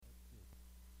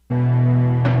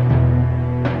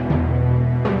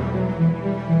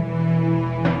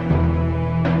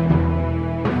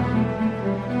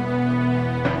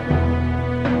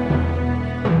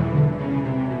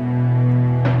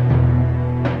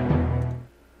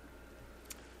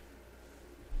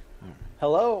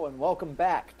Hello and welcome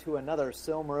back to another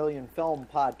Silmarillion Film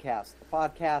Podcast. The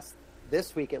podcast,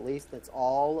 this week at least, that's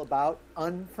all about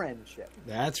unfriendship.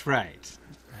 That's right.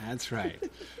 That's right.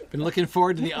 Been looking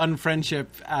forward to the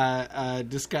unfriendship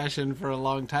discussion for a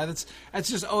long time.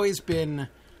 That's just always been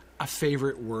a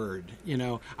favorite word. You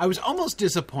know, I was almost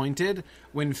disappointed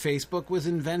when Facebook was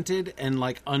invented and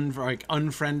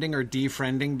unfriending or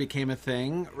defriending became a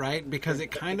thing, right? Because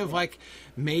it kind of like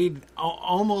made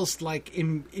almost like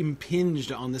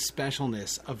impinged on the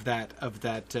specialness of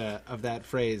that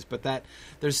phrase. But that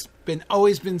there's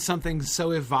always been something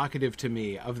so evocative to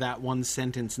me of that one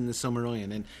sentence in the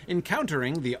Silmarillion and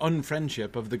encountering the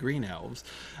unfriendship of the Green Elves.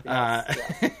 Yes.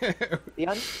 The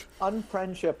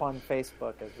unfriendship on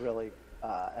Facebook is really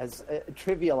has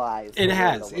trivialized. It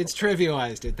has. It's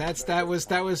trivialized it. That was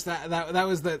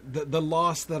the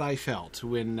loss that I felt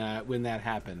when that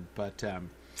happened. But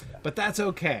that's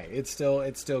okay. It's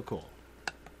still cool.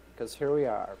 Because here we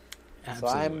are.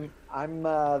 Absolutely. So I'm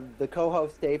the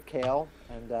co-host Dave Kale,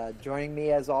 and joining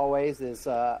me as always is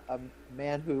a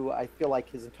man who I feel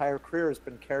like his entire career has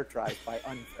been characterized by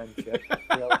unfriendship.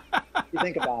 If you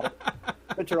think about it,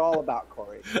 but you're all about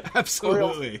Corey.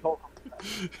 Absolutely. Corey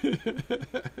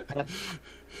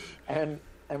and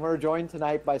we're joined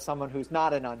tonight by someone who's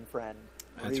not an unfriend,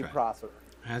 Marie Prosser.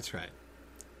 That's right.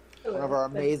 One of our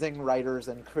amazing writers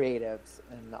and creatives,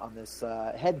 and on this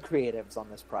head creatives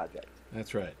on this project.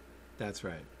 That's right.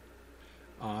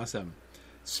 Awesome.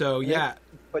 So yeah,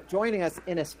 but joining us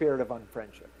in a spirit of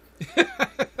unfriendship.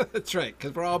 That's right,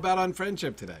 because we're all about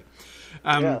unfriendship today.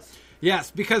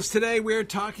 Yes, because today we're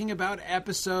talking about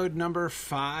episode number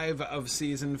 5 of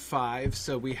season 5.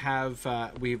 So we have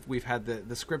we've had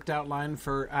the script outline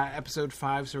for episode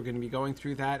 5. So we're going to be going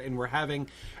through that, and we're having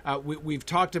we've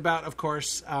talked about, of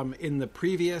course, in the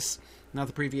previous. Not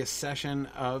the previous session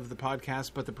of the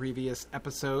podcast, but the previous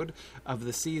episode of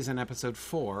the season, episode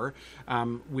 4.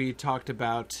 We talked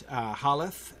about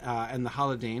Haleth and the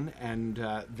Haladin and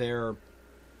their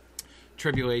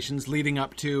tribulations leading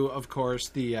up to, of course,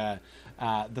 the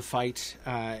fight,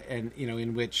 and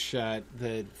in which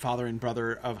the father and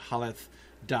brother of Haleth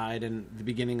died in the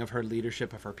beginning of her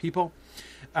leadership of her people.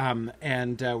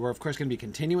 And we're, of course, going to be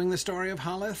continuing the story of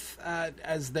Haleth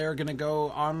as they're going to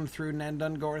go on through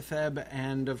Nandun Gortheb.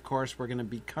 And, of course, we're going to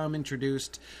become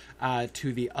introduced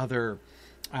to the other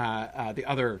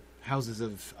houses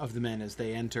of the men as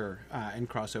they enter and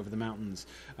cross over the mountains.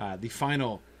 The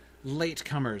final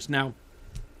latecomers. Now,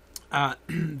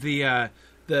 the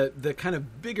kind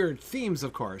of bigger themes,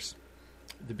 of course,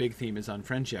 the big theme is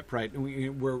unfriendship, right?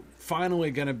 We're finally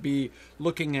going to be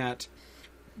looking at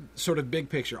sort of big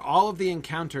picture. All of the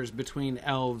encounters between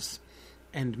elves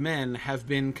and men have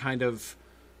been kind of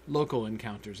local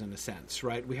encounters in a sense,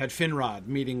 right? We had Finrod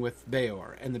meeting with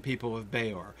Beor and the people of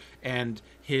Beor, and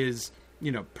his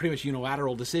pretty much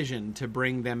unilateral decision to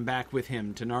bring them back with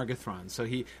him to Nargothrond. So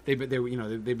they've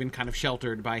been kind of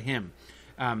sheltered by him.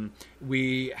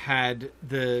 We had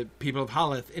the people of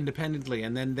Haleth independently,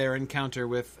 and then their encounter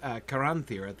with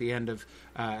Caranthir at the end of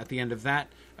that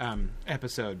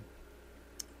episode.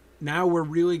 Now we're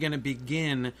really going to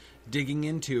begin digging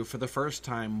into, for the first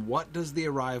time, what does the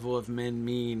arrival of men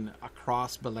mean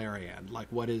across Beleriand? Like,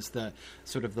 what is the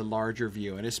sort of the larger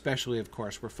view? And especially, of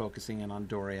course, we're focusing in on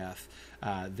Doriath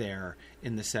there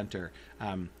in the center,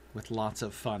 with lots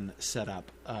of fun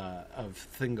setup of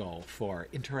Thingol for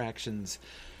interactions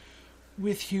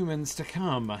with humans to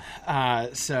come.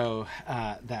 So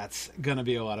that's going to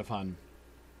be a lot of fun.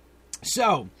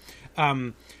 So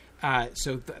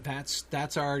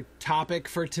that's our topic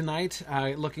for tonight.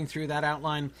 Looking through that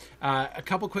outline, a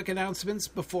couple quick announcements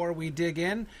before we dig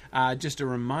in. Just a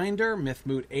reminder: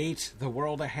 Mythmoot 8, The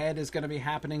World Ahead, is going to be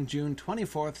happening June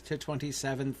 24th to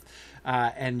 27th,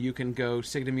 and you can go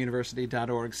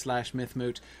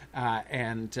signumuniversity.org/Mythmoot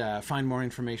and find more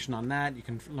information on that. You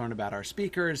can learn about our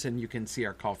speakers, and you can see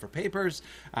our call for papers,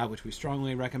 which we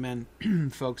strongly recommend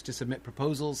folks to submit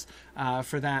proposals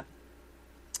for that.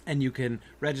 And you can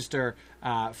register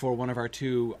for one of our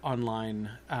 2 online,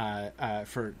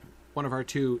 for one of our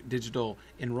 2 digital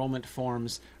enrollment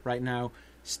forms right now.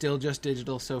 Still just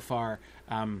digital so far.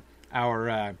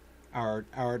 Our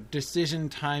decision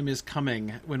time is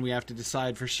coming when we have to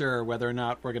decide for sure whether or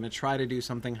not we're going to try to do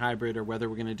something hybrid or whether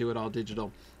we're going to do it all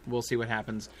digital. We'll see what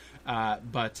happens.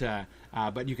 But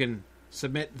you can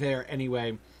submit there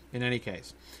anyway. in any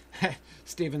case.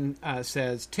 Stephen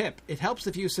says, tip, it helps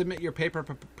if you submit your paper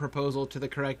proposal to the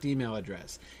correct email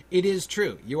address. It is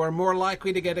true. You are more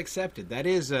likely to get accepted. That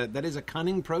is a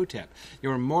cunning pro tip. You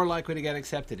are more likely to get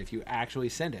accepted if you actually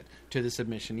send it to the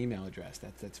submission email address.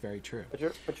 That's very true. But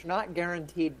you're not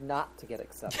guaranteed not to get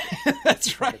accepted.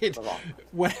 That's right.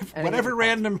 Whatever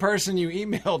random person you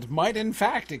emailed might in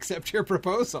fact accept your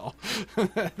proposal.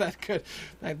 that could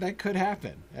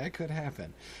happen. That could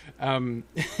happen.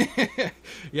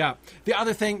 Yeah. The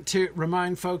other thing to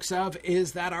remind folks of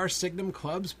is that our Signum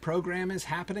Clubs program is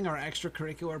happening, our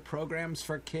extracurricular programs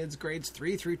for kids grades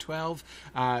 3 through 12,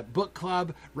 book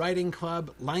club, writing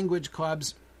club, language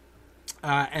clubs.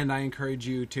 And I encourage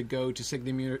you to go to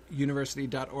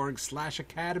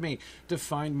signumuniversity.org/academy to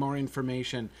find more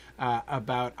information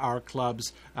about our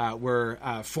clubs. We're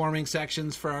forming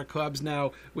sections for our clubs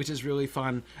now, which is really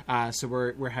fun. So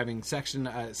we're having a section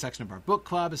of our book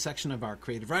club, a section of our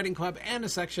creative writing club, and a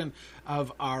section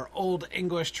of our Old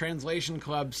English translation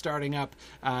club starting up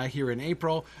here in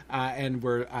April. And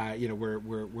we're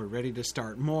ready to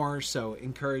start more. So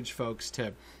encourage folks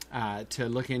to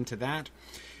look into that.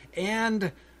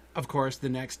 And, of course, the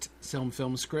next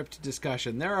film script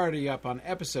discussion. They're already up on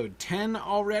episode 10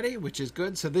 already, which is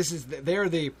good. So this is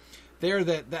that's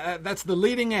the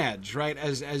leading edge, right?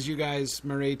 As you guys,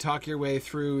 Marie, talk your way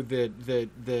through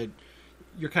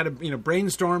you're kind of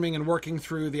brainstorming and working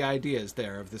through the ideas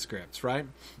there of the scripts, right?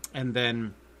 And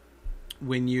then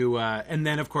when you and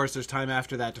then of course there's time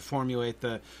after that to formulate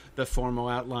the formal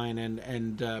outline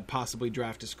and possibly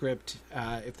draft a script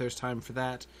if there's time for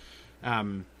that.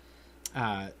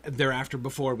 Thereafter,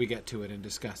 before we get to it and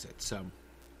discuss it. So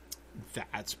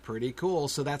that's pretty cool.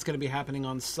 So that's going to be happening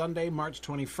on Sunday, March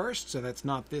 21st. So that's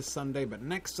not this Sunday, but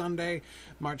next Sunday,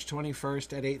 March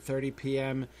 21st at 8:30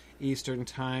 p.m. Eastern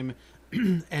Time.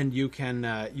 And you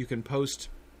can post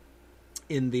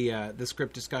in the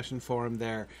script discussion forum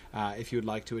there if you would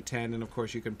like to attend. And, of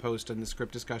course, you can post in the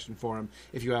script discussion forum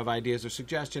if you have ideas or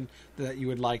suggestions that you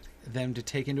would like them to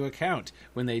take into account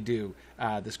when they do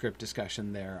the script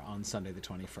discussion there on Sunday the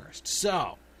 21st.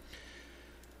 So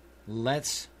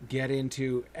let's get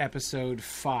into episode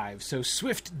 5. So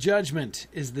Swift Judgment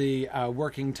is the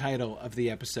working title of the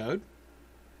episode.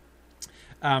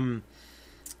 Yeah.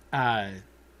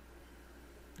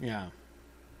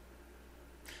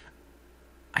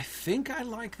 I think I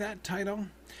like that title.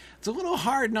 It's a little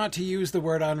hard not to use the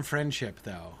word unfriendship,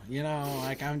 though.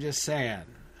 I'm just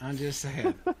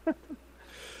saying.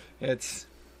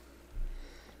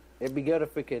 It'd be good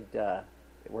if we could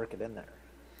work it in there.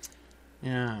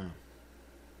 Yeah.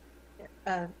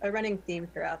 A running theme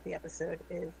throughout the episode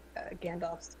is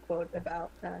Gandalf's quote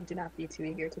about do not be too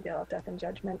eager to deal out death and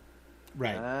judgment.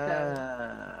 Right.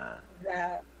 So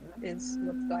that is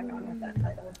what's going on with that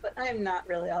title. But I'm not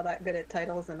really all that good at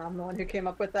titles, and I'm the one who came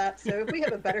up with that. So if we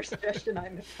have a better suggestion,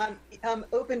 I'm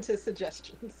open to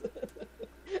suggestions.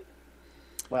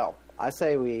 Well, I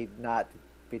say we not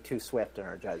be too swift in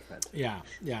our judgment. Yeah.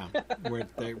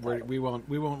 We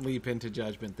won't leap into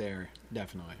judgment there.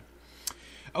 Definitely.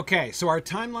 Okay, so our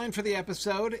timeline for the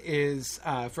episode is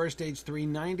first age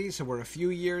 390. So we're a few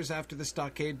years after the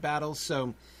Stockade battle.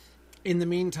 So in the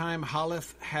meantime,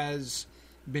 Haleth has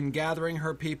been gathering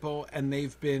her people, and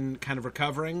they've been kind of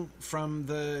recovering from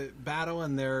the battle,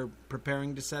 and they're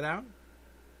preparing to set out?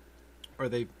 Or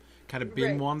they've kind of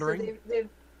been wandering? So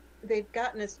they've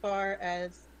gotten as far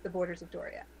as the borders of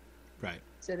Doria. Right.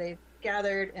 So they've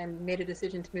gathered and made a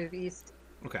decision to move east.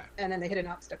 Okay. And then they hit an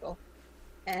obstacle.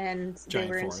 And Giant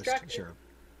they were forest, instructed sure.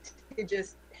 to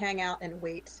just hang out and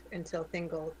wait until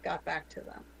Thingol got back to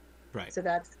them. Right. So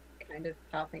that's kind of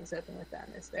how things open with them,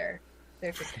 is they're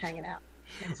just hanging out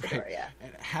in Sidoria. Right.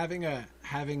 And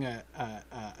having a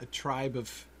tribe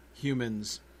of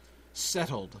humans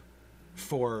settled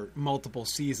for multiple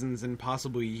seasons and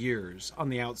possibly years on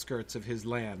the outskirts of his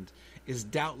land is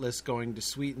doubtless going to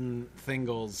sweeten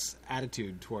Thingol's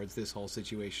attitude towards this whole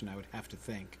situation, I would have to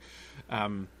think.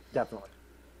 Definitely.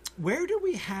 Where do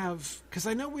we have... Because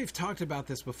I know we've talked about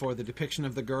this before, the depiction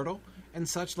of the girdle and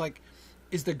such. Like,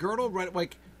 is the girdle... right?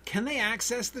 Like, can they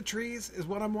access the trees, is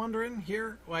what I'm wondering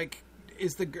here? Like,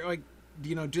 is the... like,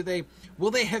 do they...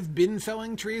 Will they have been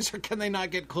felling trees, or can they not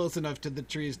get close enough to the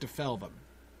trees to fell them?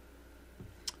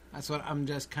 That's what I'm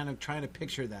just kind of trying to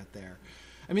picture that there.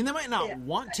 I mean, they might not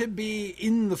want to be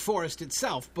in the forest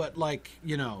itself, but, like,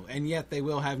 and yet they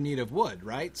will have need of wood,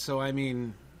 right? So, I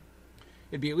mean...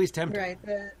 It'd be at least tempting. Right.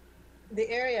 The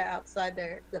area outside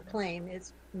there, the plain,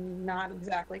 is not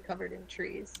exactly covered in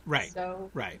trees. Right.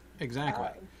 So, right. Exactly.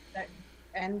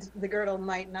 And the girdle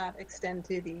might not extend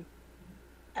to the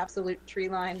absolute tree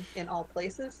line in all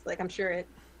places. Like, I'm sure it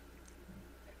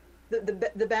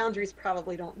the boundaries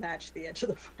probably don't match the edge of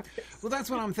the forest. Well, that's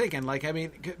what I'm thinking. Like, I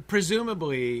mean,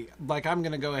 presumably, like, I'm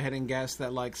going to go ahead and guess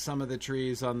that, like, some of the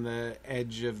trees on the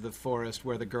edge of the forest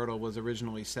where the girdle was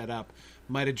originally set up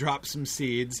might have dropped some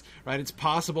seeds, right? It's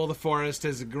possible the forest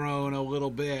has grown a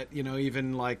little bit, you know,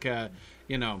 even like,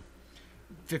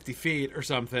 50 feet or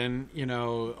something, you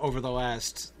know, over the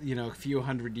last, you know, few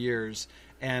hundred years.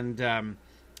 And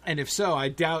if so, I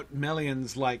doubt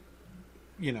Melian's, like,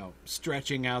 you know,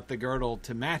 stretching out the girdle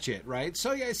to match it, right?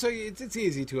 So yeah, so it's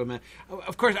easy to imagine.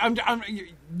 Of course,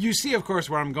 you see, of course,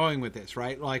 where I'm going with this,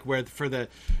 right? Like, where for the,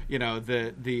 you know,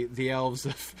 the elves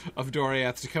of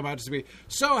Doriath to come out to speak.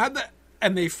 So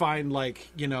and they find, like,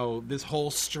 you know, this whole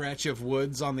stretch of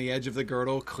woods on the edge of the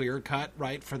girdle clear cut,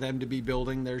 right, for them to be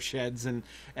building their sheds and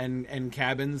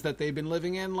cabins that they've been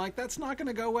living in. Like, that's not going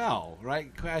to go well,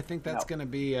 right? I think that's going to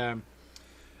be.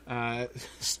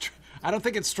 I don't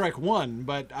think it's strike one,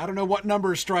 but I don't know what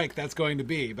number strike that's going to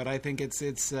be. But I think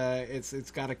it's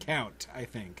got to count, I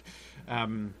think.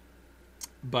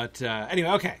 But anyway,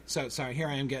 okay. So sorry, here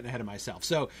I am getting ahead of myself.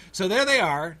 So there they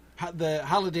are, the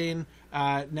Haladin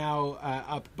now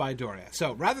up by Doriath.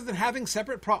 So rather than having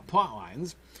separate plot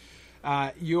lines,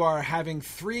 you are having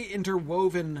 3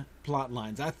 interwoven plot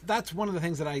lines. That's one of the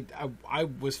things that I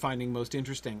was finding most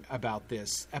interesting about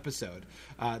this episode.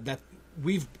 That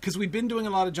because we've been doing a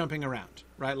lot of jumping around,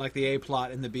 right? Like the A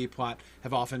plot and the B plot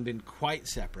have often been quite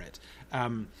separate.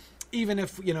 Even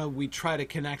if, you know, we try to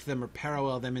connect them or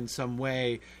parallel them in some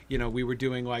way, you know, we were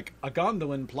doing like a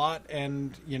Gondolin plot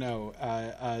and, you know,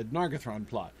 a Nargothrond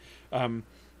plot.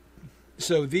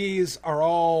 So these are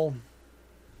all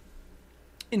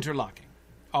interlocking,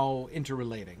 all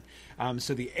interrelating.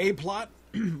 So the A plot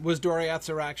was Doriath's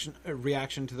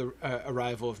reaction to the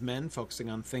arrival of men, focusing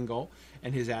on Thingol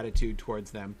and his attitude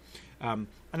towards them. And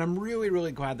I'm really,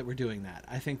 really glad that we're doing that.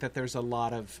 I think that there's a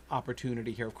lot of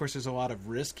opportunity here. Of course, there's a lot of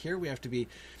risk here. We have to be...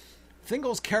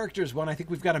 Thingol's character is one I think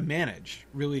we've got to manage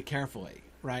really carefully,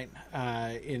 right?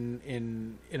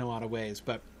 In a lot of ways.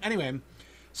 But anyway...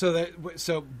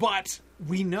 But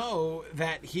we know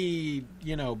that he,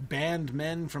 you know, banned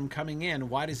men from coming in.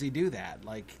 Why does he do that?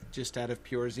 Like, just out of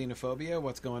pure xenophobia?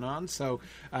 What's going on? So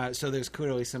there's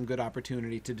clearly some good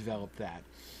opportunity to develop that.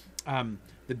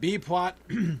 The B plot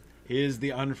is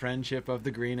the unfriendship of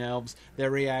the Green Elves, their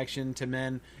reaction to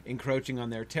men encroaching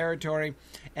on their territory.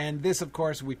 And this, of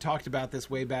course, we talked about this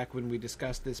way back when we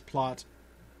discussed this plot.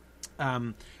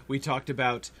 We talked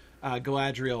about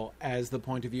Galadriel as the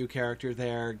point of view character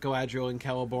there. Galadriel and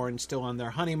Celeborn still on their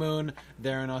honeymoon.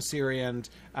 They're in Osiriand,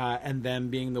 and them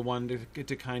being the one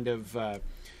to kind of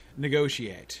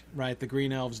negotiate, right? The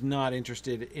Green Elves not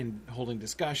interested in holding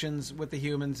discussions with the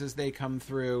humans as they come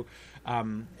through,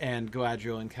 and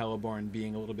Galadriel and Celeborn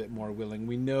being a little bit more willing.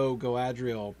 We know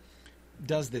Galadriel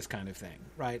does this kind of thing,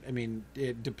 right? I mean,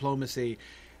 diplomacy,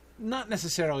 not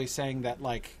necessarily saying that,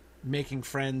 like, making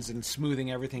friends and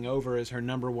smoothing everything over is her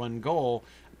number one goal,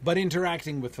 but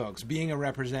interacting with folks, being a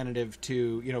representative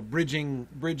to, you know, bridging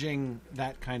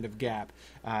that kind of gap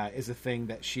is a thing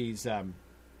that she's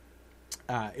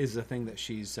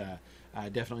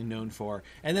definitely known for.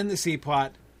 And then the C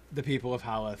plot, the people of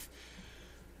Halath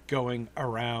going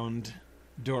around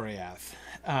Doriath.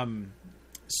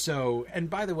 So,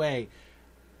 and by the way,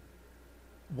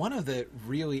 one of the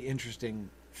really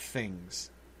interesting things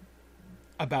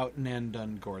about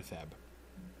Nandun Gortheb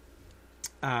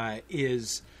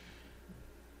is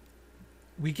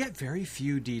we get very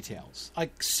few details.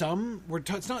 Like, some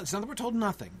it's not that we're told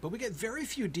nothing, but we get very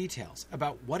few details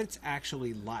about what it's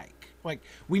actually like. Like,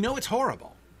 we know it's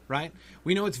horrible, right?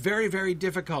 We know it's very, very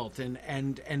difficult,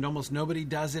 and almost nobody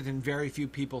does it, and very few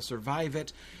people survive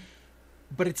it.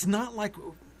 But it's not like...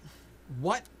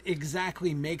 What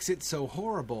exactly makes it so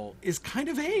horrible is kind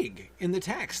of vague in the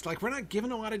text. Like, we're not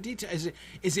given a lot of detail.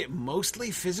 Is it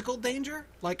mostly physical danger?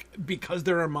 Like, because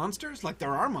there are monsters? Like,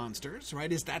 there are monsters,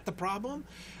 right? Is that the problem?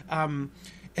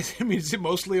 Is it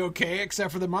mostly okay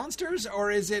except for the monsters? Or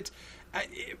is it...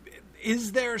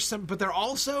 is there some... But there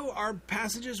also are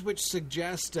passages which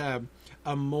suggest a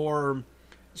more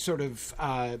sort of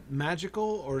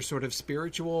magical or sort of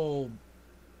spiritual...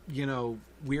 you know,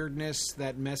 weirdness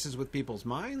that messes with people's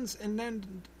minds, and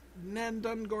then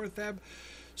Nandun Gortheb.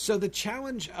 So the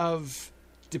challenge of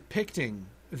depicting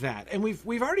that, and we've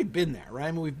already been there, right?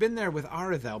 I mean, we've been there with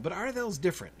Aredhel, but Aredhel's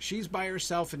different. She's by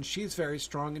herself, and she's very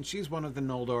strong, and she's one of the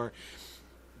Noldor.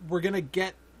 We're going to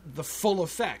get the full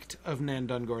effect of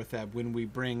Nandun Gortheb when we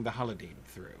bring the Haladin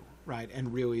through, right?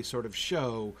 And really sort of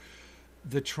show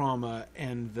the trauma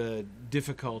and the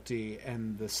difficulty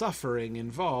and the suffering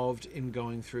involved in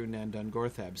going through Nandun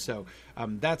Gortheb. So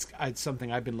that's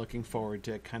something I've been looking forward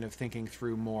to kind of thinking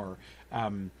through more,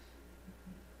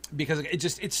 because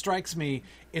it strikes me,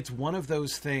 it's one of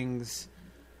those things.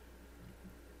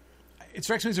 It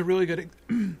strikes me as a really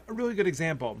good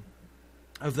example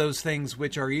of those things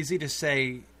which are easy to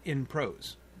say in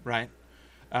prose, right?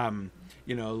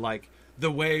 Like,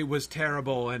 the way was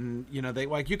terrible, and they,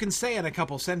 like, you can say in a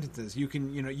couple sentences, you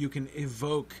can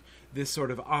evoke this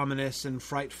sort of ominous and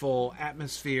frightful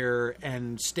atmosphere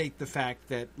and state the fact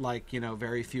that, like,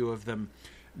 very few of them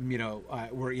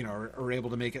are able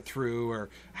to make it through, or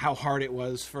how hard it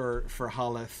was for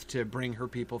Haleth to bring her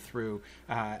people through,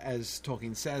 as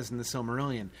Tolkien says in the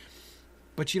Silmarillion.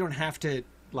 But you don't have to,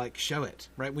 like, show it,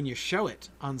 right? When you show it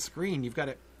on screen, you've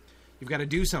got to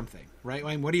do something, right?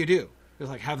 I mean, what do you do? Just,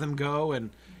 like, have them go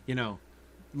and,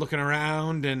 looking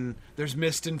around and there's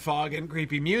mist and fog and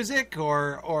creepy music,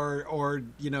 or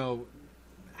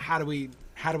how do we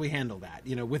handle that,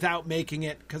 without making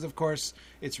it, because of course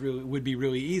would be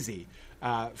really easy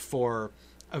for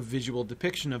a visual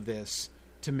depiction of this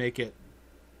to make it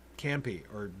campy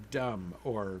or dumb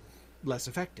or less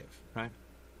effective, right?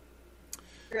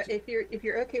 If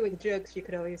you're okay with jokes, you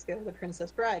could always go the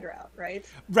Princess Bride route, right?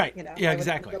 Right. Yeah,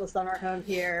 exactly. Little summer home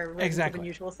here, exactly. Of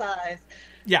unusual size.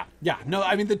 Yeah. No,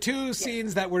 I mean, the two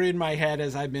scenes that were in my head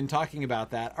as I've been talking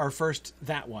about that are, first,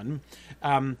 that one,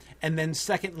 and then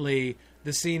secondly,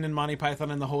 the scene in Monty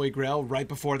Python and the Holy Grail right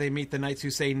before they meet the Knights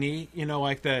Who Say Ni.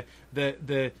 Like the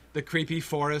creepy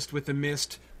forest with the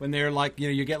mist, when they're like,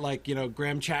 you get like,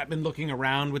 Graham Chapman looking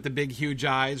around with the big huge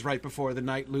eyes right before the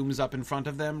knight looms up in front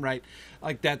of them, right?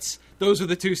 Like, those are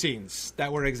the two scenes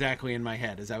that were exactly in my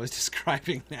head as I was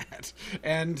describing that.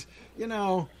 And,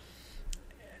 we're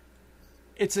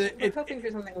hoping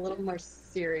for something a little more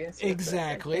serious.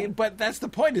 Exactly. But that's the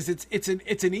point, is it's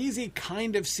an easy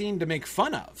kind of scene to make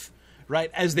fun of.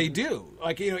 Right, as they do.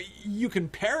 Like, you can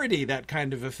parody that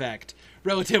kind of effect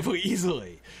relatively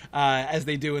easily, as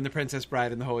they do in The Princess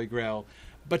Bride and the Holy Grail.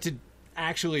 But to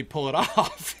actually pull it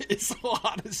off is a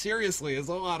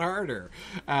lot harder.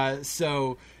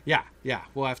 So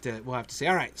we'll have to see.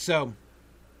 All right, so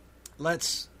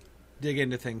let's dig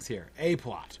into things here. A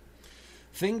plot: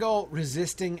 Thingol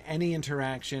resisting any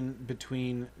interaction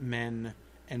between men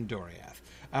and Doriath.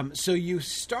 So you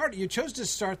chose to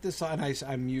start this on,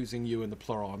 I'm using you in the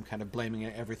plural, I'm kind of blaming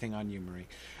everything on you, Marie.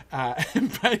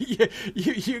 But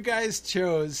you guys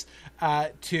chose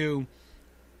to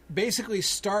basically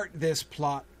start this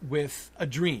plot with a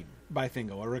dream by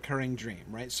Thingol, a recurring dream,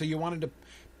 right? So you wanted to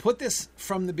put this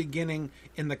from the beginning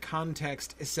in the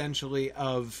context, essentially,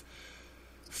 of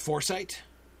foresight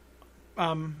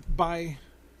by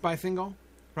Thingol,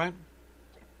 right?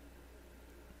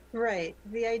 Right.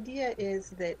 The idea is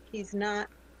that he's not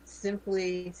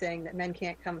simply saying that men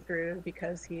can't come through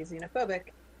because he's xenophobic.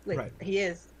 Like, right. He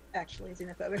is actually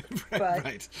xenophobic,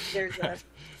 but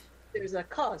there's a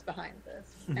cause behind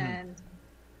this. Mm-hmm. And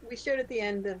we showed at the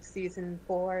end of season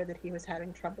 4 that he was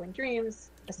having troubling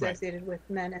dreams associated with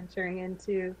men entering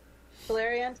into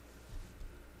Beleriand.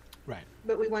 Right.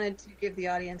 But we wanted to give the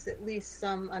audience at least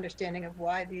some understanding of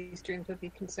why these dreams would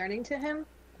be concerning to him.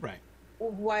 Right.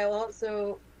 While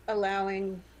also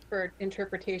allowing for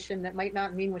interpretation that might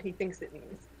not mean what he thinks it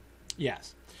means.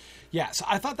 Yes.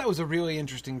 I thought that was a really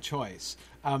interesting choice,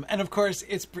 and of course,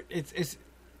 it's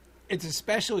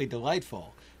especially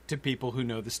delightful to people who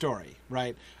know the story,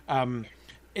 right?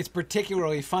 It's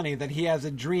particularly funny that he has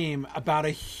a dream about a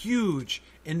huge,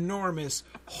 enormous,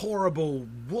 horrible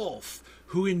wolf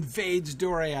who invades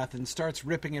Doriath and starts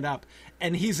ripping it up.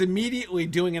 And he's immediately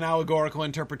doing an allegorical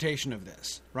interpretation of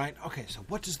this, right? Okay, so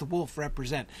what does the wolf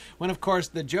represent? When, of course,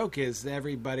 the joke is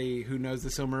everybody who knows the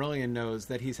Silmarillion knows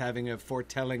that he's having a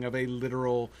foretelling of a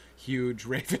literal, huge,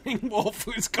 ravening wolf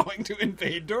who's going to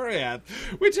invade Doriath,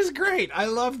 which is great. I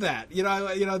love that.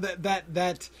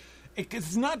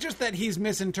 It's not just that he's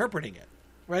misinterpreting it,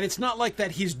 right? It's not like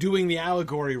that he's doing the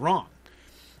allegory wrong.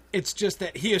 It's just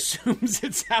that he assumes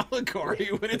it's allegory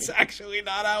when it's actually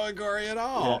not allegory at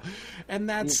all. Yeah. And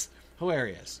that's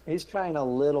hilarious. He's trying a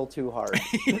little too hard.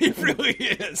 He really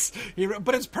is.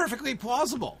 But it's perfectly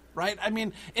plausible, right? I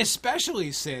mean,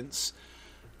 especially since,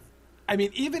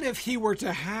 even if he were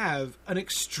to have an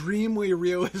extremely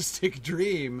realistic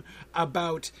dream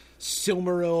about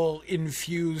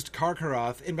Silmaril-infused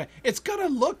Karkaroth, it's going to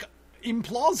look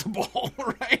implausible,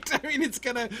 right?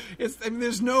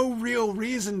 There's no real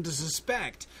reason to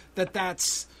suspect that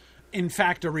that's in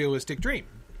fact a realistic dream.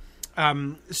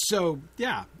 So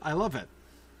yeah, I love it.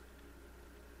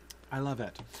 I love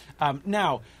it.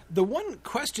 Now, the one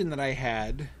question that I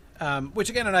had, which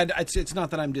again, and it's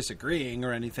not that I'm disagreeing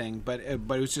or anything, but it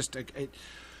was just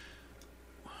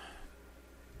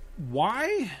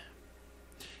why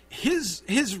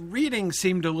his reading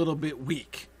seemed a little bit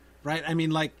weak, right? I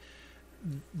mean, like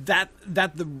that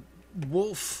the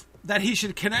wolf, that he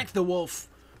should connect the wolf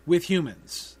with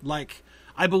humans. Like,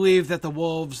 I believe that the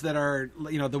wolves that are,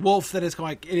 the wolf that is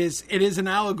like, it is an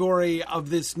allegory of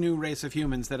this new race of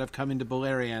humans that have come into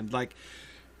Beleriand. Like,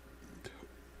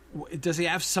 does he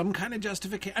have some kind of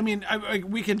justification? I mean,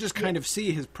 we can just kind of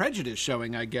see his prejudice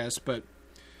showing, I guess, but...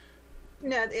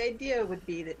 No, the idea would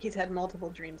be that he's had multiple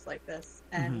dreams like this,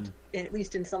 and at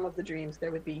least in some of the dreams,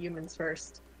 there would be humans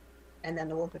first, and then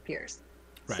the wolf appears.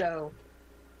 Right. So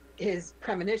his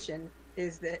premonition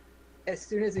is that as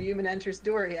soon as a human enters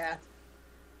Doriath,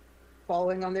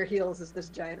 following on their heels is this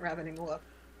giant ravening wolf.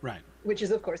 Right. Which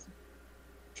is, of course,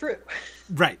 true.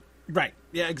 Right.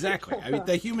 Yeah, exactly. I mean,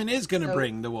 the human is going to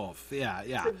bring the wolf.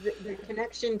 Yeah. So the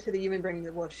connection to the human bringing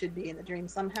the wolf should be in the dream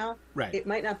somehow. Right. It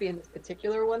might not be in this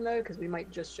particular one, though, because we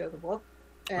might just show the wolf.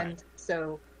 And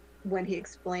so when he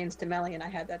explains to Melian, I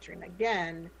had that dream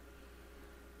again,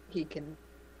 he can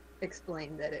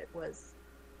explain that it was...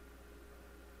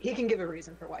 He can give a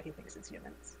reason for why he thinks it's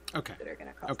humans that are going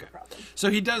to cause the problem. So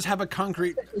he does have a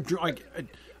concrete, like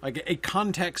a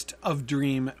context of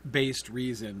dream-based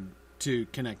reason to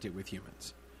connect it with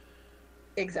humans.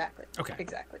 Exactly. Okay.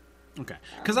 Exactly. Okay.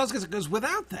 Because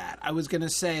without that, I was going to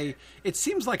say it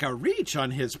seems like a reach on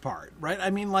his part, right?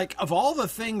 I mean, like, of all the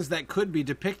things that could be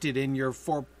depicted in your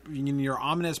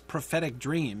ominous prophetic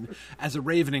dream as a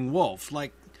ravening wolf,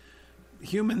 like,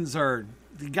 humans are...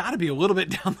 got to be a little bit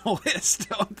down the list,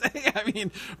 don't they? I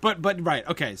mean, but right,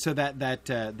 okay. So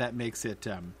that makes it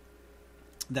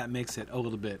a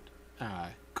little bit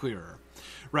clearer,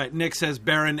 right? Nick says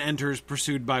Baron enters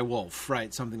pursued by wolf,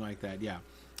 right? Something like that, yeah.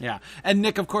 And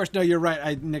Nick, of course, no, you're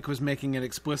right. Nick was making it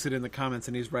explicit in the comments,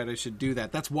 and he's right. I should do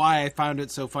that. That's why I found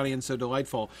it so funny and so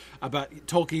delightful about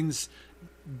Tolkien's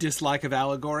dislike of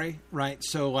allegory, right?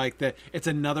 So like it's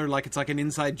another, like, it's like an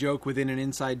inside joke within an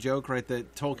inside joke, right?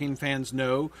 That Tolkien fans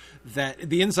know that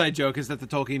the inside joke is that the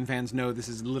Tolkien fans know this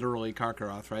is literally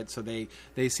Karkaroth, right? So they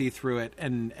see through it,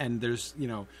 and there's,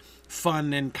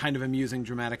 fun and kind of amusing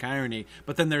dramatic irony,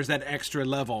 but then there's that extra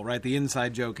level, right? The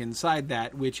inside joke inside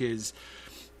that, which is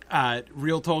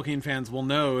real Tolkien fans will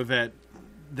know that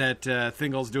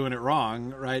Thingol's doing it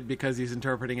wrong, right? Because he's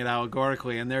interpreting it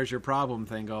allegorically, and there's your problem,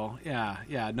 Thingol.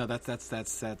 Yeah. No,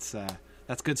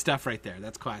 that's good stuff right there.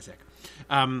 That's classic.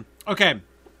 Okay,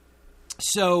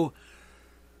 so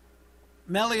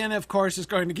Melian, of course, is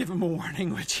going to give him a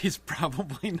warning, which he's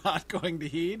probably not going to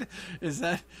heed. Is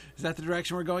that the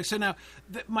direction we're going? So now,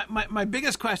 my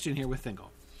biggest question here with Thingol.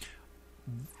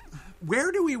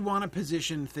 Where do we want to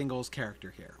position Thingol's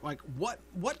character here? Like,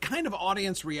 what kind of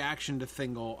audience reaction to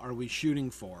Thingol are we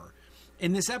shooting for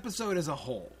in this episode as a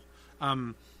whole?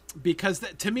 Because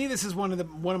to me, this is one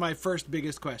of my first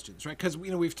biggest questions, right? Because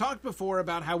we've talked before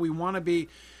about how we want to be.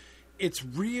 It's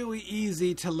really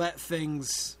easy to let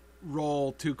things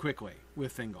roll too quickly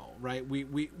with Thingol, right?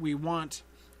 We want,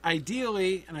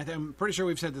 ideally, and I'm pretty sure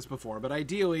we've said this before, but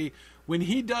ideally, when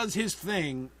he does his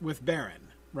thing with Beren,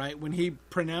 right, when he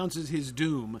pronounces his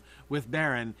doom with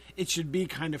Beren, it should be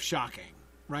kind of shocking,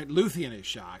 right? Luthien is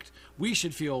shocked. We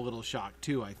should feel a little shocked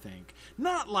too, I think.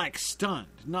 Not like stunned,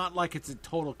 not like it's a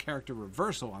total character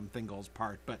reversal on Thingol's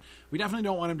part, but we definitely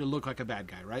don't want him to look like a bad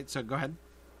guy, right? So go ahead.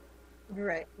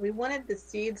 Right. We wanted the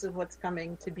seeds of what's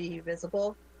coming to be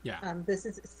visible. Yeah. This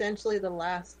is essentially the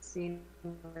last scene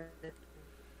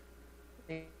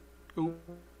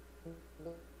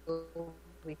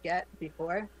we get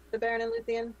before the Beren and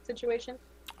Luthien situation.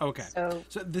 Okay. So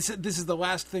this is the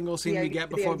last Thingol scene we get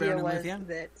before Beren and Luthien?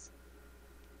 The idea was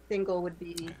that Thingol would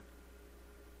be... Okay.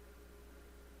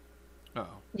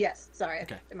 Uh-oh. Yes, sorry.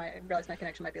 Okay. I realize my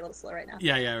connection might be a little slow right now.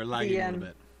 Yeah, we're lagging a little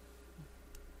bit.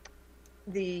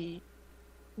 The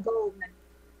gold...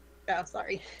 Oh,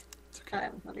 sorry. Okay.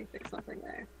 Let me fix something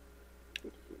there.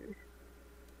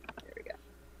 There we go.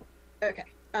 Okay.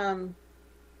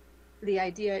 The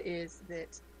idea is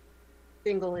that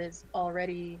Thingol is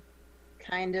already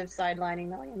kind of sidelining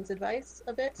Melian's advice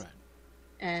a bit. Right.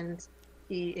 And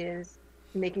he is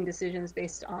making decisions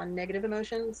based on negative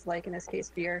emotions, like in this case,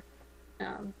 fear.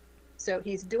 So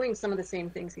he's doing some of the same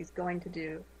things he's going to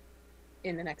do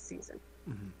in the next season.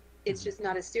 Mm-hmm. It's just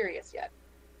not as serious yet.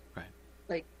 Right.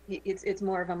 Like, it's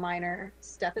more of a minor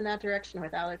step in that direction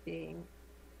without it being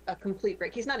a complete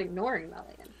break. He's not ignoring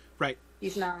Melian. Right.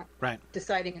 He's not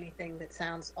deciding anything that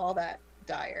sounds all that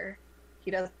dire.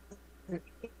 He doesn't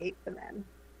hate the men.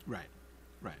 Right.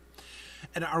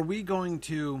 And are we going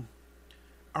to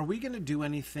do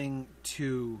anything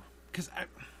to, because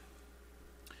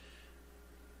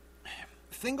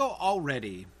Thingol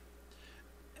already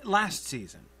last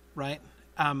season, right?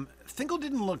 Thingol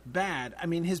didn't look bad. I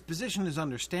mean, his position is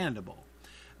understandable,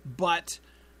 but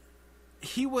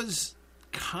he was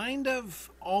kind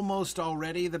of almost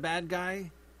already the bad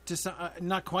guy.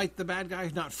 Not quite the bad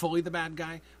guy, not fully the bad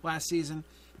guy last season.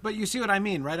 But you see what I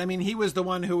mean, right? I mean, he was the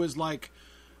one who was like,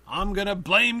 I'm going to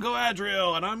blame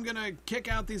Galadriel, and I'm going to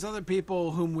kick out these other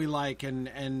people whom we like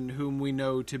and whom we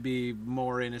know to be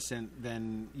more innocent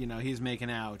than, he's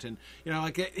making out. And,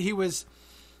 he was...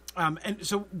 and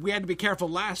so we had to be careful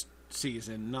last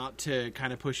season not to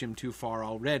kind of push him too far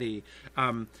already.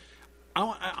 I'm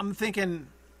thinking,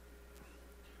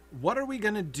 what are we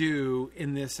going to do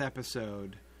in this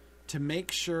episode to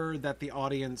make sure that the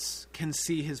audience can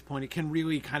see his point, can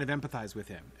really kind of empathize with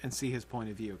him and see his point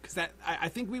of view? Because that, I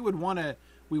think we would want to,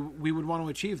 we would want to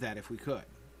achieve that if we could.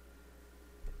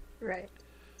 Right.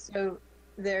 So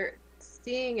they're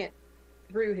seeing it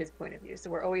through his point of view. So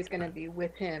we're always going to be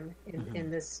with him in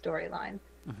this storyline.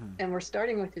 And we're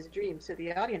starting with his dream. So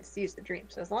the audience sees the dream.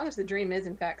 So as long as the dream is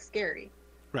in fact scary,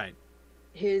 right,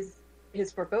 his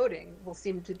foreboding will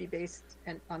seem to be based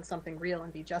on something real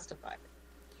and be justified.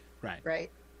 Right.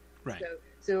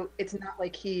 So it's not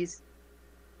like he's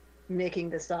making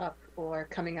this up or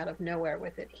coming out of nowhere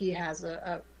with it. He has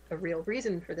a real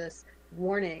reason for this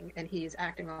warning, and he's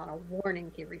acting on a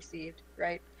warning he received,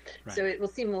 right? So it will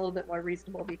seem a little bit more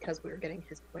reasonable because we're getting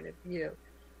his point of view.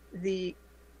 The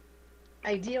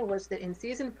idea was that in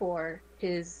season 4,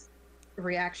 his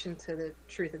reaction to the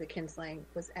truth of the kinslaying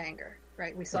was anger,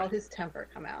 right? We saw his temper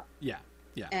come out. Yeah.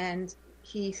 And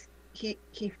his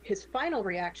final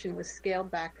reaction was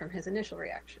scaled back from his initial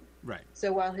reaction. Right.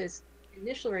 So while his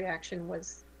initial reaction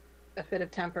was a fit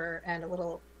of temper and a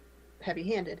little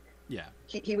heavy-handed,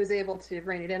 he was able to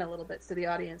rein it in a little bit so the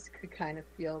audience could kind of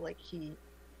feel like he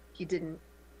didn't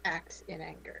act in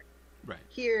anger. Right.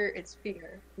 Here it's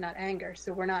fear, not anger.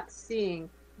 So we're not seeing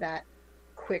that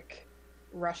quick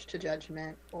rush to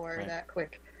judgment or that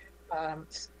quick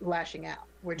lashing out.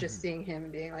 We're just seeing him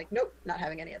being like, nope, not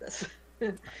having any of this.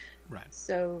 Right.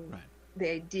 So the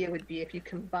idea would be if you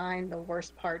combine the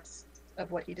worst parts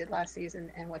of what he did last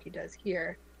season and what he does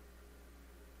here,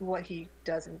 what he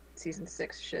does in season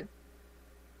 6 should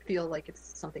feel like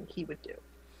it's something he would do.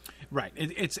 Right.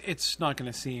 It's not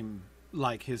going to seem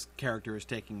like his character is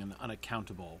taking an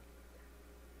unaccountable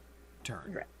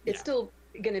turn. Right. It's still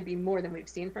going to be more than we've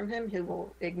seen from him. He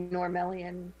will ignore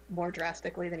Melian more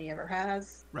drastically than he ever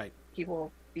has. Right. He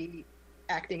will be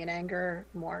acting in anger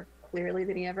more clearly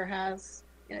than he ever has.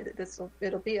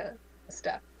 It'll be a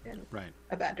step in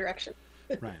a bad direction.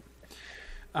 Right.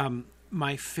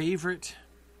 My favorite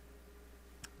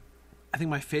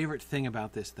thing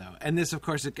about this, though, and this, of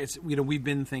course, we've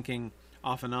been thinking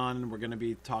off and on, and we're going to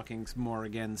be talking more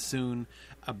again soon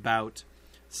about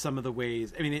some of the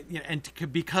ways. I mean,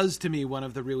 because to me, one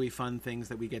of the really fun things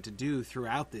that we get to do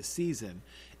throughout this season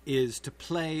is to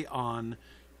play on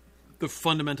the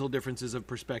fundamental differences of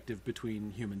perspective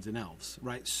between humans and elves,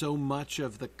 right? So much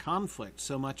of the conflict,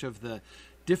 so much of the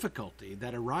difficulty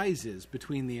that arises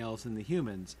between the elves and the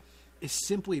humans is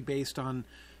simply based on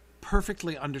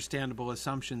perfectly understandable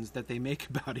assumptions that they make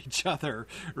about each other,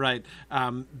 right?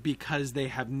 Because they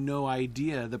have no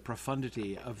idea the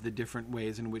profundity of the different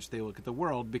ways in which they look at the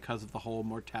world because of the whole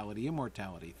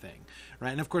mortality-immortality thing,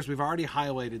 right? And of course, we've already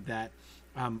highlighted that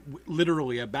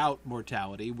literally about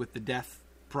mortality with the death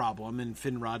problem and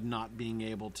Finrod not being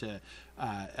able to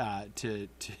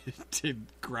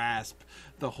grasp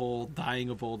the whole dying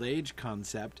of old age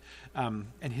concept,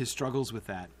 and his struggles with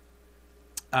that.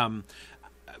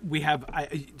 We have,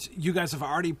 you guys have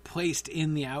already placed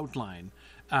in the outline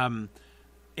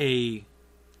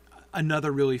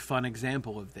another really fun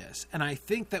example of this. And I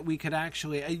think that we could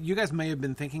actually, you guys may have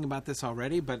been thinking about this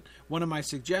already, but one of my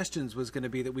suggestions was going to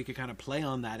be that we could kind of play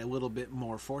on that a little bit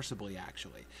more forcibly,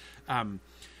 actually.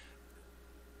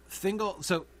 Thingol,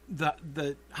 so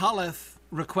the Haleth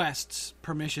requests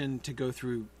permission to go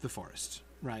through the forest,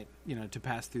 right? To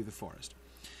pass through the forest.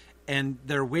 And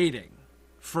they're waiting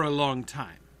for a long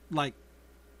time. Like,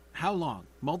 how long?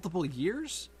 Multiple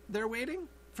years they're waiting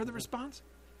for the response?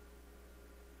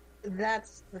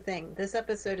 That's the thing. This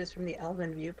episode is from the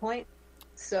Elven viewpoint,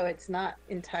 so it's not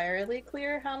entirely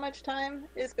clear how much time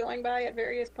is going by at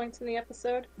various points in the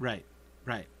episode. Right.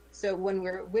 So when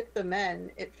we're with the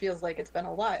men, it feels like it's been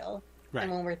a while. Right.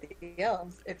 And when we're with the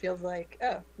elves, it feels like,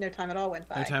 oh, no time at all went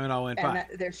by. And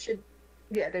there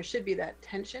should be that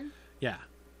tension. Yeah.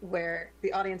 Where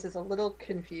the audience is a little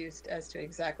confused as to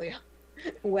exactly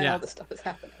when all this stuff is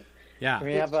happening. Yeah.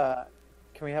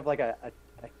 Can we have like a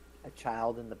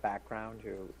child in the background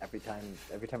who every time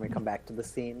we come back to the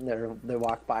scene, they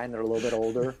walk by and they're a little bit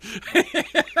older?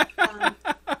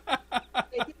 I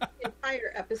think the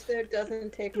entire episode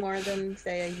doesn't take more than,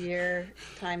 say, a year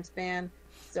time span,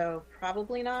 so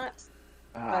probably not.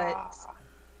 But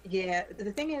yeah,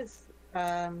 the thing is,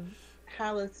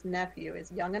 Haleth's nephew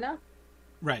is young enough,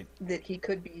 right, that he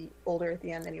could be older at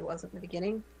the end than he was at the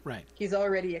beginning. Right. He's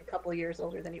already a couple years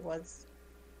older than he was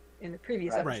in the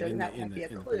previous episode, and that might be a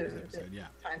clue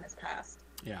that time has passed.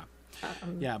 Yeah.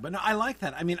 Yeah, but no, I like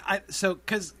that. I mean,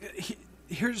 because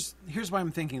here's why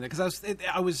I'm thinking that,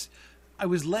 because I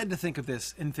was led to think of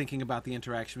this in thinking about the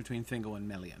interaction between Thingol and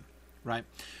Melian, right?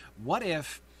 What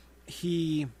if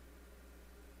he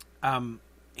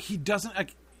doesn't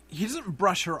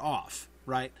brush her off,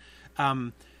 right?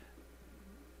 So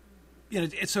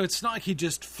it's not like he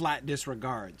just flat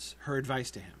disregards her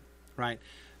advice to him, right?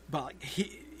 But like,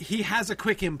 he has a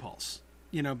quick impulse,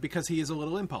 because he is a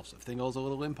little impulsive. Thingol's a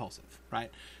little impulsive,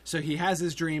 right? So he has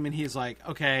his dream and he's like,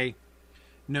 okay,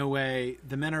 no way.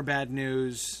 The men are bad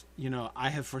news. I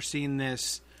have foreseen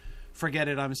this. Forget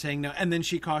it. I'm saying no. And then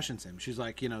she cautions him. She's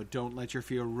like, don't let your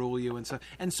fear rule you.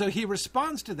 And so he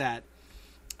responds to that.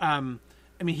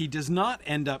 He does not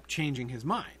end up changing his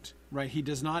mind, right? He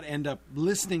does not end up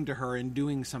listening to her and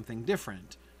doing something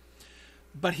different.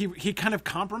 But he kind of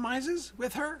compromises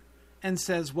with her and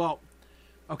says, well,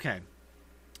 okay,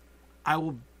 I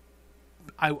will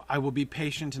be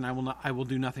patient and I will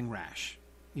do nothing rash.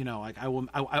 I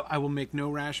will make no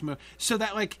rash move. So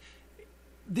that, like,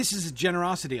 this is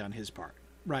generosity on his part,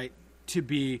 right?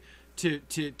 To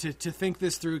think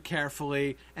this through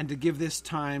carefully and to give this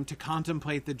time to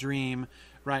contemplate the dream,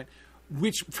 right?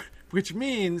 Which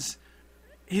means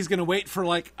he's going to wait for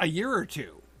like a year or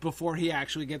two before he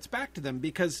actually gets back to them,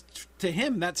 because to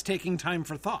him that's taking time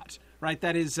for thought, right?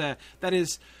 That is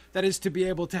to be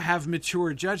able to have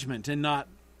mature judgment and not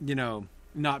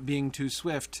being too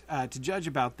swift to judge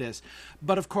about this.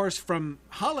 But of course, from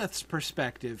Haleth's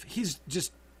perspective, he's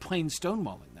just plain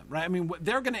stonewalling them, right? I mean, what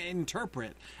they're going to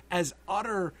interpret as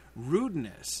utter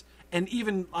rudeness and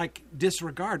even like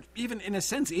disregard, even in a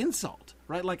sense insult,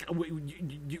 right? Like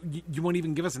you won't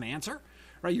even give us an answer,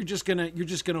 right? You're just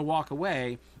gonna walk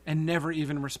away and never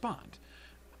even respond.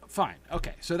 Fine,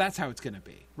 okay, so that's how it's going to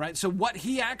be, right? So what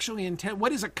he actually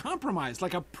what is a compromise,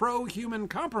 like a pro-human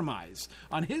compromise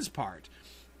on his part,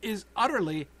 is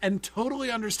utterly and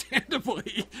totally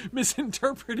understandably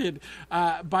misinterpreted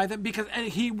by them, because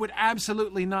he would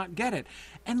absolutely not get it.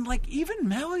 And like even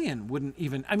Melian wouldn't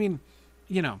even,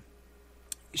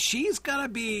 she's gotta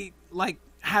be like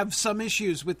have some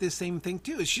issues with this same thing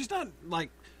too. She's not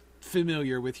like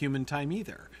familiar with human time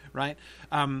either, right?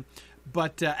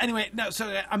 But anyway, no.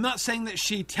 So I'm not saying that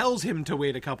she tells him to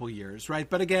wait a couple years, right?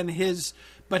 But again, his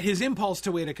impulse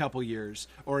to wait a couple years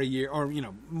or a year, or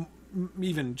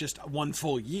even just one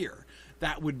full year,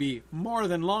 that would be more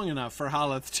than long enough for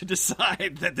Haleth to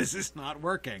decide that this is not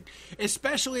working,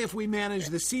 especially if we manage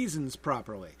the seasons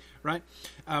properly, right?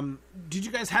 Did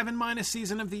you guys have in mind a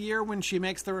season of the year when she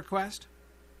makes the request?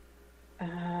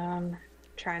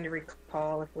 Trying to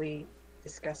recall if we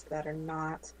discussed that or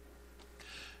not.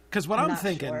 Because what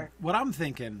I'm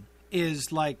thinking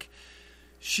is like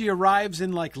she arrives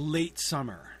in like late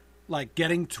summer, like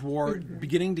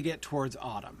beginning to get towards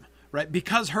autumn, right?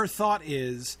 Because her thought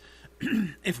is,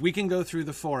 if we can go through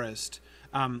the forest,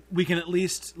 we can at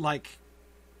least like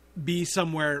be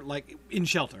somewhere like in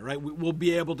shelter, right? We'll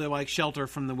be able to like shelter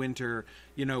from the winter,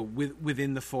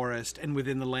 within the forest and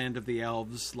within the land of the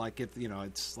elves. Like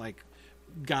it's like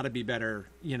got to be better,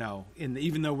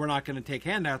 even though we're not going to take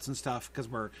handouts and stuff because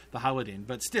we're the Haladin,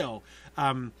 but still,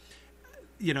 if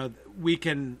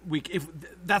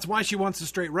that's why she wants a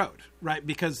straight road, right?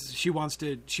 Because she wants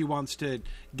to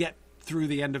get through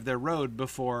the end of their road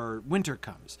before winter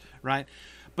comes, right?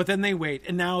 But then they wait,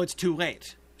 and now it's too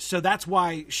late. So that's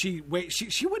why she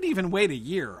wouldn't even wait a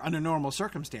year under normal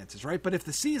circumstances, right? But if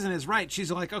the season is right, she's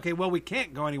like, okay, well, we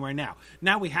can't go anywhere now.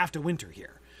 Now we have to winter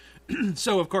here.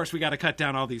 So, of course, we got to cut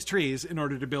down all these trees in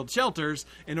order to build shelters,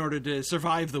 in order to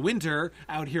survive the winter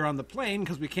out here on the plain,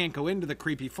 because we can't go into the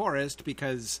creepy forest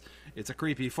because it's a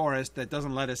creepy forest that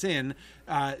doesn't let us in.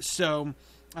 But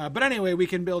anyway, we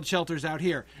can build shelters out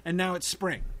here. And now it's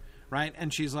spring, right?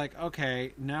 And she's like,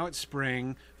 okay, now it's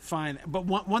spring, fine. But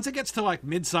once it gets to, like,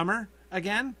 midsummer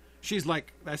again, she's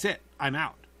like, that's it, I'm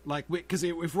out. Like, because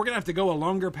if we're going to have to go a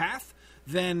longer path,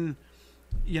 then,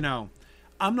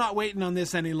 I'm not waiting on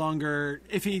this any longer.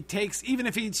 Even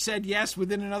if he said yes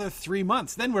within another 3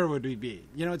 months, then where would we be?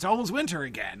 It's almost winter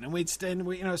again, and we'd stay.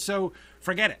 So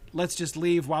forget it. Let's just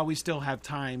leave while we still have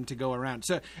time to go around.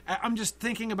 So I'm just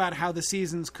thinking about how the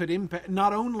seasons could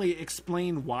not only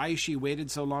explain why she waited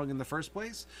so long in the first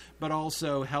place, but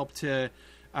also help to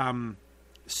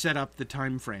set up the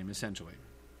time frame, essentially.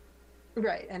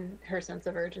 Right, and her sense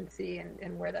of urgency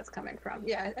and where that's coming from.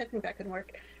 Yeah, I think that could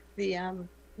work.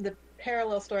 The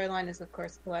parallel storyline is, of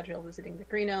course, Galadriel visiting the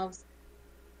Green Elves.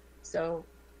 The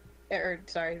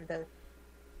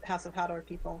House of Hador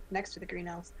people next to the Green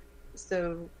Elves.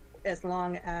 So as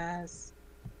long as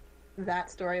that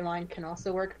storyline can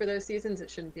also work for those seasons,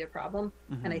 it shouldn't be a problem.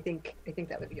 Mm-hmm. And I think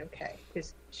that would be okay,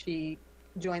 because she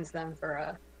joins them for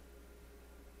a...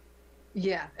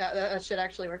 Yeah, that should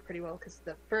actually work pretty well, because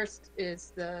the first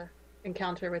is the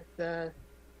encounter with the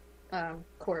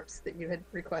corpse that you had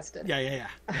requested. Yeah.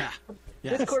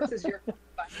 This corpse is your fault.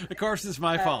 The corpse is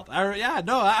my fault.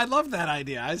 I love that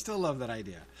idea. I still love that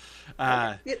idea.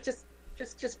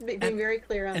 Just being very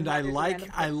clear on. And I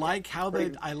like how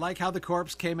the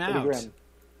corpse came out.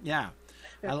 Yeah.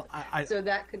 So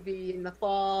that could be in the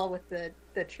fall with the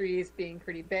trees being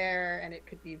pretty bare, and it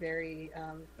could be very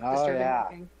disturbing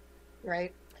looking,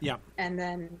 right? Yeah. And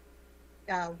then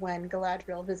when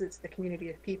Galadriel visits the community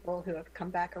of people who have come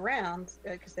back around,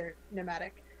 because they're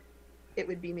nomadic, it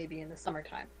would be maybe in the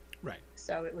summertime. Right.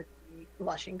 So it would be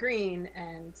lush and green,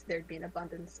 and there'd be an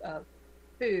abundance of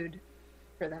food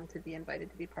for them to be invited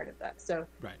to be part of that. So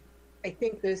right. I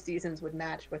think those seasons would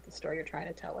match with the story you're trying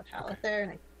to tell with Haleth there,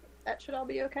 and I think that should all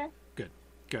be okay. Good.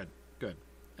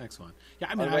 Excellent.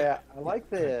 Yeah, I mean, I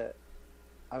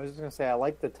was just going to say, I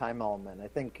like the time element. I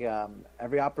think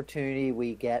every opportunity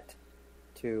we get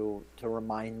to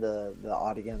remind the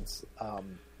audience,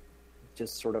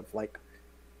 just sort of like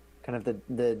kind of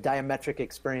the diametric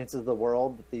experiences of the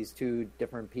world that these two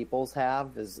different peoples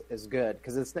have is good,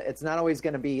 because it's not always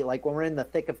going to be like when we're in the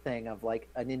thick of thing of like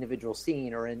an individual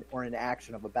scene or in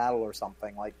action of a battle or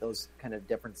something, like those kind of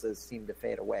differences seem to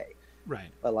fade away.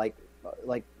 Right. But like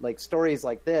stories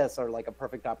like this are like a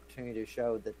perfect opportunity to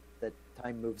show that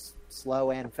time moves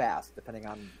slow and fast, depending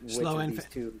on which of these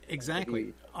two.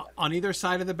 Exactly. On either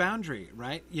side of the boundary,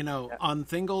 right? On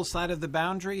Thingol's side of the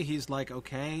boundary, he's like,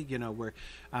 okay,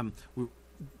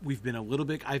 we've been a little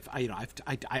bit. I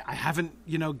haven't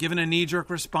given a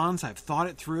knee-jerk response. I've thought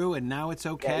it through, and now it's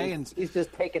okay. Yeah, and he's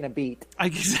just taking a beat.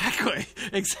 Exactly.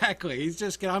 He's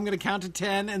just I'm going to count to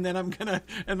 10, and then I'm gonna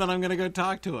go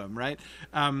talk to him, right?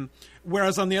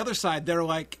 Whereas on the other side, they're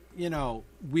like,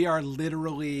 we are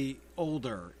literally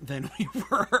older than we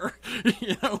were,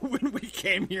 when we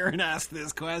came here and asked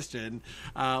this question.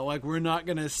 Like, we're not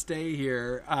going to stay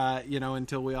here,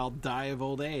 until we all die of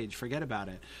old age. Forget about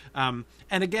it. And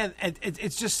again,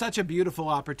 it's just such a beautiful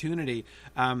opportunity,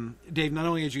 Dave, not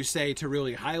only, as you say, to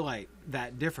really highlight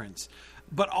that difference,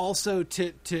 but also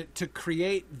to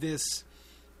create this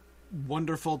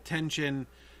wonderful tension.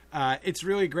 It's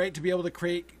really great to be able to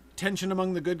create tension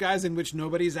among the good guys in which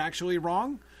nobody's actually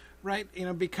wrong, right?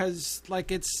 Because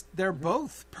they're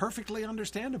both perfectly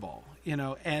understandable,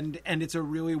 and it's a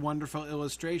really wonderful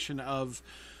illustration of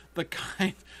the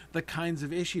kinds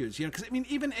of issues, because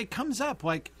even it comes up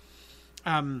like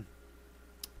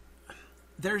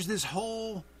there's this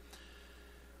whole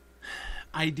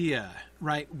idea,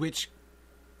 right, which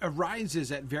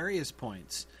arises at various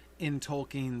points in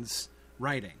Tolkien's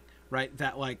writing, right,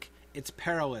 that it's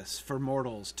perilous for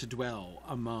mortals to dwell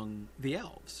among the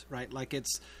elves, right? Like,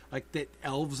 it's like that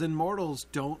elves and mortals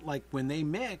don't, like, when they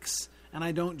mix, and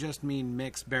I don't just mean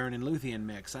mix Beren and Luthien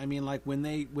mix, I mean like when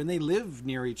they live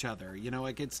near each other,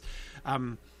 it's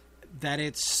that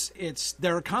it's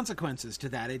there are consequences to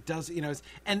that. It does,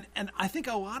 and I think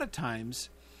a lot of times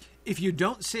if you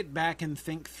don't sit back and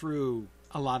think through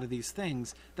a lot of these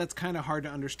things, that's kind of hard to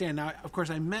understand. Now, of course,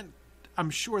 I'm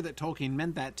sure that Tolkien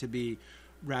meant that to be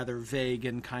rather vague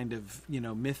and kind of,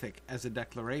 mythic as a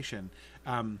declaration.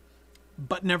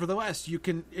 But nevertheless,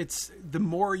 it's the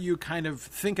more you kind of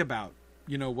think about,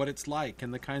 what it's like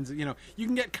and the kinds of, you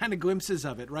can get kind of glimpses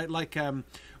of it, right? Like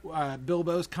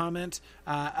Bilbo's comment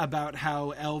about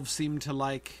how elves seem to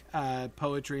like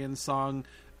poetry and song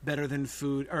better than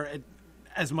food, or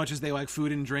as much as they like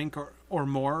food and drink or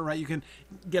more, right? You can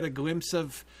get a glimpse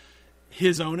of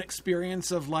his own experience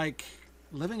of like,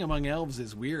 living among elves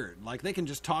is weird. Like, they can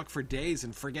just talk for days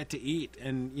and forget to eat.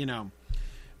 And,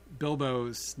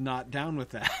 Bilbo's not down with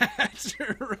that.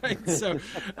 Right. So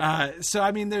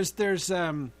I mean, so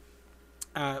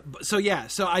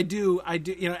I do,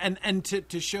 and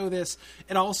to show this,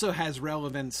 it also has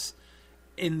relevance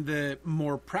in the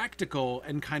more practical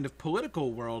and kind of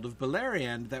political world of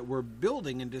Beleriand that we're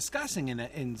building and discussing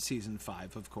in season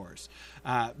 5, of course,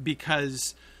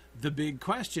 because the big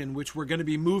question, which we're going to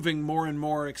be moving more and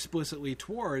more explicitly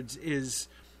towards, is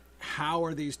how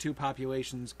are these two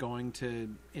populations going to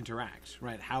interact,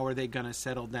 right? How are they going to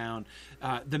settle down?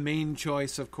 The main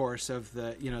choice, of course, of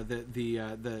the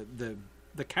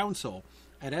council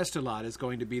at Estelad is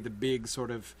going to be the big sort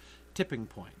of tipping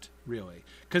point, really.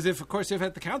 Because if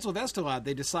at the Council of Estelad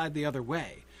they decide the other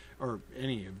way, or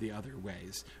any of the other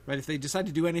ways, right? If they decide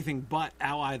to do anything but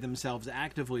ally themselves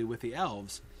actively with the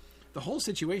elves, the whole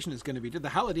situation is going to be... The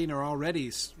Haladin are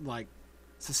already, like,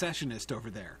 secessionist over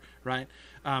there, right?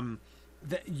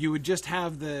 You would just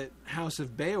have the House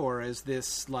of Beor as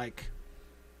this, like,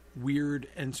 weird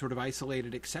and sort of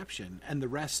isolated exception, and the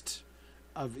rest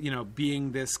of,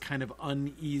 being this kind of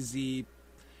uneasy,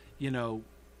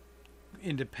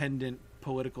 independent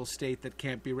political state that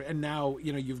can't be... And now,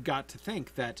 you've got to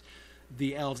think that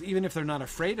the elves, even if they're not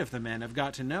afraid of the men, have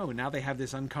got to know now they have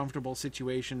this uncomfortable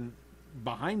situation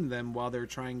behind them while they're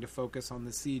trying to focus on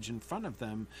the siege in front of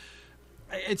them.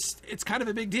 It's kind of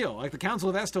a big deal. Like, the Council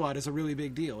of Estelad is a really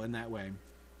big deal in that way.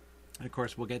 And of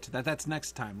course, we'll get to that. That's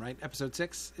next time, right? Episode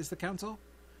 6 is the Council?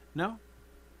 No?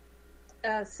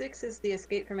 6 is the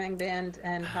escape from Angband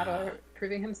and Hador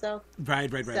proving himself.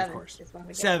 Right, of course.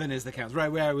 7 is the Council.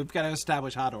 Right, we've got to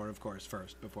establish Hador, of course,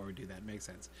 first before we do that. Makes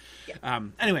sense. Yeah.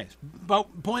 Anyways,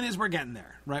 but point is we're getting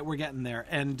there, right? We're getting there.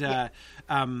 And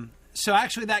so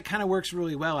actually that kind of works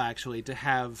really well, actually, to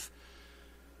have...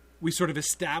 We sort of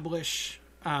establish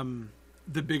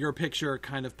the bigger picture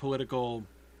kind of political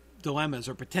dilemmas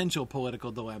or potential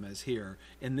political dilemmas here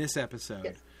in this episode.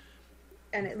 Yes.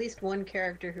 And at least one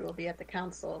character who will be at the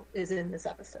council is in this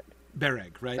episode.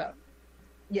 Bereg, right? So,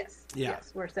 yes. Yeah.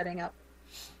 Yes, we're setting up.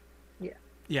 Yeah.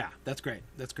 Yeah, that's great.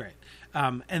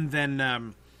 And then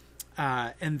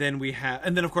we have,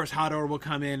 and then of course Hador will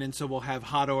come in, and so we'll have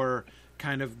Hador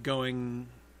kind of going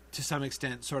to some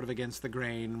extent sort of against the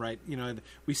grain, right?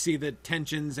 We see the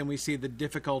tensions and we see the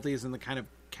difficulties and the kind of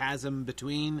chasm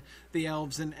between the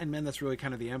elves and men. That's really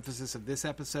kind of the emphasis of this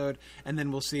episode. And then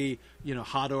we'll see,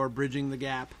 Hador bridging the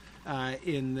gap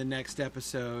in the next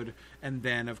episode. And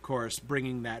then, of course,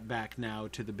 bringing that back now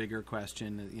to the bigger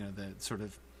question, the sort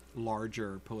of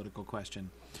larger political question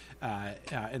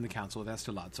in the Council of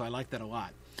Estelad. So I like that a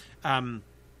lot.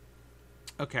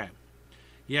 Okay.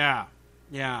 Yeah.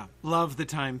 Love the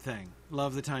time thing.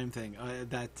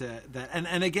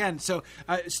 And again, so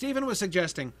Stephen was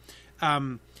suggesting,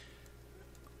 are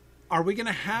we going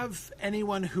to have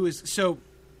anyone who is... So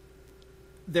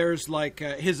there's like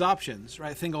his options,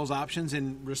 right? Thingol's options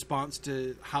in response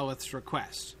to Haleth's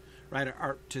request, right?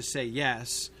 Are to say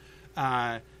yes,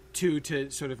 to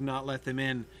sort of not let them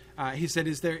in. He said,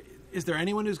 is there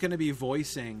anyone who's going to be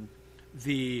voicing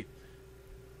the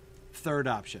third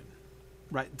option?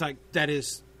 Right, like that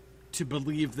is to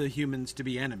believe the humans to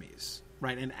be enemies,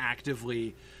 right, and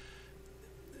actively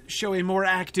show a more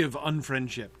active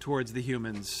unfriendship towards the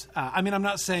humans. I'm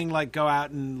not saying like go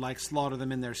out and like slaughter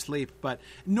them in their sleep, but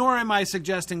nor am I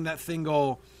suggesting that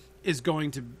Thingol is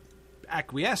going to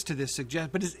acquiesce to this suggestion.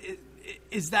 But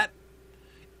is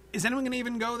anyone going to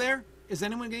even go there? Is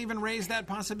anyone going to even raise that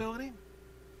possibility?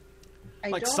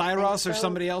 Like Syros or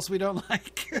somebody else we don't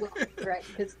like? Well, right,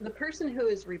 because the person who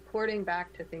is reporting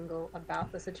back to Thingol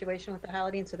about the situation with the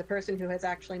Haladin, so the person who has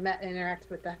actually met and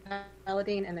interacted with the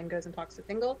Haladin and then goes and talks to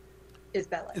Thingol, is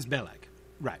Beleg.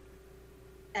 Right.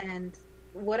 And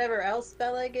whatever else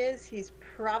Beleg is, he's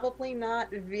probably not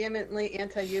vehemently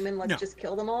anti-human, let's just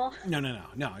kill them all. No.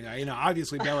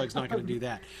 Obviously Beleg's not going to do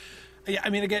that. Yeah,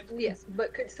 again... Yes,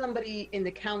 but could somebody in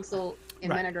the council in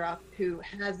Menegroth who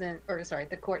hasn't...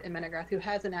 the court in Menegroth who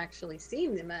hasn't actually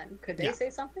seen the men, could they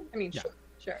say something?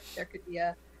 Sure. There could be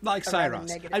a... Like Syros.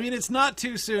 It's not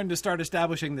too soon to start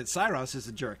establishing that Syros is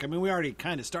a jerk. We already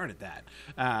kind of started that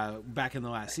back in the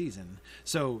last season.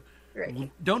 So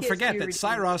don't forget that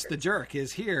Syros the jerk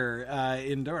is here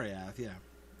in Doriath. Yeah.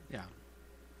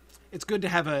 It's good to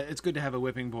have a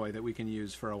whipping boy that we can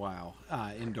use for a while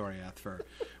in Doriath for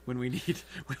when we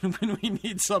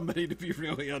need somebody to be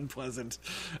really unpleasant.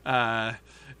 But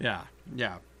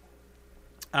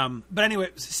anyway,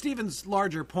 Stephen's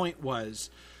larger point was,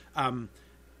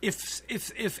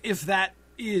 if that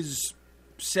is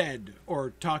said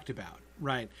or talked about,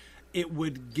 right, it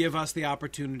would give us the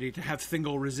opportunity to have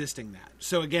Thingol resisting that.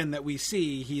 So again, that we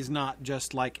see he's not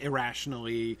just like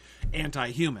irrationally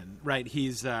anti-human, right?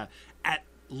 He's at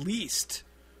least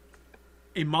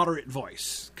a moderate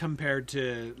voice compared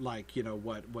to like,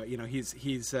 what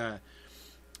he's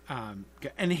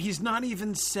And he's not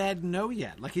even said no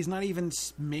yet. Like, he's not even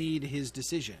made his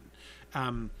decision.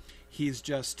 He's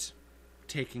just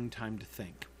taking time to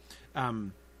think.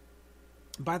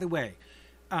 By the way,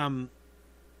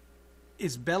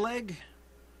 is Beleg...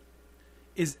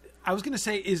 I was going to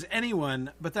say is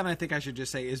anyone, but then I think I should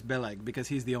just say is Beleg, because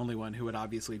he's the only one who would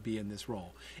obviously be in this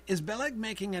role. Is Beleg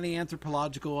making any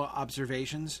anthropological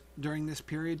observations during this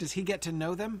period? Does he get to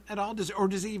know them at all? Or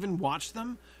does he even watch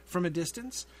them from a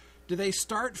distance? Do they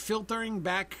start filtering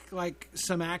back like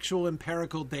some actual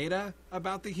empirical data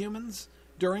about the humans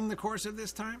during the course of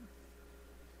this time?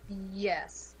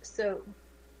 Yes. So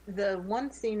the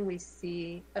one scene we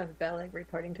see of Beleg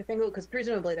reporting to Thingol, because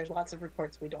presumably there's lots of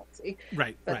reports we don't see.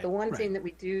 Right. But the one scene that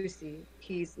we do see,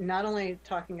 he's not only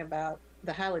talking about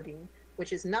the Haladine,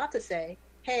 which is not to say,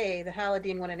 hey, the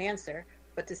Haladine want an answer,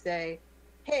 but to say,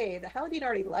 hey, the Haladine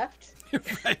already left.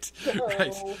 Right.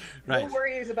 So Right. no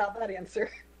worries about that answer.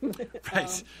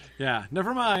 Right. Yeah.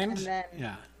 Never mind. And then,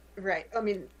 yeah. Right. I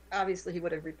mean, obviously he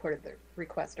would have reported the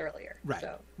request earlier. Right.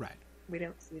 So right. we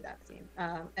don't see that scene.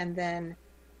 And then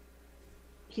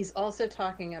he's also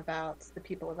talking about the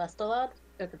people of Estalad,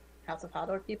 the House of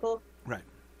Hador people. Right.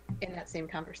 In that same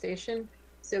conversation.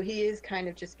 So he is kind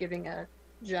of just giving a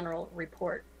general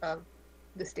report of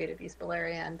the state of East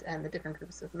Beleriand and the different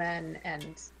groups of men,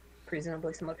 and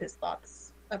presumably some of his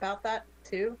thoughts about that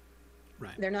too.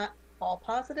 Right. They're not all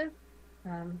positive.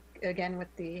 Again,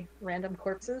 with the random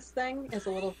corpses thing is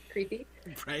a little creepy.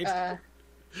 Right.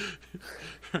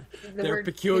 The Their word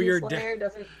peculiar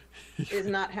is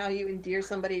not how you endear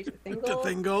somebody to Thingol. To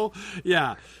Thingol,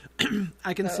 yeah.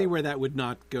 I can see where that would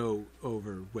not go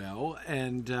over well,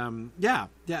 and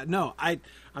no,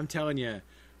 I'm telling you,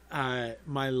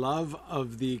 my love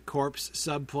of the corpse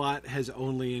subplot has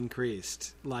only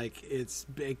increased. Like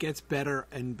it gets better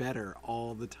and better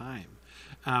all the time.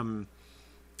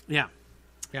 Yeah.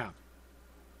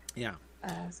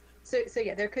 So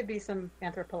yeah, there could be some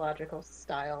anthropological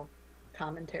style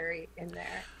commentary in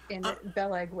there, in that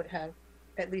Beleg would have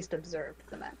at least observed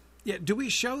the men. Yeah, do we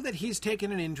show that he's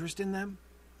taken an interest in them?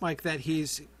 Like that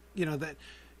he's, that...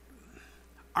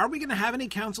 Are we going to have any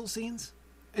council scenes?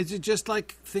 Is it just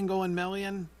like Thingol and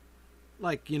Melian?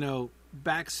 Like,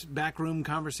 backroom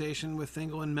conversation with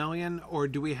Thingol and Melian? Or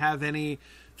do we have any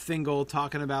Thingol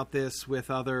talking about this with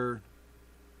other,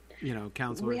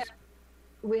 counselors?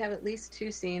 We have at least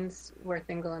two scenes where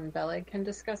Thingol and Beleg can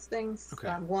discuss things.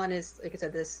 Okay. One is, like I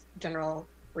said, this general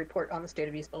report on the state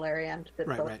of East Beleriand that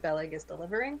Beleg is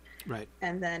delivering. Right.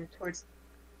 And then towards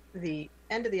the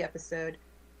end of the episode,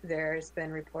 there's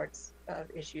been reports of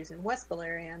issues in West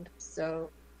Beleriand. So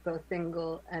both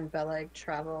Thingol and Beleg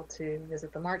travel to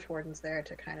visit the March Wardens there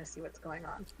to kind of see what's going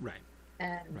on. Right.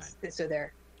 And so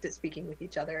they're speaking with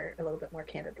each other a little bit more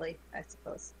candidly, I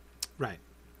suppose. Right.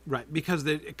 Right, because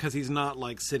he's not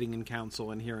like sitting in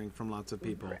council and hearing from lots of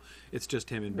people. Right. It's just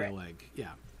him and Beleg.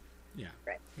 Yeah.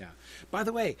 Right. Yeah. By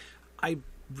the way,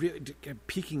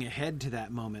 peeking ahead to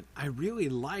that moment, I really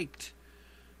liked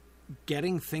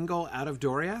getting Thingol out of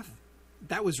Doriath.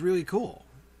 That was really cool.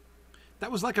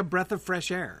 That was like a breath of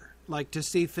fresh air. Like to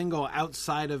see Thingol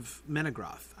outside of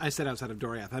Menegroth. I said outside of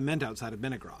Doriath. I meant outside of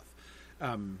Menegroth. Get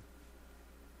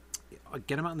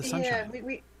him out in the sunshine.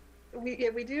 Yeah,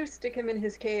 we do stick him in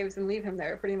his caves and leave him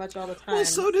there pretty much all the time. Well,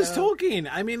 so does Tolkien.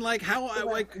 I mean,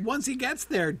 once he gets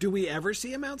there, do we ever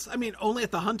see him outside? I mean, only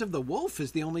at the Hunt of the Wolf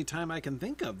is the only time I can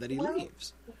think of that he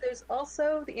leaves. There's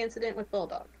also the incident with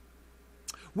Bulldog.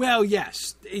 Well,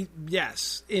 yes,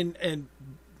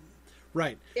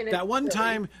 right. That one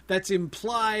time that's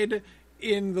implied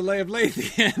in the Lay of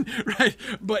Lathian, right?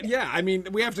 But yeah, I mean,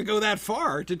 we have to go that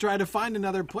far to try to find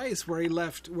another place where he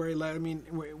left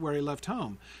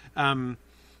home.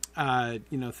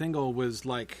 Thingol was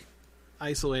like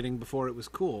isolating before it was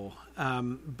cool.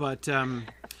 But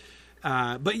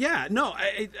yeah, no.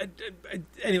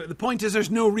 Anyway, the point is,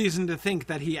 there's no reason to think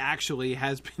that he actually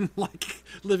has been like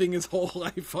living his whole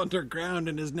life underground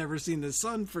and has never seen the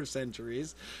sun for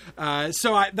centuries. That's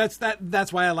why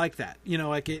I like that.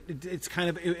 It's kind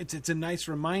of it's a nice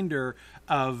reminder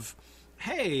of,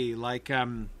 hey, like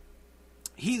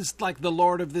he's like the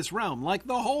lord of this realm, like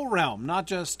the whole realm, not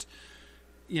just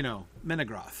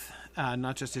Menegroth.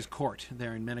 Not just his court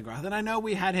there in Menegroth. And I know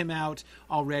we had him out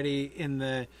already in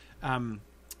the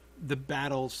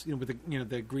battles, with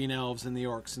the Green Elves and the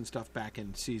Orcs and stuff back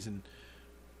in season.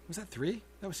 Was that 3?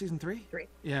 That was season 3? 3.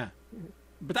 Yeah. Mm-hmm.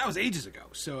 But that was ages ago.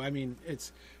 So, I mean,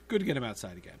 it's good to get him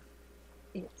outside again.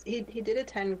 He did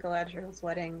attend Galadriel's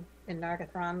wedding in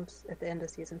Nargothrond at the end of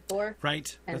season 4.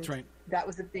 Right, and that's right. That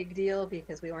was a big deal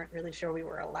because we weren't really sure we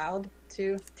were allowed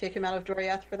to take him out of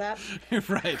Doriath for that.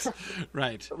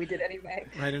 right. But we did anyway.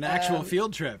 Right, an actual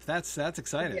field trip. That's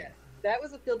exciting. Yeah, that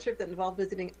was a field trip that involved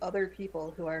visiting other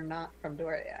people who are not from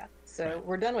Doriath. So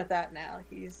we're done with that now.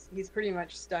 He's pretty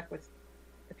much stuck with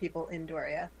the people in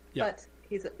Doriath, but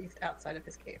he's at least outside of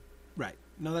his cave. Right.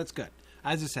 No, that's good.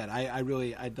 As I said, I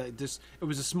just, it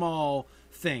was a small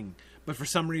thing, but for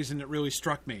some reason it really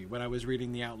struck me when I was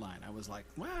reading the outline. I was like,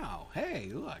 wow, hey,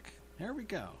 look, here we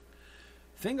go.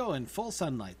 Thingol in full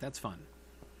sunlight. That's fun.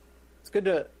 It's good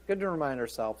to remind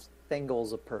ourselves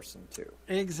Thingol's a person too.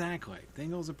 Exactly.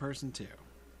 Thingol's a person too.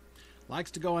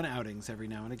 Likes to go on outings every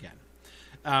now and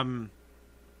again.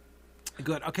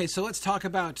 Good. Okay, so let's talk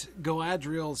about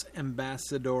Galadriel's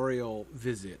ambassadorial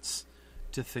visits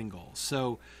to Thingol.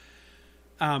 So,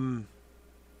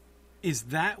 is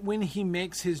that when he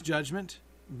makes his judgment?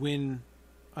 When,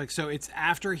 so it's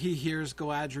after he hears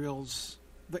Galadriel's...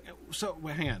 So,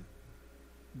 hang on.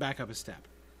 Back up a step.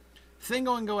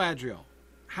 Thingol and Galadriel,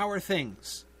 how are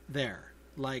things there?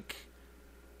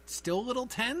 Still a little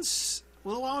tense? A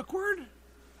little awkward?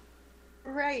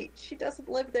 Right. She doesn't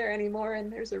live there anymore,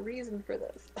 and there's a reason for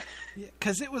this.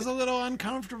 Because it was a little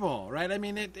uncomfortable, right? I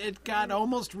mean, it got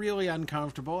almost really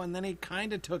uncomfortable, and then he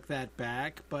kind of took that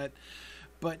back. But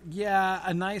yeah,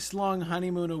 a nice long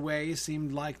honeymoon away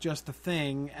seemed like just the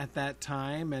thing at that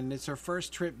time, and it's her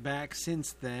first trip back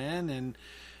since then,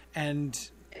 and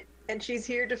she's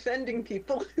here defending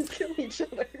people who kill each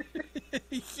other.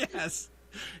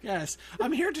 Yes,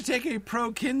 I'm here to take a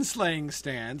pro-kinslaying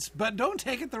stance, but don't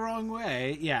take it the wrong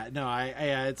way. Yeah, no,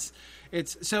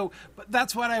 it's so. But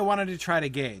that's what I wanted to try to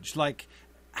gauge.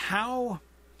 How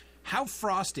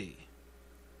frosty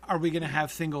are we going to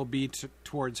have Thingol be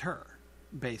towards her?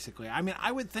 Basically, I mean,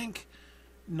 I would think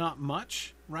not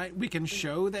much, right? We can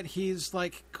show that he's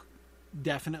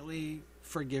definitely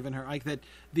forgiven her, that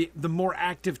the more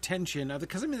active tension of it,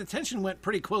 because I mean the tension went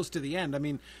pretty close to the end. I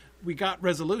mean, we got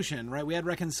resolution, right? We had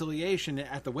reconciliation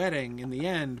at the wedding in the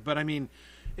end, but I mean,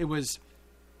 it was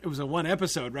a one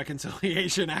episode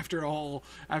reconciliation after a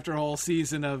whole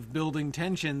season of building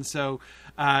tension. So,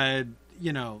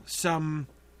 some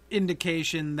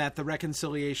indication that the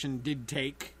reconciliation did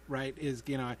take, right, is,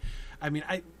 I mean,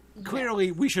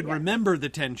 clearly we should remember the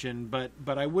tension, but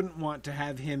I wouldn't want to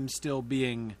have him still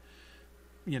being,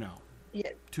 too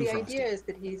frosty. The idea is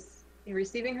that he's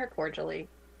receiving her cordially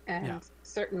and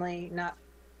certainly not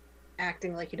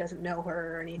acting like he doesn't know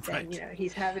her or anything. Right.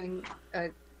 He's having a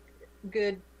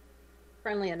good,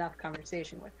 friendly enough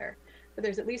conversation with her, but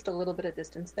there's at least a little bit of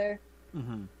distance there.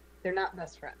 Mm-hmm. They're not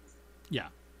best friends. Yeah.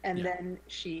 And then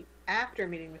she, after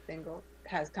meeting with Thingol,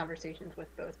 has conversations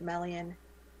with both Melian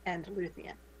and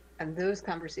Luthien. And those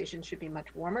conversations should be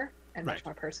much warmer and much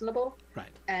more personable. Right.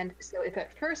 And so if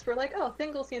at first we're like, oh,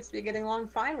 Thingol seems to be getting along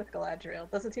fine with Galadriel,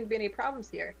 doesn't seem to be any problems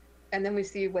here. And then we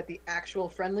see what the actual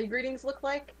friendly greetings look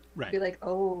like. Right. Be like,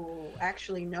 oh,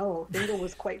 actually, no, Thingol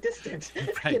was quite distant.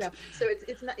 Right. So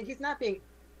it's not, he's not being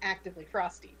actively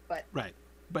frosty, but... Right.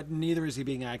 But neither is he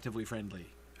being actively friendly.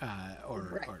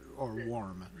 Or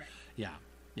warm. Right. Yeah.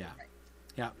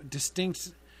 Yeah.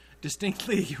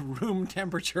 Distinctly room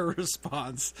temperature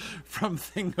response from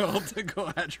Thingol to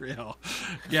Galadriel.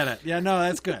 Get it? Yeah. No,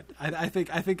 that's good. I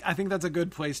think that's a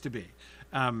good place to be.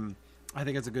 I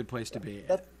think it's a good place to be.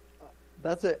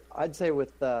 That's it. I'd say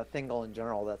with Thingol in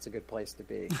general, that's a good place to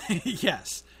be.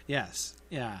 Yes.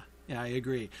 Yeah. I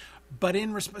agree. But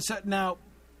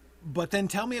but then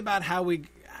tell me about how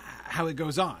it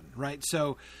goes on, right?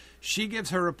 So she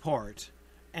gives her report,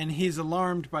 and he's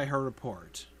alarmed by her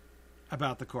report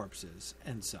about the corpses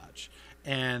and such.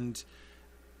 And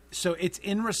so it's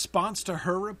in response to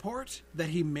her report that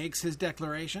he makes his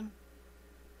declaration?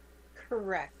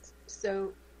 Correct.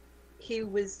 So he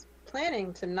was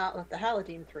planning to not let the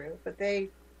Haladin through, but they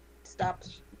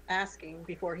stopped asking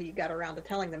before he got around to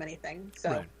telling them anything.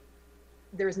 So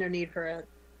there was no need for a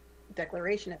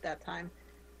declaration at that time.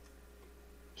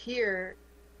 Here,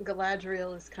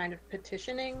 Galadriel is kind of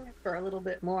petitioning for a little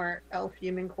bit more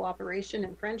elf-human cooperation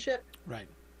and friendship. Right.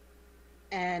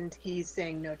 And he's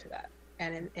saying no to that.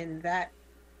 And in that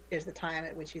is the time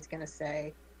at which he's going to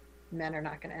say, men are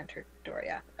not going to enter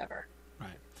Doriath ever.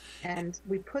 Right. And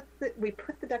we put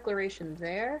the declaration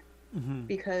there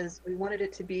because we wanted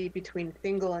it to be between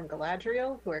Thingol and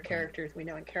Galadriel, who are characters we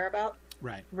know and care about,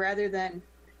 right, rather than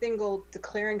Thingol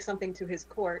declaring something to his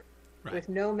court with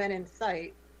no men in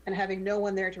sight and having no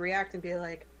one there to react and be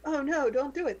like, oh no,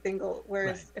 don't do it, Thingol.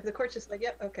 Whereas if the court's just like,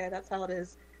 yep, okay, that's how it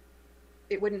is,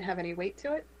 it wouldn't have any weight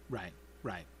to it. Right.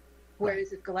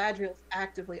 Whereas if Galadriel's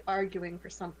actively arguing for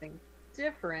something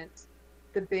different,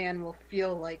 the ban will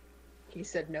feel like he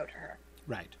said no to her.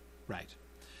 Right.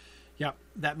 Yep,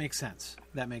 that makes sense.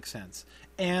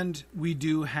 And we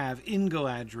do have in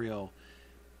Galadriel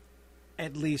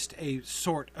at least a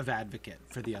sort of advocate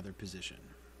for the other position.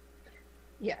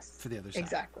 Yes. For the other side.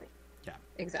 Exactly. Yeah.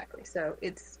 Exactly. So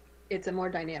it's a more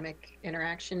dynamic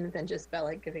interaction than just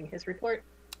Bellig giving his report.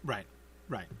 Right.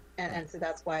 And so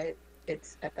that's why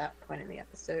it's at that point in the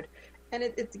episode. And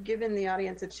it's given the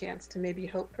audience a chance to maybe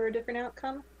hope for a different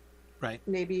outcome. Right.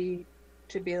 Maybe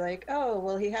to be like, oh,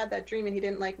 well, he had that dream and he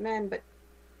didn't like men, but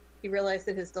he realized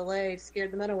that his delay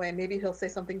scared the men away. Maybe he'll say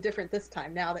something different this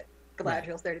time now that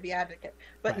Galadriel's there to be advocate.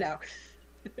 But no.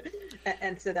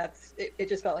 And so it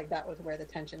just felt like that was where the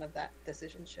tension of that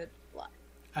decision should lie.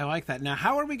 I like that. Now,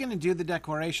 how are we going to do the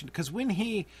declaration? Because when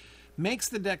he makes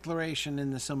the declaration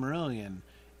in the Silmarillion,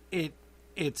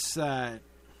 it's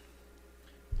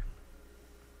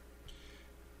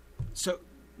so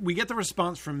we get the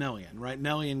response from Melian, right?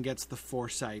 Melian gets the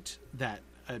foresight that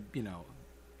a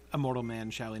mortal man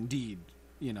shall indeed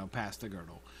pass the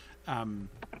girdle.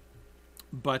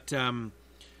 But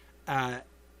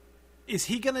is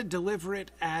he going to deliver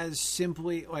it as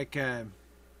simply like a...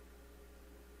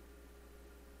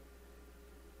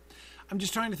 I'm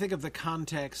just trying to think of the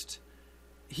context.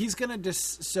 He's going to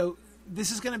so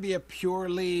this is going to be a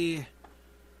purely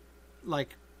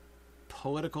like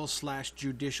political /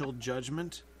 judicial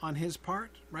judgment on his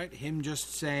part, right? Him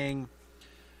just saying,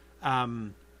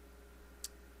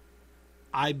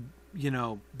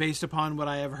 based upon what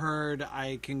I have heard,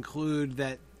 I conclude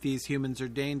that these humans are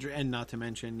dangerous, and not to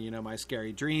mention, my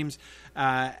scary dreams,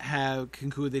 have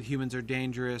concluded that humans are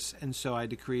dangerous, and so I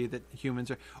decree that humans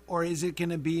are... Or is it going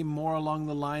to be more along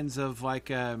the lines of like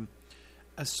a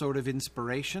sort of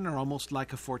inspiration, or almost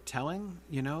like a foretelling,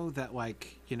 that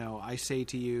like, I say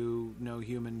to you, no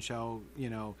human shall,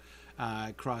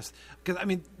 cross... Because, I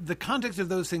mean, the context of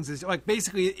those things is, like,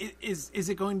 basically, is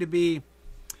it going to be...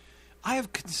 I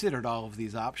have considered all of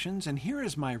these options, and here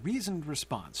is my reasoned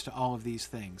response to all of these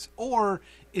things. Or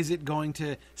is it going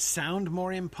to sound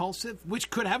more impulsive,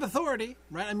 which could have authority,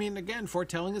 right? I mean, again,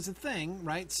 foretelling is a thing,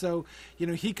 right? So,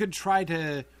 he could try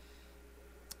to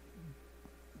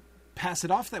pass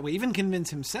it off that way, even convince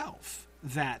himself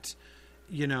that,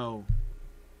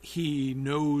 he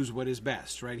knows what is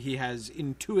best, right? He has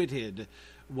intuited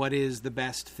what is the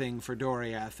best thing for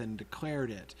Doriath and declared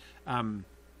it.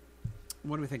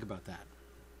 What do we think about that?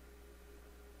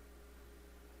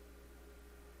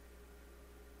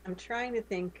 I'm trying to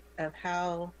think of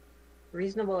how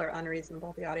reasonable or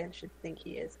unreasonable the audience should think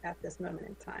he is at this moment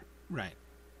in time. Right.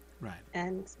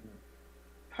 And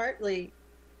partly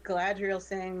Galadriel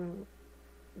saying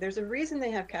there's a reason they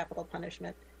have capital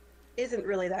punishment isn't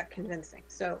really that convincing.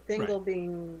 So Thingol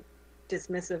being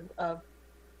dismissive of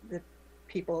the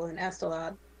people in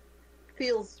Estelad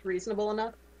feels reasonable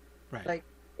enough. Right. Like,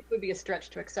 it would be a stretch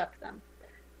to accept them.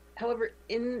 However,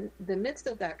 in the midst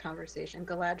of that conversation,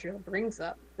 Galadriel brings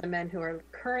up the men who are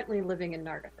currently living in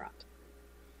Nargothrond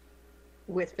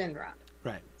with Finrod.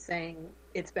 Right. Saying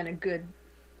it's been a good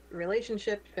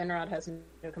relationship. Finrod has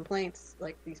no complaints.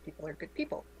 Like, these people are good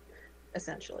people,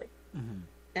 essentially. Mm-hmm.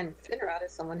 And Finrod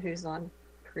is someone who's on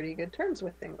pretty good terms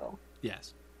with Thingol.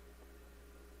 Yes.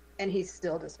 And he's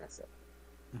still dismissive.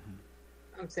 Mm-hmm.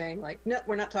 I'm saying, like, no,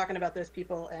 we're not talking about those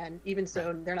people, and even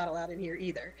so, they're not allowed in here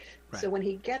either. Right. So when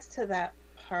he gets to that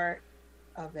part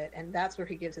of it, and that's where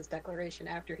he gives his declaration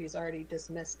after he's already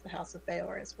dismissed the House of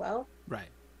Beor as well. Right.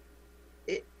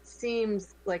 It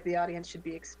seems like the audience should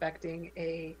be expecting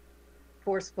a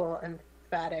forceful,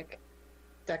 emphatic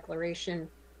declaration,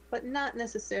 but not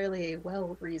necessarily a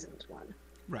well-reasoned one.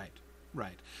 Right.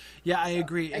 Yeah, I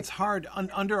agree. It's hard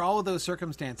under all of those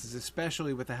circumstances,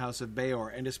 especially with the House of Beor,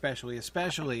 and especially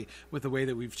with the way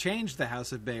that we've changed the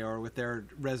House of Beor with their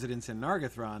residence in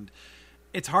Nargothrond.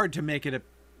 It's hard to make it a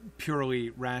purely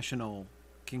rational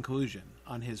conclusion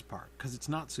on his part, because it's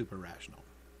not super rational.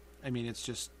 I mean, it's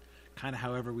just kind of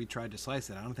however we tried to slice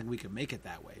it. I don't think we could make it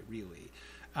that way, really.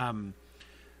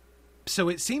 So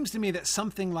it seems to me that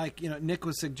something like, Nick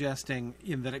was suggesting,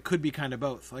 that it could be kind of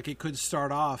both. Like, it could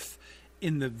start off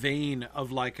in the vein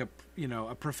of like a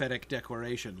prophetic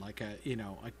declaration, like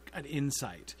an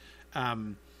insight,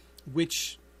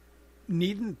 which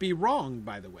needn't be wrong,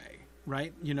 by the way,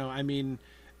 right?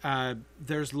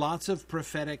 There's lots of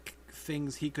prophetic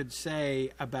things he could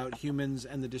say about humans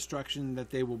and the destruction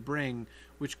that they will bring,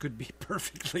 which could be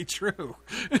perfectly true,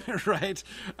 right?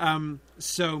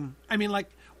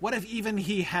 What if even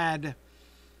he had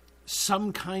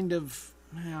some kind of...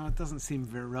 it doesn't seem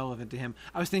very relevant to him.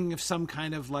 I was thinking of some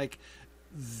kind of like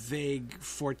vague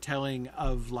foretelling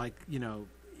of like, you know,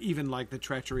 even like the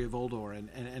treachery of Uldor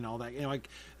and all that, you know, like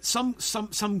some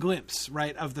glimpse,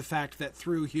 right, of the fact that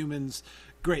through humans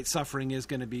great suffering is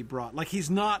going to be brought. Like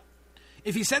he's not,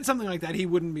 if he said something like that, he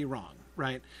wouldn't be wrong,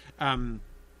 right?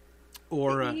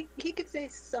 He could say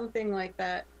something like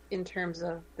that in terms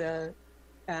of the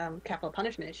capital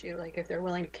punishment issue. Like if they're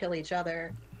willing to kill each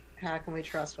other, how can we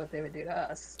trust what they would do to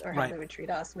us, or how they would treat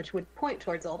us, which would point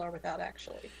towards Uldor without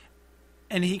actually.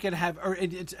 And he could have, or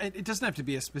it doesn't have to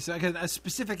be a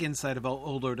specific insight about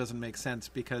Uldor doesn't make sense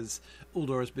because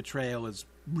Uldor's betrayal is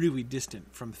really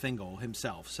distant from Thingol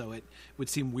himself. So it would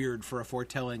seem weird for a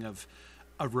foretelling of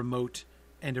a remote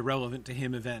and irrelevant to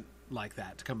him event like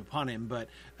that to come upon him. But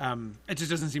it just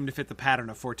doesn't seem to fit the pattern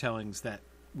of foretellings that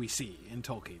we see in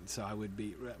Tolkien. So I would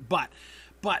be, but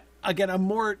again,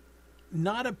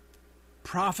 not a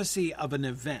prophecy of an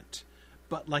event,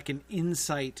 but like an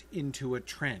insight into a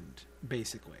trend.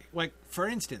 Basically, like for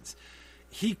instance,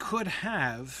 he could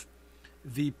have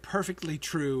the perfectly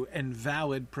true and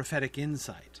valid prophetic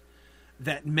insight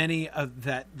that many of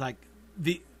that, like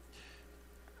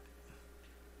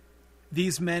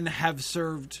these men have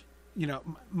served. You know,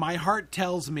 my heart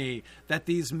tells me that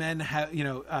these men have, you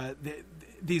know,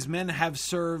 these men have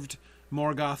served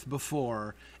Morgoth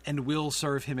before and will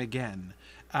serve him again,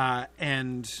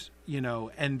 and you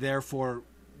know, and therefore,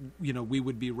 you know, we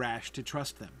would be rash to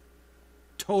trust them.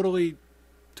 Totally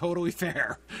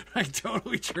fair, like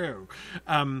totally true,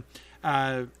 but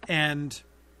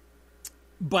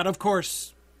of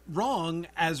course wrong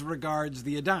as regards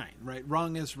the Edain, right?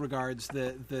 Wrong as regards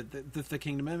the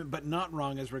Kingdom Amendment, but not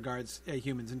wrong as regards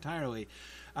humans entirely.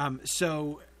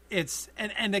 So it's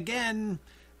and again,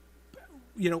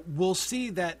 you know, we'll see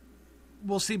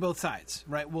both sides,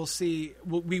 right?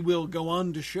 We will go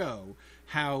on to show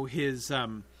how his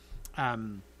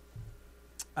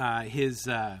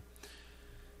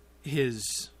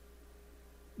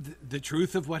the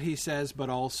truth of what he says, but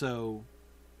also,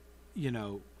 you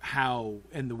know, how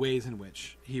and the ways in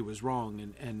which he was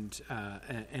wrong and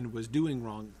was doing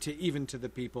wrong to the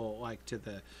people, like to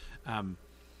the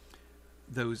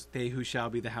those they who shall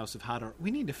be the House of Hador.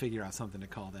 We need to figure out something to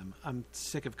call them. I'm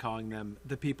sick of calling them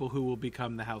the people who will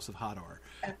become the House of Hador.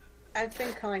 I've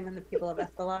been calling them the people of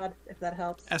Estelad, if that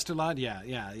helps. Estelad,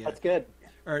 yeah. That's good.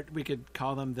 Or we could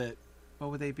call them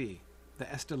what would they be? The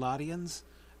Esteladians?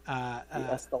 The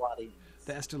Esteladians.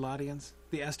 The Esteladians?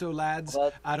 The Estolads?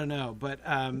 Well, I don't know, but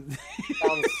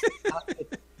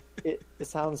it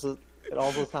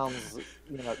also sounds,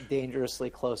 you know, dangerously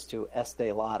close to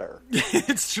Estee Lauder.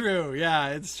 It's true. Yeah,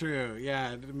 it's true.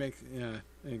 Yeah, it makes, yeah,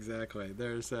 exactly.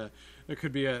 There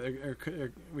could be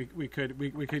we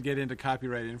could get into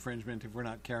copyright infringement if we're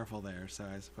not careful there. So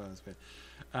I suppose, but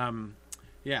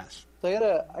yes.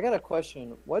 So I got a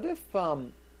question. What if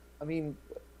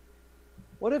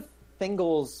what if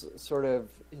Thingol's sort of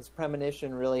his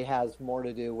premonition really has more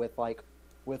to do with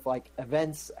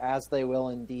events as they will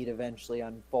indeed eventually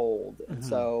unfold, and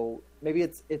so maybe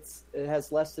it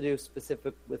has less to do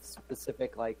with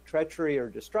specific like treachery or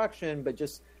destruction, but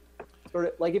just sort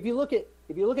of like if you look at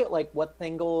like what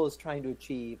Thingol is trying to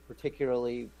achieve,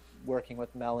 particularly working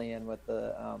with Melian with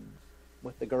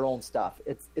the girl and stuff.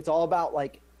 It's all about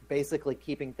like basically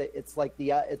keeping it's like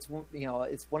it's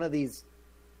one of these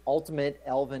ultimate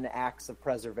elven acts of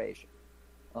preservation.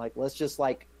 Like let's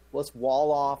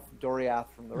wall off Doriath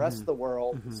from the rest of the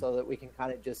world so that we can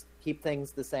kind of just keep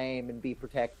things the same and be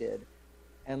protected.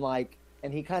 And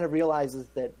he kind of realizes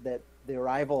that the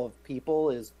arrival of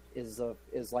people is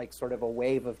like sort of a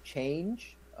wave of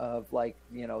change, of like,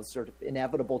 you know, sort of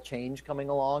inevitable change coming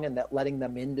along, and that letting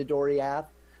them into Doriath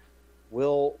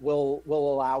will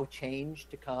allow change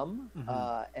to come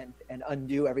and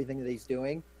undo everything that he's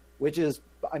doing, which is,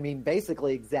 I mean,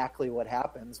 basically exactly what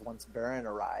happens once Beren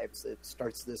arrives. It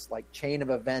starts this like chain of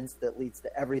events that leads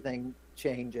to everything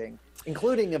changing,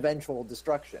 including eventual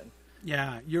destruction.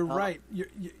 Yeah, you're right.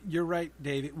 You're right,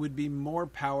 Dave. It would be more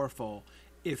powerful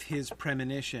if his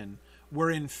premonition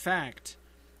were in fact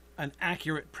an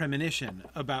accurate premonition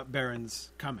about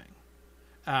Beren's coming.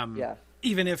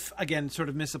 Even if, again, sort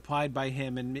of misapplied by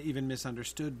him and even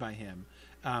misunderstood by him.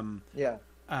 I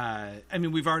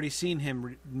mean, we've already seen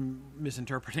him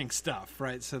misinterpreting stuff,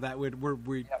 right? So that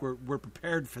we're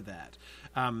prepared for that.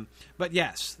 But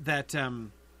yes, that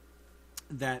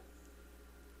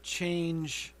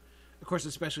change, of course,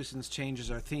 especially since change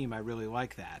is our theme, I really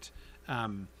like that.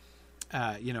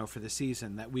 You know, for the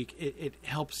season, that it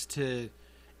helps to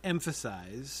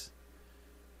emphasize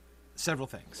several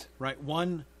things, right?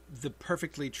 One, the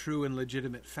perfectly true and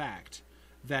legitimate fact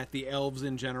that the elves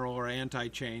in general are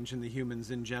anti-change and the humans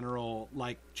in general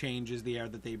like change is the air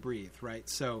that they breathe, right?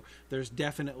 So there's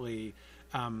definitely,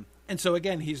 and so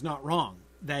again, he's not wrong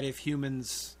that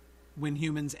when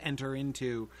humans enter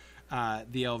into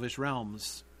the elvish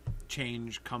realms,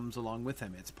 change comes along with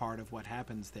them. It's part of what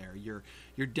happens there. You're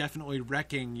definitely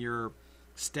wrecking your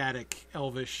static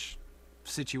elvish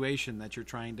situation that you're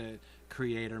trying to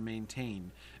create or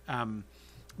maintain.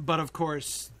 But of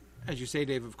course, as you say,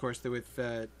 Dave, of course, with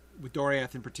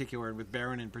Doriath in particular and with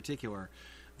Beren in particular,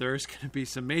 there's going to be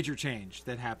some major change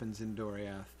that happens in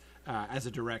Doriath as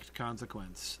a direct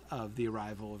consequence of the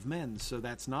arrival of men. So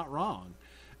that's not wrong.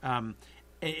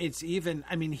 It's even,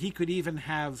 I mean, he could even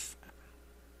have,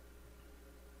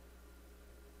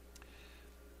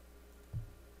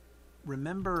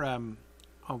 remember,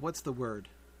 what's the word?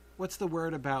 What's the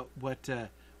word about what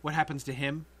happens to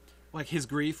him? Like his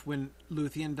grief when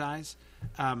Luthien dies.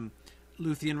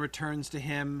 Luthien returns to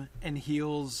him and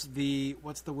heals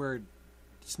what's the word?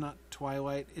 It's not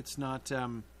Twilight. It's not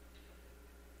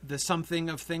the something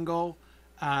of Thingol.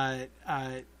 What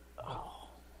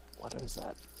is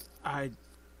that?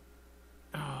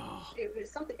 It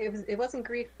was something. It wasn't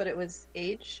grief, but it was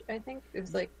age. I think it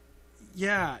was like.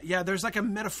 Yeah. There's like a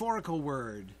metaphorical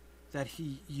word that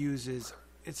he uses.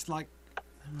 It's like,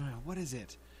 what is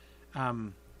it?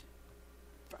 All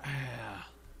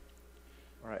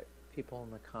right, people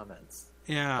in the comments.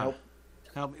 Yeah.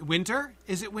 Nope. Winter?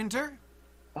 Is it winter?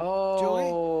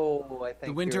 Oh, Julie? I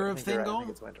think the winter of Thingol. Right. I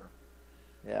think it's winter.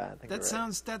 Yeah, I think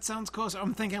that sounds close.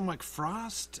 I'm thinking like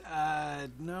frost.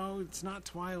 No, it's not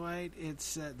twilight.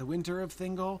 It's the winter of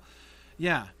Thingol.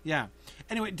 Yeah.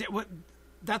 Anyway,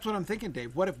 that's what I'm thinking,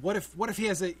 Dave. What if he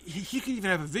has he could even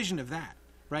have a vision of that,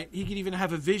 right? He could even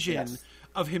have a vision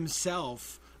of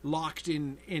himself locked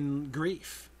in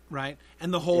grief, right?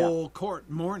 And the whole court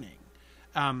mourning,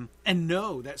 and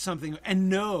know that something, and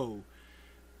know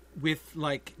with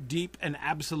like deep and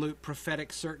absolute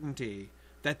prophetic certainty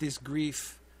that this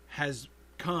grief has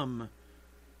come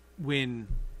when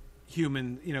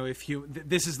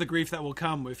this is the grief that will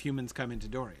come if humans come into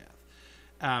Doriath,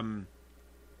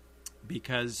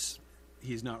 because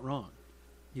he's not wrong.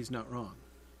 He's not wrong.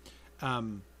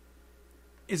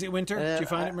 Is it winter? Did you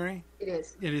find it, Murray? It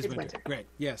is. It is winter. Great.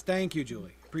 Yes. Thank you,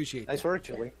 Julie. Appreciate that. Nice work,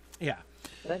 Julie. Yeah.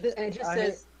 And it just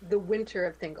says the winter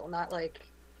of Thingol, not like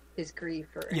his grief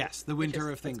or. Yes, the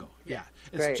winter of Thingol. Yeah.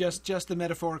 It's Great. just the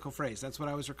metaphorical phrase. That's what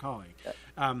I was recalling.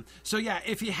 So yeah,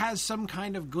 if he has some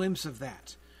kind of glimpse of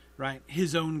that, right?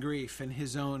 His own grief and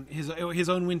his own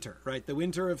winter, right? The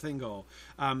winter of Thingol,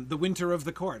 the winter of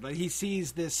the court. Like he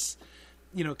sees this,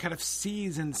 kind of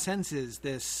sees and senses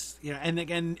this, and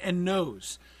again, and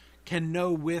can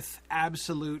know with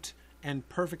absolute and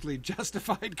perfectly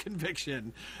justified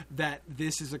conviction that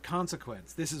this is a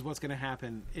consequence. This is what's going to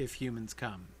happen if humans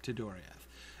come to Doriath.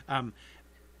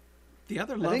 The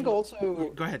other level, I think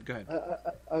also. Go ahead.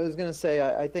 I was going to say,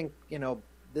 I think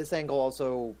this angle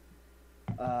also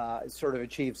sort of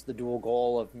achieves the dual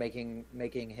goal of making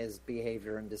his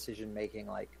behavior and decision making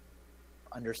like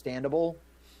understandable,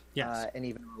 yes, and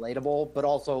even relatable, but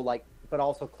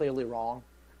also clearly wrong.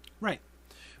 Right.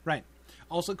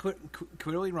 Also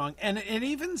clearly wrong, and it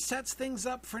even sets things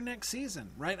up for next season,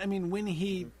 right? I mean, when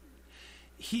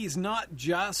he's not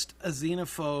just a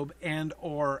xenophobe and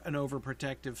or an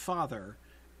overprotective father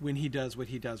when he does what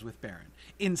he does with Beren.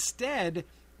 Instead,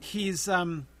 he's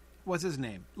what's his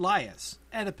name? Laius,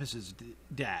 Oedipus's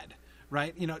dad,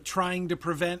 right? Trying to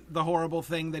prevent the horrible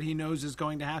thing that he knows is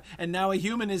going to happen, and now a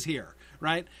human is here,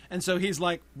 right? And so he's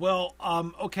like, well,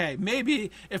 okay,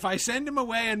 maybe if I send him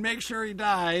away and make sure he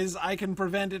dies, I can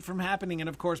prevent it from happening. And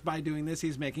of course, by doing this,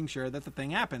 he's making sure that the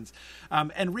thing happens.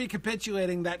 And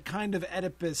recapitulating that kind of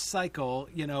Oedipus cycle,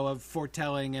 of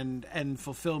foretelling and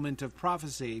fulfillment of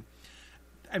prophecy.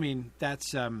 I mean,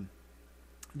 that's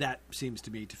that seems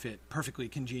to me to fit perfectly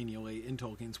congenially in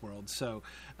Tolkien's world. So,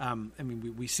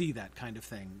 we see that kind of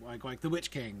thing, like the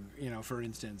Witch King, for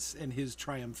instance, and his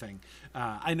triumphing.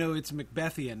 I know it's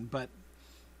Macbethian, but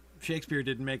Shakespeare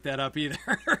didn't make that up either.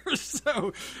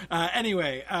 So,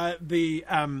 anyway,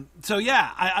 so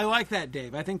yeah, I like that,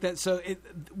 Dave. I think that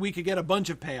we could get a bunch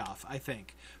of payoff, I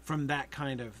think, from that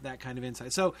kind of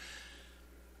insight. So,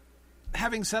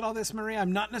 having said all this, Maria,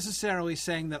 I'm not necessarily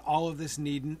saying that all of this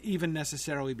needn't even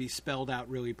necessarily be spelled out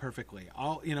really perfectly.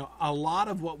 A lot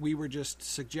of what we were just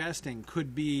suggesting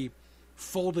could be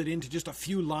folded into just a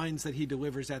few lines that he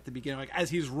delivers at the beginning, like as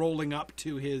he's rolling up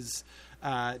to his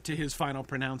final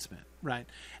pronouncement, right?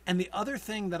 And the other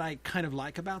thing that I kind of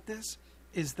like about this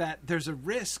is that there's a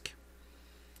risk.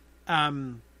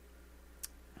 There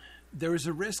is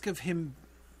a risk of him.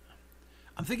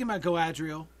 I'm thinking about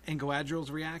Galadriel and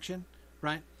Galadriel's reaction,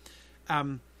 right?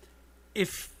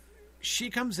 If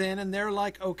she comes in and they're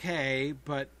like, okay,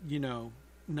 but,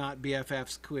 not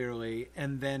BFFs clearly,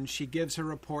 and then she gives her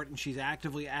report and she's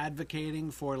actively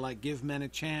advocating for, like, give men a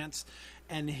chance,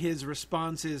 and his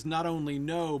response is not only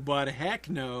no, but heck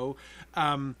no,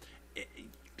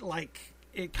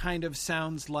 it kind of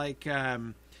sounds like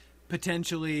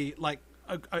potentially like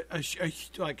a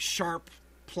like sharp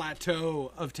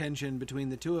plateau of tension between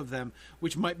the two of them,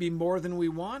 which might be more than we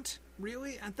want,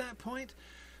 really, at that point.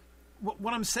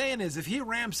 What I'm saying is, if he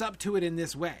ramps up to it in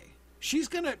this way, she's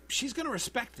gonna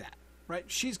respect that, right?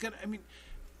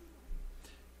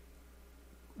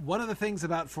 One of the things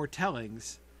about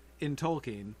foretellings in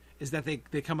Tolkien is that they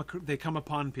come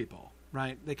upon people,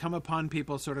 right? They come upon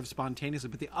people sort of spontaneously.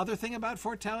 But the other thing about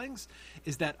foretellings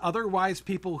is that other wise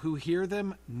people who hear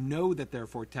them know that they're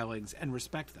foretellings and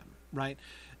respect them, right?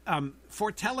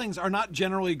 Foretellings are not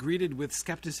generally greeted with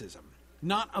skepticism,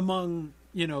 not among,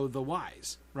 the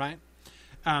wise, right?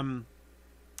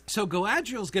 So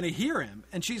Galadriel's going to hear him,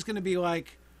 and she's going to be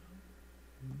like,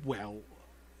 well,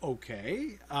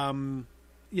 okay.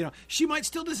 She might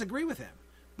still disagree with him,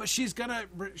 but she's gonna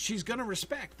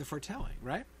respect the foretelling,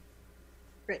 right?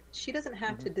 Right. She doesn't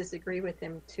have to disagree with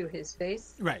him to his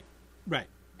face. Right.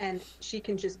 And she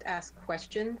can just ask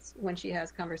questions when she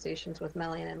has conversations with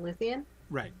Melian and Luthien.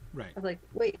 Right. I'm like,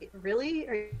 wait, really?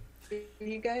 Are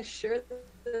you guys sure?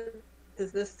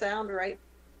 Does this sound right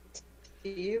to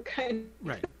you? Kind of.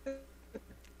 Right.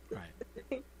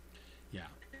 Yeah.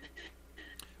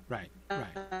 Right.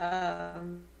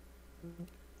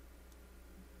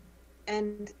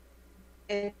 And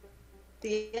at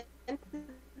the end of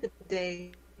the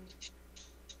day,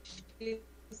 she's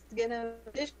gonna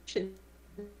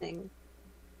auditioning.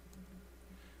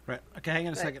 Right. Okay, hang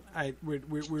on a second. We're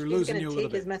She's losing you a little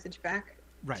bit. Take his message back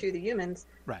to the humans.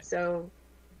 Right. So,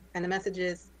 and the message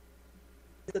is.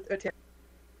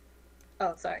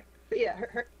 Oh, sorry. But yeah,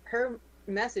 her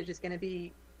message is going to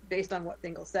be based on what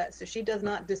Thingol says. So she does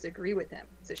not disagree with him.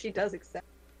 So she does accept.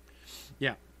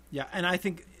 Yeah, and I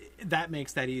think that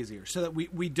makes that easier, so that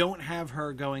we don't have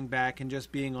her going back and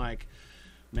just being like,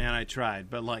 man, I tried,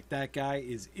 but like that guy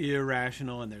is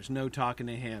irrational and there's no talking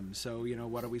to him. So,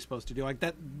 what are we supposed to do? Like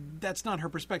that's not her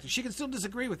perspective. She can still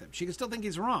disagree with him. She can still think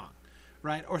he's wrong,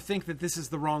 right? Or think that this is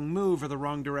the wrong move or the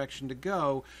wrong direction to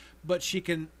go, but she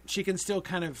can still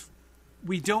kind of,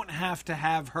 we don't have to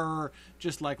have her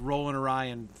just like rolling her eye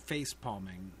and face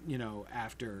palming,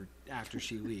 after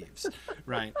she leaves,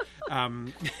 right?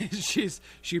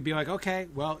 She'd be like, okay,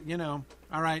 well,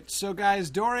 all right. So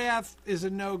guys, Doriath is a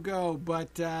no-go,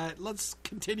 but let's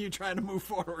continue trying to move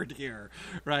forward here,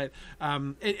 right?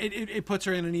 It puts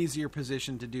her in an easier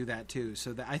position to do that too.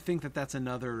 So I think that's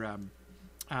another.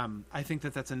 I think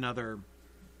that's another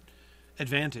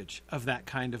advantage of that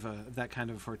kind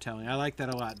of foretelling. I like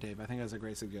that a lot, Dave. I think that's a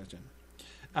great suggestion.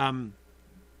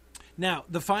 Now,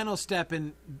 the final step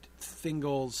in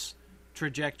Thingol's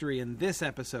trajectory in this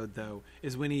episode, though,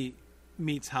 is when he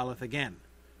meets Haleth again,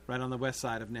 right on the west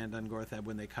side of Nandan Gortheb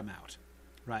when they come out,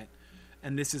 right?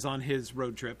 And this is on his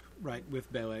road trip, right,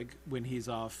 with Beleg when he's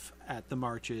off at the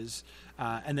marches,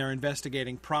 and they're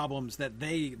investigating problems that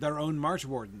their own march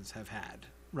wardens have had,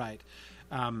 right?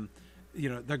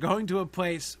 They're going to a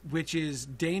place which is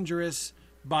dangerous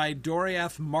by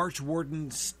Doriath March Warden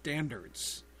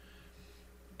standards.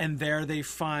 And there they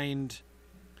find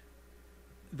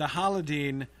the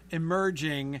Haladin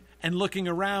emerging and looking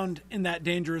around in that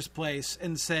dangerous place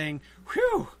and saying,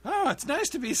 whew, it's nice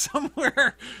to be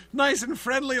somewhere nice and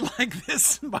friendly like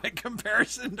this by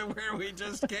comparison to where we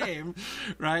just came,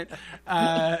 right?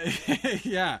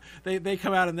 Yeah, they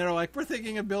come out and they're like, we're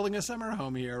thinking of building a summer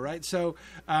home here, right? So,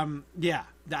 yeah,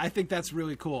 I think that's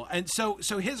really cool. And so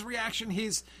his reaction,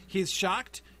 he's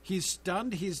shocked, he's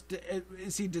stunned, is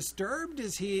he disturbed?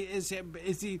 Is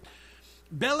he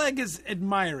Beleg is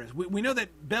admirers. We know that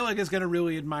Beleg is going to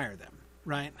really admire them,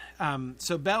 right?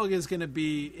 So Beleg is going to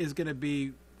be he's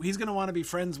going to want to be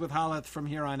friends with Haleth from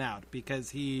here on out because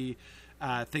he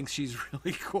thinks she's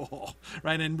really cool,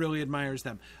 right, and really admires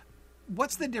them.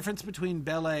 What's the difference between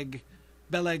Beleg's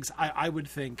I would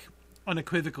think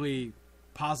unequivocally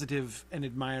positive and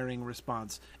admiring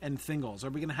response and Thingol's? Are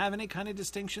we going to have any kind of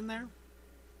distinction there?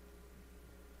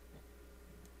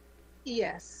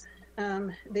 Yes.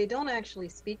 They don't actually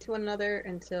speak to one another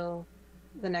until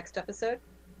the next episode.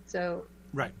 So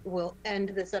right. We'll end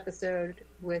this episode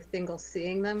with Thingol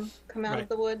seeing them come out of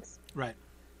the woods. Right.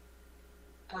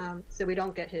 So we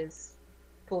don't get his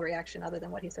full reaction other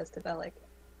than what he says to Beleg.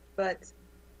 But,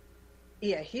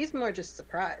 yeah, he's more just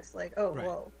surprised. Like, oh, right.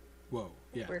 whoa. Whoa,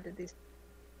 yeah. Where did these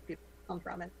people come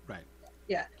from. And Right.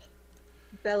 yeah,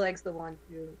 Beleg's the one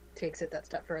who takes it that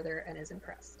step further and is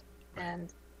impressed. Right.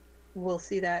 And we'll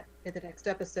see that in the next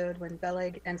episode when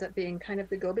Beleg ends up being kind of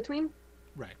the go-between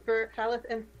Right. for Haleth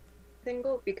and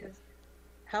Thingol, because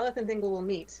Haleth and Thingol will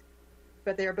meet,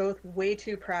 but they're both way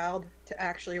too proud to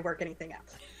actually work anything out.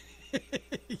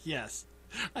 Yes.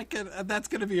 That's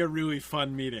going to be a really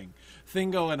fun meeting.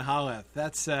 Thingol and Haleth.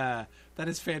 That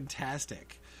is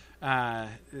fantastic.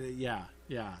 Yeah.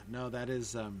 No, that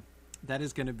is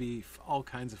going to be all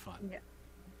kinds of fun.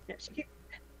 Yeah.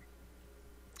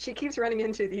 She keeps running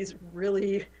into these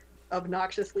really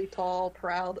obnoxiously tall,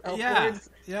 proud elf lords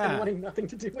and wanting nothing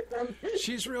to do with them.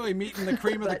 She's really meeting the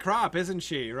cream of the crop, isn't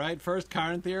she? Right? First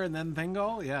Caranthir and then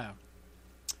Thingol. Yeah.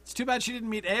 It's too bad she didn't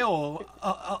meet Eowl,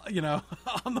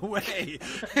 on the way.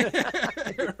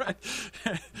 Right.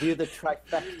 Do the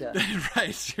trifecta.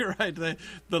 Right, you're right.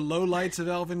 The low lights of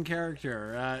elven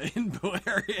character in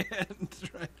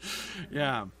Beleriand. Right.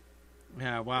 Yeah.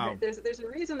 Yeah, wow. There's a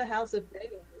reason the House of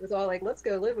Baelor was all like, let's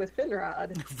go live with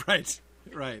Finrod.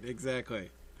 Right,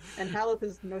 exactly. And Haleth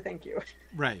is no thank you.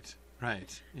 Right.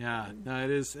 Yeah, no,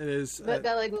 it is. But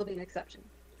Beleg will be an exception.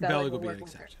 Beleg will be an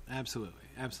exception. Absolutely.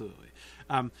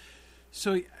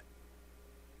 So,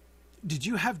 did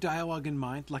you have dialogue in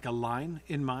mind, like a line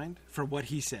in mind for what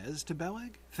he says to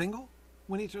Beleg, Thingol?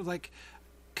 When he's like,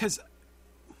 because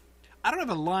I don't have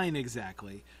a line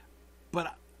exactly,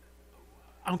 but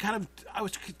I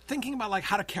was thinking about like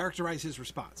how to characterize his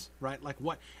response, right? Like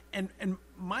what, and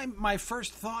my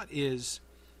first thought is,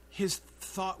 his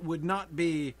thought would not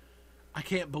be, I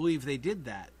can't believe they did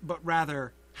that, but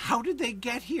rather, how did they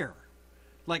get here?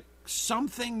 Like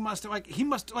something must have, he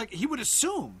would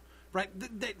assume, right?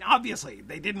 Obviously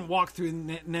they didn't walk through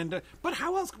Nenda, but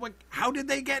how else? Like, how did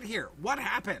they get here? What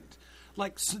happened?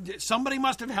 Like somebody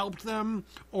must have helped them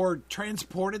or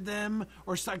transported them,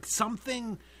 or like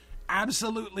something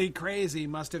absolutely crazy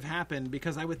must have happened,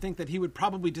 because I would think that he would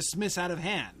probably dismiss out of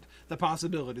hand the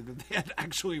possibility that they had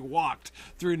actually walked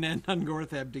through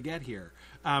Nungortheb to get here.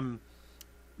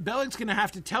 Beleg's going to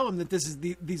have to tell him that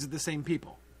these are the same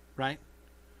people, right?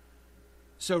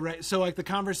 So like the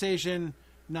conversation,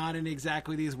 not in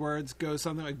exactly these words, goes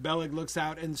something like Beleg looks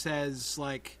out and says,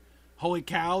 like, "Holy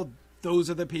cow, those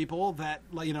are the people that,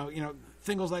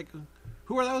 Thingol's like,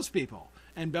 who are those people?"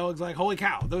 And Beleg's like, "Holy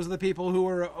cow, those are the people who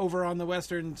are over on the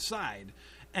western side."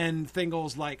 And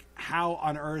Thingol's like, how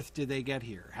on earth did they get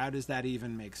here? How does that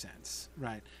even make sense?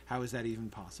 Right? How is that even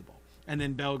possible? And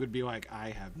then Beleg would be like,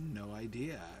 I have no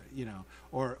idea,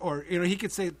 or he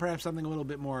could say perhaps something a little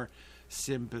bit more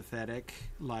sympathetic,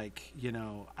 like,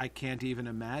 I can't even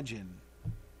imagine,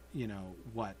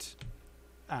 what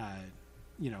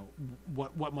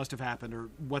must have happened, or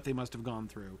what they must have gone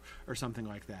through, or something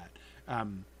like that.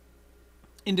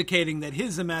 Indicating that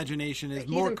his imagination is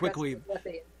more quickly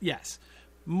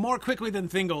than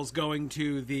Thingol's going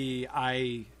to the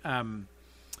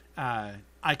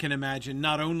I can imagine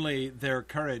not only their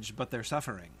courage but their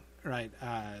suffering, right?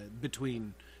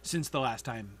 Since the last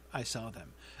time I saw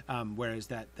them, whereas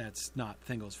that's not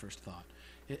Thingol's first thought.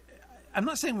 I'm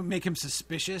not saying we make him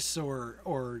suspicious or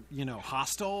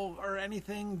hostile or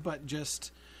anything, but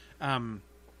just that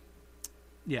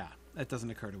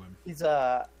doesn't occur to him.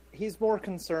 He's more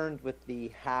concerned with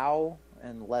the how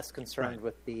and less concerned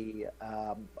with the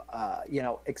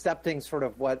accepting sort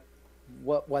of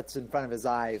what's in front of his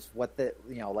eyes, what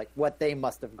they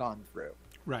must have gone through.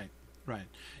 Right.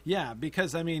 Yeah,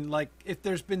 because I mean, like, if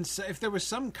there was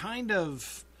some kind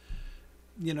of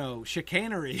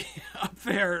chicanery up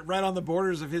there right on the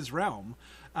borders of his realm,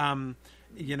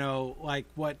 like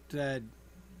what did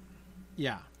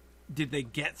they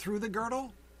get through the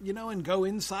girdle, and go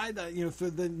inside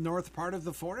through the north part of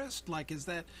the forest? Like, is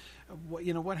that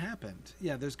what happened?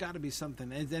 Yeah, there's got to be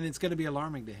something, and it's going to be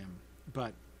alarming to him.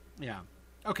 But yeah,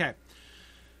 okay,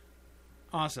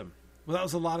 awesome. Well, that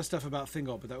was a lot of stuff about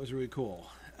Thingol, but that was really cool.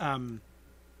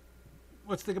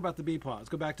 Let's think about the Beepaw. Let's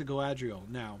go back to Galadriel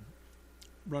now.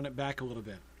 Run it back a little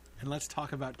bit, and let's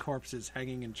talk about corpses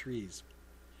hanging in trees.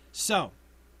 So,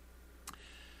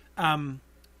 the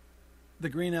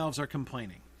Green Elves are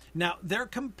complaining. Now, their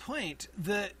complaint,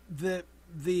 the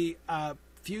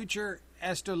future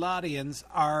Estoladians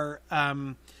are,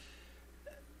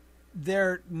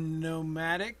 they're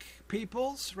nomadic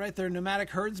peoples, right? They're nomadic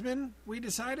herdsmen, we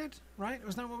decided, right?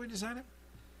 Wasn't that what we decided?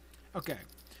 Okay.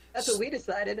 That's what we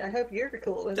decided. I hope you're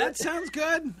cool with that. That sounds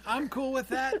good. I'm cool with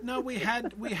that. No, we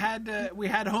had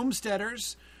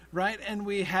homesteaders, right? And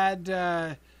we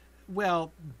had,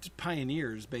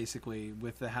 pioneers, basically,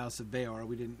 with the House of Baelor.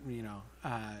 We didn't,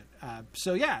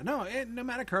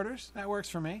 nomadic herders. That works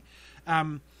for me.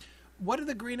 what do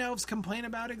the green elves complain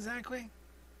about exactly?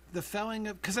 The felling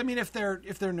of, because I mean, if they're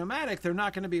nomadic, they're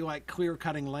not going to be like clear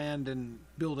cutting land and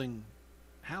building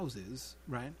houses,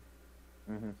 right?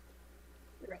 Mm-hmm.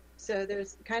 Right. So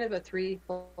there's kind of a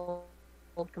threefold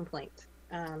complaint.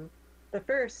 The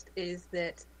first is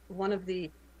that one of the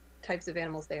types of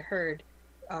animals they herd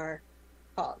are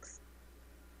hogs,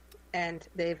 and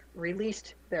they've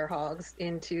released their hogs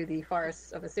into the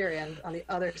forests of Assyrian on the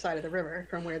other side of the river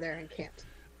from where they're encamped.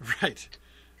 Right.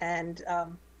 And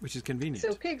which is convenient.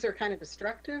 so pigs are kind of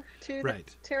destructive to Right.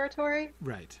 the territory,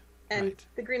 Right. and Right.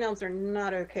 the green elves are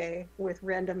not okay with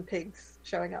random pigs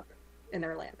showing up in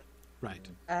their land. Right.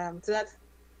 So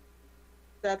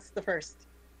that's the first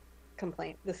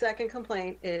complaint. The second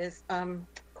complaint is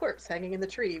corpse hanging in the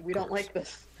tree. We don't Corpse. like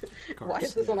this. Corpse, Why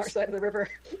is this on our yes. side of the river?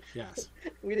 Yes.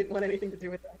 We didn't want anything to do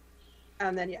with that.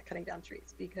 And then, cutting down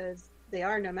trees because they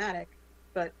are nomadic,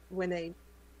 but when they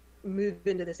move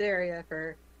into this area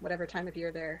for whatever time of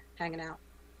year they're hanging out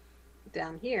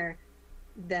down here,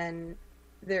 then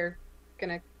they're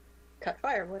going to cut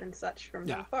firewood and such from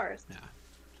Yeah. the forest. Yeah.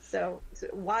 So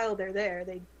while they're there,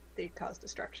 they cause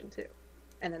destruction too,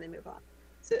 and then they move on.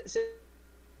 So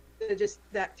just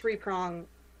that three-prong,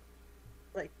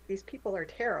 like, these people are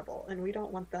terrible, and we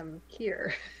don't want them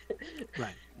here.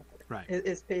 Right. Right.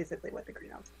 Is basically what the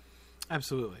green elves.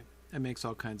 Absolutely. It makes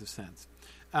all kinds of sense.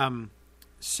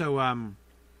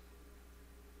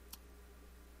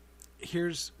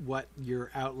 Here's what your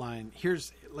outline.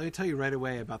 Let me tell you right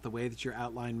away about the way that your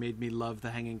outline made me love the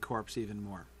hanging corpse even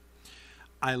more.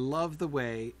 I love the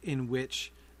way in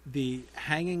which the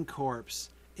hanging corpse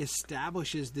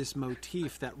establishes this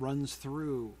motif that runs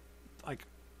through like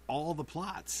all the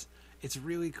plots. It's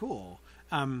really cool.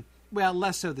 Well,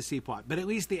 less so the C plot, but at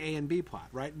least the A and B plot,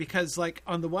 right? Because like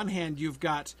on the one hand, you've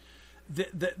got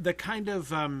the kind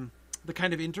of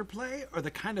interplay or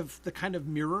the kind of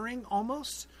mirroring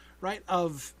almost, right,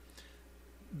 of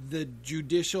the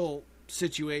judicial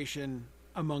situation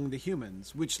among the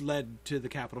humans, which led to the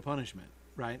capital punishment,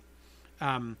 right?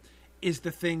 Is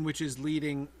the thing which is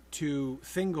leading to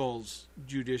Thingol's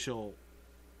judicial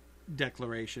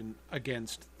declaration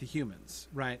against the humans,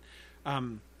 right?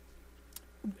 And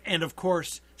of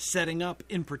course, setting up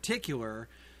in particular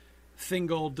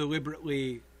Thingol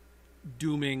deliberately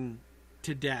dooming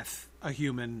to death a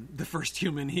human, the first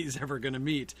human he's ever going to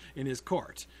meet in his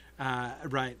court,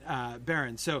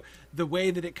 Baron. So the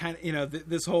way that it kind of,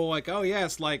 this whole like, oh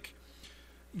yes, like,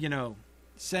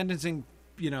 sentencing,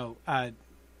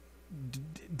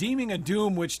 deeming a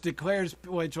doom which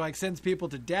like sends people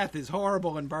to death is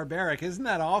horrible and barbaric. Isn't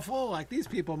that awful? Like, these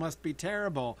people must be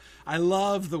terrible. I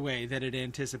love the way that it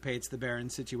anticipates the Baron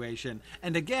situation.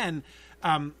 And again,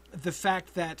 the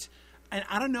fact that, and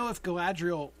I don't know if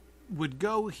Galadriel would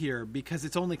go here because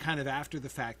it's only kind of after the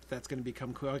fact that's going to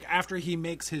become clear. Like after he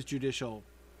makes his judicial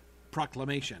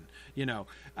proclamation,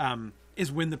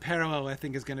 is when the parallel, I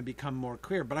think, is going to become more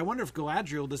clear. But I wonder if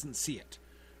Galadriel doesn't see it.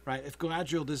 Right? If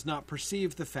Galadriel does not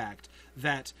perceive the fact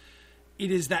that it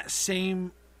is that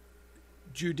same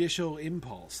judicial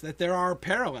impulse, that there are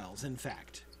parallels, in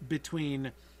fact,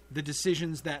 between the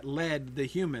decisions that led the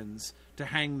humans to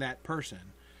hang that person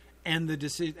and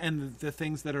the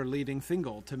things that are leading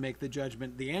Thingol to make the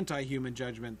judgment, the anti-human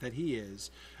judgment that he is.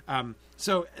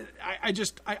 So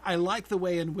I like the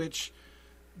way in which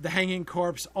the hanging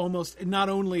corpse almost, not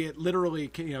only it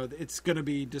literally, it's going to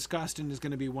be discussed and is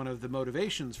going to be one of the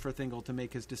motivations for Thingol to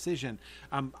make his decision.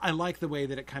 I like the way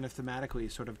that it kind of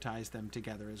thematically sort of ties them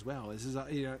together as well. This is,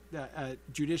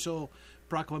 judicial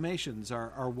proclamations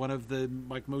are one of the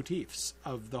like motifs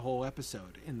of the whole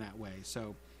episode in that way.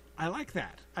 So I like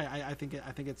that. I think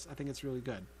it's really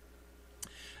good.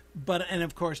 But, and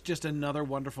of course, just another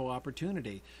wonderful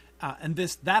opportunity. And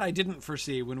that I didn't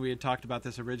foresee when we had talked about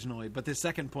this originally, but the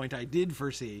second point I did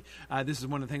foresee. This is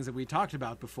one of the things that we talked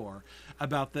about before,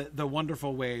 about the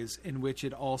wonderful ways in which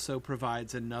it also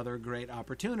provides another great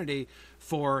opportunity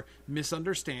for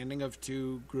misunderstanding of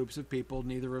two groups of people,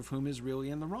 neither of whom is really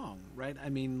in the wrong, right? I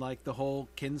mean, like the whole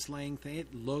kinslaying thing,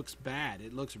 it looks bad.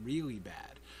 It looks really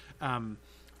bad.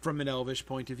 From an elvish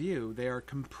point of view, they are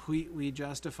completely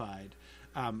justified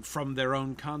from their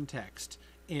own context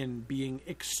in being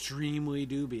extremely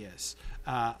dubious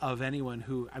of anyone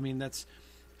who, I mean, that's,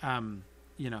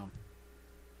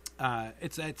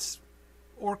 it's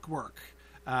orc work.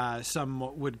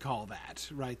 Some would call that,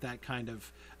 right? That kind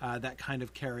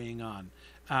of carrying on.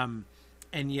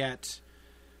 And yet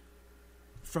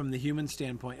from the human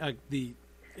standpoint,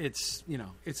 it's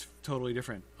totally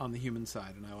different on the human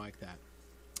side. And I like that.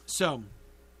 So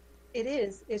it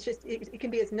is, it's just, it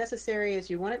can be as necessary as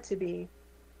you want it to be,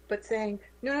 but saying,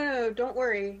 no, don't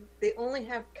worry. They only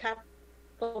have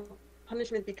capital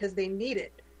punishment because they need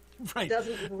it. Right.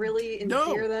 Doesn't really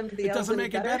endear them to the elves. It doesn't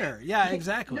make it better. Yeah,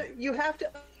 exactly. No, you have to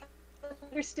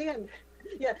understand.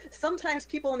 Yeah, sometimes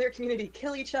people in their community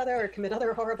kill each other or commit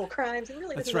other horrible crimes, and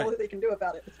really, this is all that they can do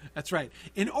about it. That's right.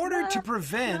 In order to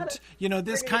prevent,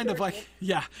 this kind of in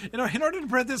order to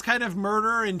prevent this kind of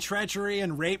murder and treachery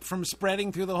and rape from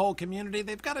spreading through the whole community,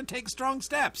 they've got to take strong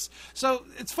steps. So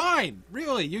it's fine.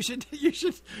 Really, you should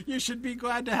be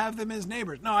glad to have them as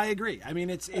neighbors. No, I agree. I mean,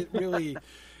 it's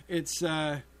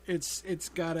a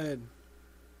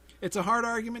hard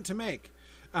argument to make.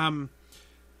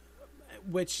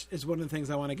 Which is one of the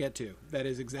things I want to get to. That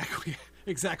is exactly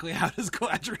how does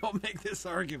Galadriel make this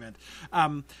argument.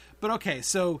 But okay,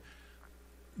 so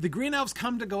the Green Elves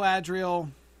come to Galadriel.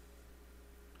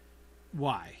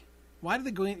 Why? Why do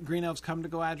the Green Elves come to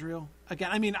Galadriel? Again,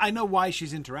 I mean, I know why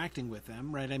she's interacting with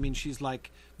them, right? I mean, she's like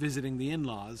visiting the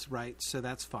in-laws, right? So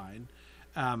that's fine.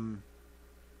 But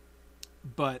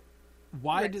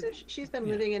why so she's been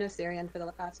living in Assyrian for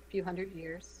the last few hundred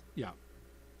years. Yeah.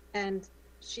 And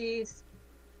she's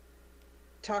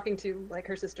talking to like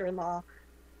her sister-in-law,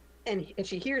 and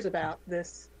she hears about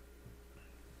this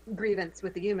grievance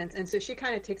with the humans, and so she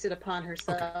kind of takes it upon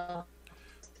herself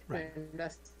to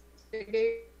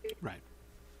investigate. Right.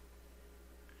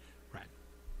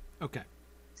 Okay.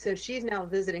 So she's now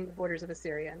visiting the borders of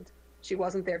Assyria, and she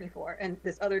wasn't there before, and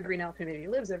this other Green Elf community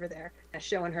lives over there, and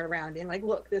showing her around, being like,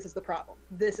 "Look, this is the problem.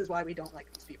 This is why we don't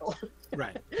like these people.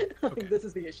 Right. Okay. This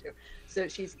is the issue." So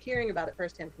she's hearing about it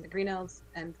firsthand from the Green Elves,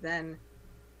 and then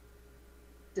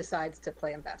decides to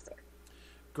play ambassador.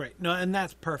 Great. No, and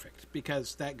that's perfect,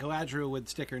 because that Galadriel would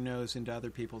stick her nose into other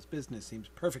people's business seems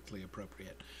perfectly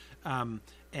appropriate, and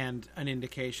an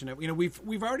indication of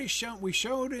we've already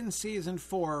showed in season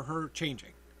 4 her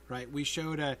changing. Right. We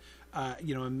showed a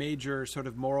major sort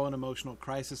of moral and emotional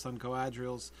crisis on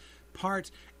Galadriel's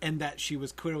part, and that she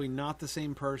was clearly not the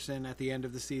same person at the end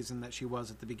of the season that she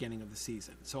was at the beginning of the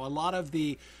season. So a lot of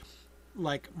the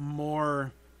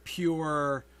more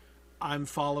pure, I'm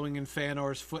following in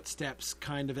Feanor's footsteps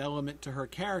kind of element to her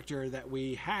character that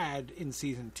we had in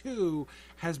season 2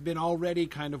 has been already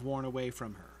kind of worn away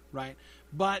from her, right?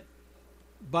 But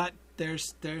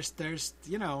there's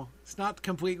it's not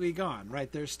completely gone,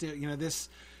 right? There's still this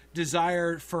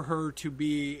desire for her to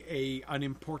be an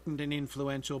important and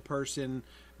influential person,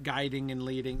 guiding and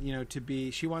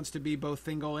leading. She wants to be both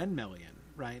Thingol and Melian,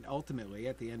 right? Ultimately,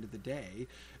 at the end of the day,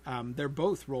 they're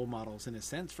both role models in a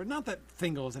sense. For not that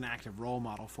Thingol is an active role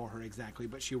model for her exactly,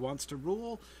 but she wants to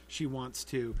rule. She wants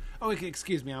to. Oh,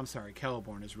 excuse me. I'm sorry.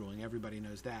 Celeborn is ruling. Everybody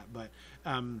knows that, but.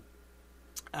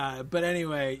 But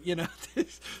anyway,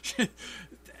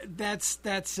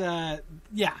 that's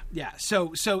yeah.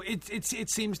 So it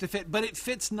seems to fit, but it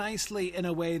fits nicely in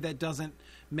a way that doesn't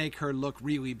make her look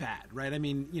really bad, right? I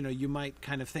mean, you might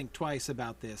kind of think twice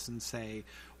about this and say,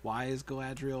 why is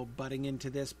Galadriel butting into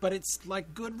this? But it's like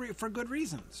for good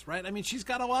reasons, right? I mean, she's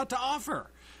got a lot to offer,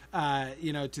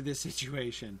 to this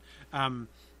situation,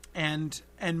 and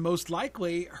most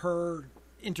likely her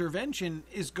intervention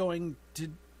is going to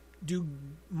do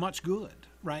much good,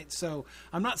 right? So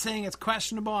I'm not saying it's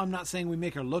questionable. I'm not saying we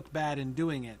make her look bad in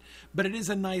doing it, but it is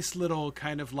a nice little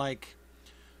kind of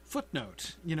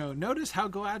footnote. Notice how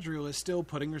Galadriel is still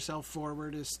putting herself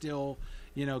forward, is still,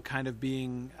 kind of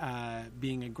being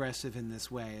aggressive in this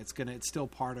way. It's still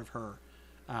part of her.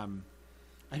 I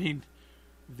mean,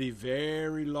 the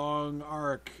very long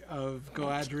arc of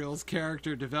Galadriel's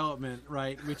character development,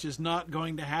 right, which is not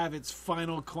going to have its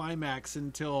final climax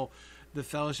until the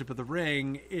Fellowship of the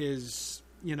Ring is,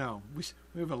 we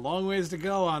have a long ways to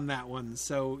go on that one.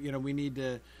 So, we need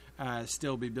to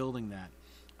still be building that.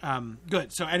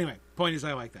 Good. So anyway, point is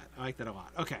I like that. I like that a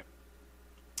lot. Okay.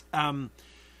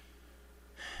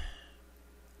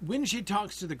 When she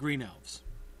talks to the Green Elves,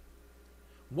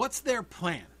 what's their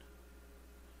plan?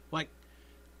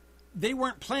 They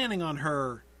weren't planning on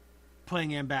her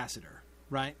playing ambassador,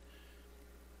 right?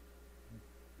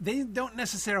 They don't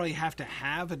necessarily have to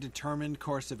have a determined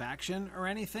course of action or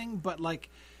anything, but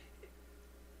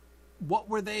what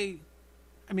were they?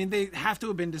 I mean, they have to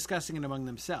have been discussing it among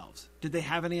themselves. Did they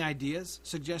have any ideas,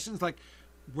 suggestions?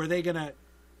 Were they gonna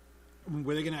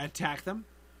attack them?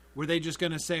 Were they just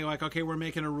gonna say okay, we're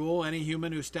making a rule: any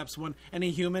human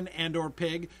and or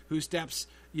pig who steps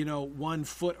 1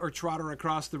 foot or trotter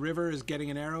across the river is getting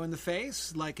an arrow in the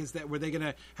face? Were they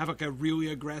gonna have a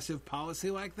really aggressive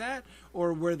policy like that,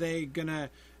 or were they gonna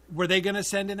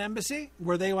send an embassy?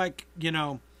 Were they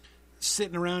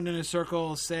sitting around in a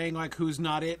circle saying who's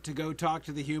not it to go talk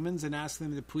to the humans and ask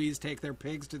them to please take their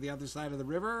pigs to the other side of the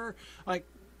river?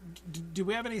 do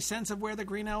we have any sense of where the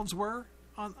Green Elves were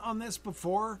on this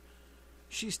before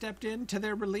she stepped in to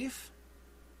their relief?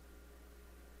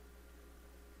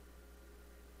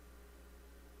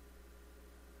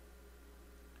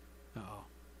 Uh-oh.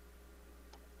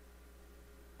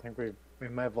 I think we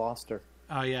might have lost her.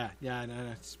 Oh, yeah. Yeah, no,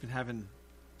 it's been having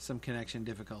some connection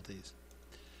difficulties.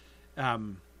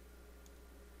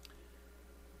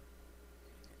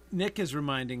 Nick is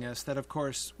reminding us that, of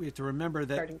course, we have to remember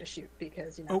that... Starting to shoot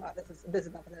because, this is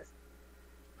enough of this.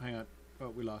 Hang on. Oh,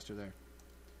 we lost her there.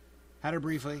 Had her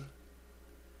briefly.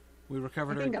 We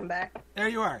recovered her. I think I'm back. There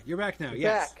you are. You're back now. You're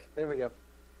yes. back. There we go.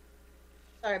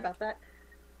 Sorry about that.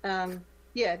 The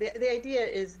idea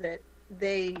is that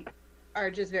they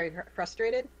are just very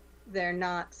frustrated. They're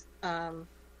not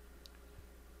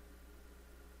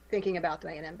thinking about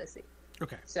doing an embassy.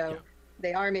 Okay. So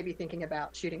they are maybe thinking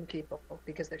about shooting people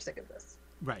because they're sick of this.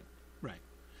 Right.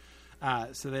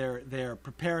 So they're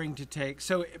preparing to take.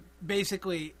 So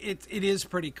basically, it is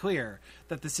pretty clear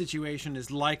that the situation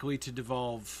is likely to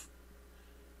devolve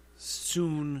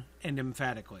soon and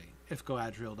emphatically if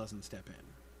Galadriel doesn't step in.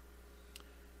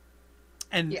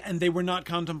 And they were not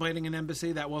contemplating an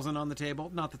embassy. That wasn't on the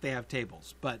table. Not that they have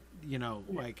tables, but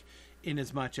like in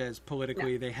as much as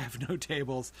politically they have no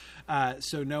tables.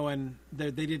 So no one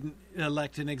they didn't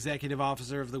elect an executive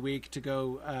officer of the week to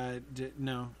go.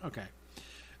 No, okay.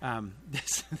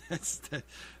 That's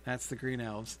the Green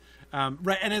Elves,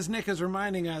 right? And as Nick is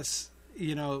reminding us,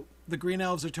 the Green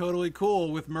Elves are totally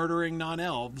cool with murdering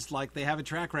non-elves, like they have a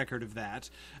track record of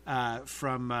that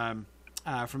from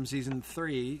season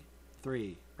three,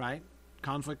 right?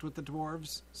 Conflict with the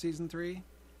Dwarves, season 3.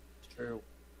 True.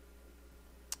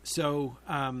 So,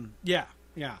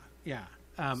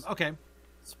 okay.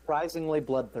 Surprisingly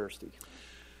bloodthirsty.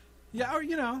 Yeah, or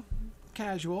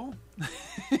casual.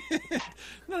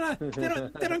 No,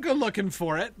 they don't go looking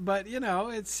for it, but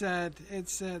it's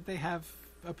they have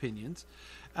opinions.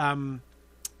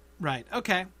 Right.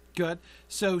 Okay. Good.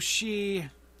 So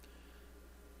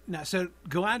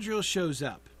Galadriel shows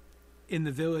up in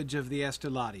the village of the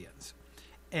Esteladians,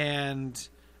 and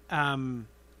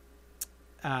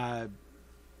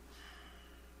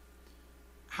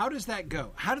how does that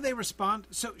go? How do they respond?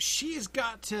 So she's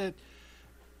got to.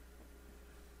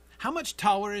 How much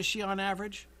taller is she on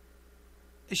average?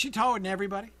 Is she taller than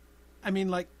everybody? I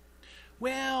mean,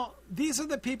 these are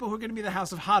the people who are going to be the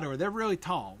House of Hador. They're really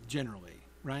tall, generally,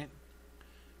 right?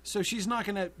 So she's not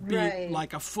going to be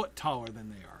like a foot taller than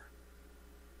they are.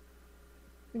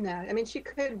 No, I mean, she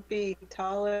could be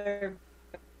taller,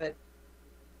 but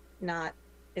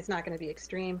it's not going to be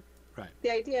extreme. Right. The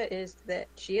idea is that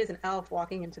she is an elf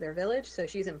walking into their village, so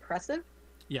she's impressive.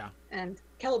 Yeah. And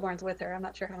Celeborn's with her. I'm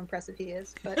not sure how impressive he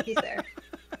is, but he's there.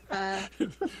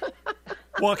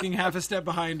 Walking half a step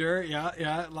behind her.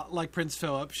 Yeah. Like Prince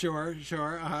Philip. Sure.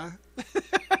 Uh-huh.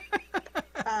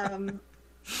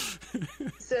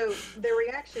 So their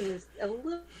reaction is a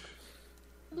little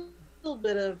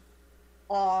bit of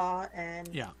awe and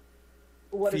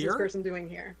what is this person doing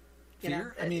here?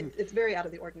 Fear? I mean, it's very out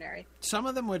of the ordinary. Some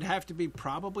of them would have to be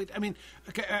probably... I mean,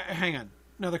 okay, hang on.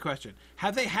 Another question.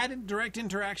 Have they had direct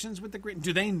interactions with the Green...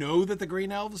 Do they know that the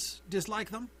Green Elves dislike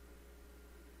them?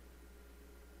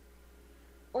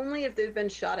 Only if they've been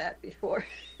shot at before.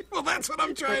 Well, that's what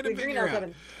I'm trying to figure out. The Green Elves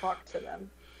haven't talked to them.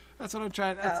 That's what I'm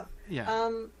trying... Yeah.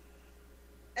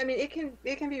 I mean,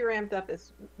 it can be ramped up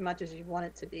as much as you want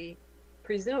it to be.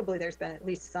 Presumably, there's been at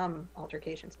least some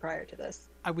altercations prior to this.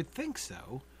 I would think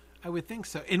so.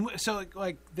 And so,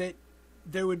 like, that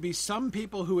there would be some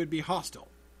people who would be hostile,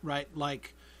 right?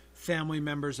 Like family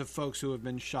members of folks who have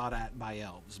been shot at by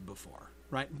elves before,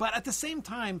 right? But at the same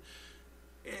time,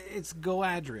 it's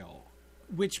Galadriel,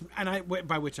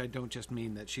 by which I don't just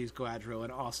mean that she's Galadriel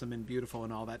and awesome and beautiful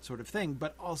and all that sort of thing,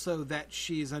 but also that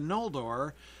she's a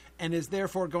Noldor and is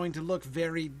therefore going to look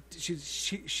very...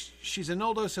 She's a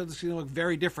Noldor, so she's going to look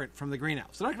very different from the Green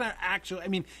Elves. They're not going to actually... I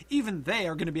mean, even they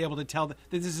are going to be able to tell that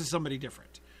this is somebody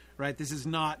different, right? This is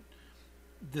not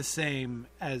the same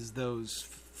as those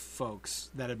folks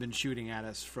that have been shooting at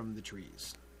us from the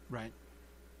trees, right?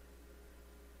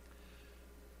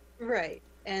 Right.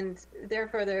 And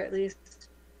therefore, they're at least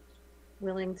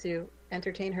willing to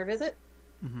entertain her visit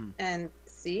and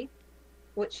see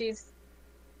what she's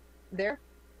there.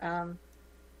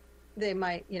 They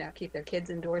might, keep their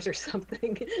kids indoors or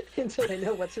something until they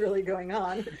know what's really going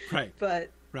on. Right.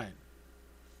 But right.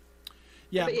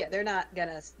 Yeah. But they're not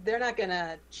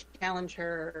gonna challenge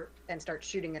her and start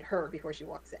shooting at her before she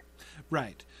walks in.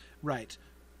 Right.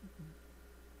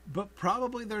 But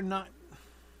probably they're not.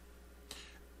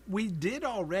 We did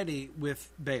already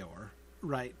with Beor,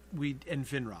 right? And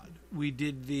Finrod, we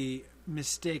did the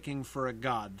mistaking for a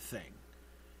god thing.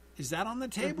 Is that on the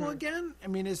table again? I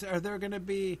mean, are there going to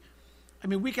be? I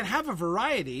mean, we can have a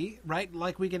variety, right?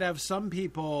 Like we could have some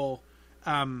people,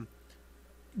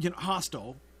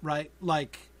 hostile, right?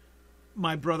 Like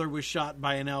my brother was shot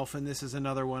by an elf, and this is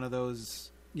another one of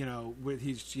those,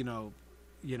 he's, and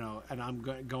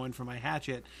I'm going for my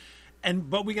hatchet,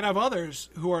 but we can have others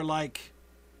who are like,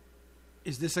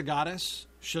 is this a goddess?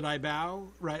 Should I bow?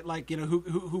 Right? Like,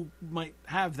 who might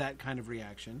have that kind of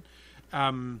reaction.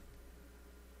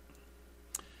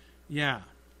 Yeah.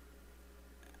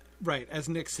 Right. As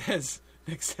Nick says,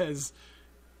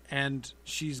 and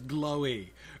she's glowy,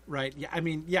 right? Yeah. I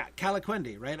mean, yeah,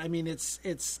 Calaquendi, right? I mean, it's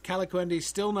Calaquendi,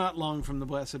 still not long from the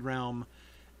Blessed Realm.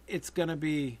 It's going to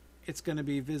be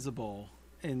visible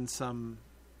in some,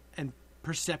 and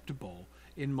perceptible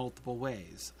in multiple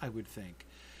ways, I would think.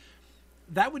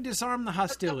 That would disarm the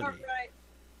hostility.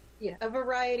 Yeah, a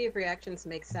variety of reactions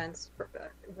makes sense,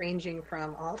 ranging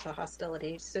from awe to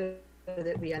hostility, so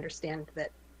that we understand that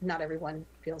not everyone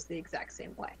feels the exact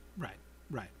same way. Right.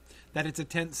 That it's a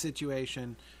tense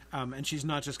situation, and she's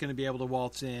not just going to be able to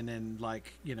waltz in and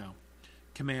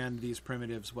command these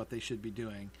primitives what they should be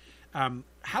doing.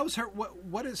 How's her?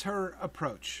 What is her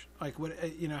approach? Like, what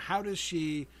how does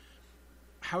she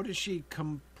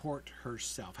comport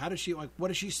herself? How does she what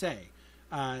does she say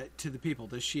to the people?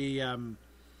 Does she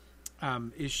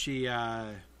is she?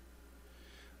 Well,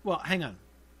 hang on.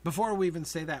 Before we even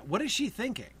say that, what is she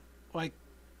thinking? Like,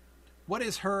 what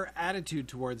is her attitude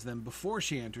towards them before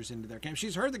she enters into their camp?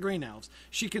 She's heard the Green Elves.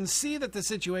 She can see that the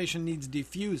situation needs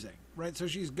defusing, right? So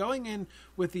she's going in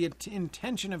with the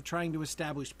intention of trying to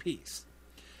establish peace.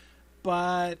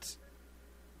 But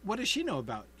what does she know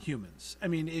about humans? I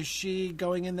mean, is she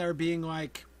going in there being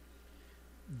like,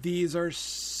 these are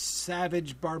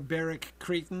savage, barbaric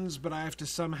cretins, but I have to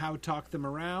somehow talk them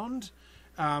around?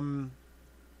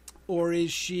 Or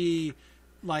is she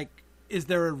like, is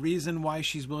there a reason why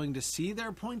she's willing to see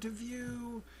their point of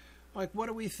view? Like, what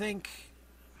do we think?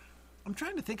 I'm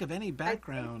trying to think of any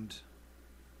background.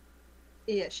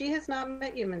 She has not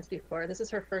met humans before. This is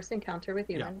her first encounter with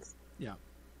humans. Yeah.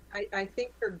 I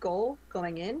think her goal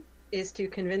going in is to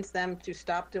convince them to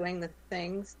stop doing the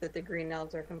things that the Green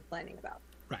Elves are complaining about.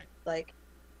 Right. Like,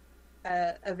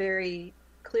 a very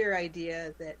clear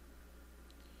idea that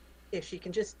if she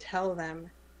can just tell them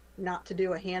not to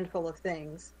do a handful of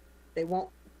things, they won't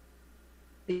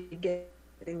be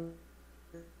getting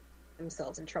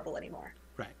themselves in trouble anymore.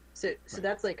 Right. So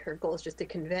that's like her goal, is just to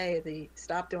convey the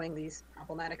stop doing these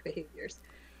problematic behaviors.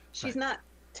 She's not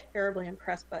terribly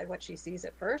impressed by what she sees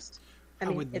at first. I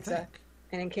mean, it's an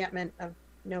encampment of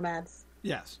nomads.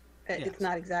 Yes. It's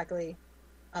not exactly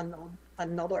a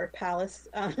Noldor palace.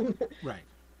 Right.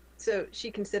 So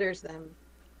she considers them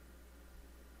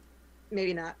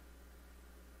maybe not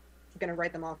going to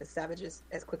write them off as savages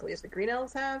as quickly as the Green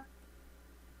Elves have,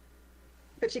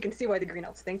 but she can see why the Green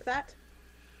Elves think that.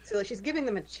 So like, she's giving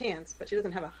them a chance, but she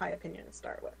doesn't have a high opinion to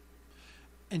start with.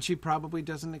 And she probably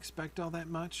doesn't expect all that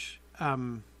much.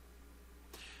 The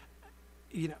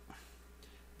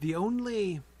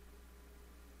only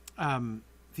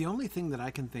thing that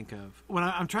I can think of when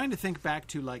I'm trying to think back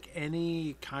to like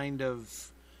any kind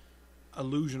of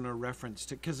allusion or reference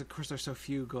to, because of course there's so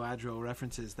few Galadriel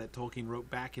references that Tolkien wrote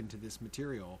back into this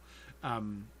material,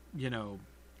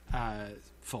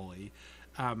 fully.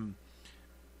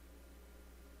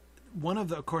 One of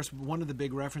the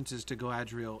big references to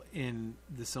Galadriel in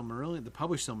the Silmarillion, the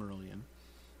published Silmarillion,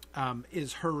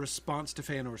 is her response to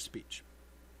Feanor's speech,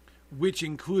 which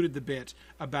included the bit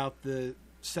about the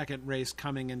second race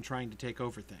coming and trying to take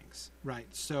over things. Right.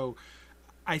 So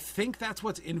I think that's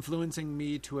what's influencing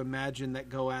me to imagine that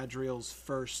Galadriel's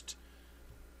first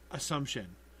assumption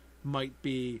might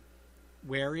be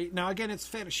wary. Now, again, it's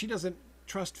Feanor. She doesn't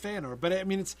trust Feanor, but I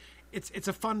mean, it's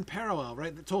a fun parallel,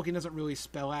 right? That Tolkien doesn't really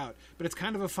spell out, but it's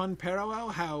kind of a fun parallel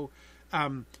how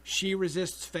she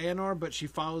resists Feanor, but she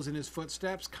follows in his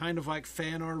footsteps, kind of like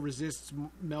Feanor resists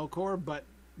Melkor, but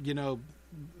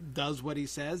does what he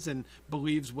says and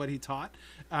believes what he taught.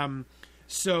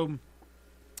 So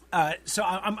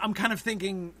I'm kind of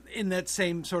thinking in that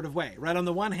same sort of way, right? On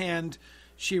the one hand,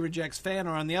 she rejects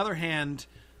Feanor. On the other hand,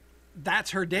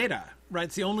 that's her data, right?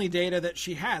 It's the only data that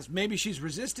she has. Maybe she's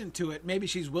resistant to it. Maybe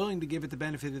she's willing to give it the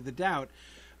benefit of the doubt.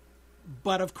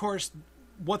 But of course,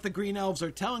 what the Green Elves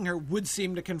are telling her would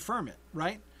seem to confirm it,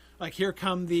 right? Like, here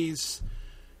come the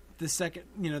second.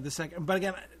 But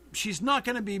again, she's not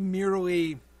going to be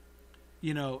merely,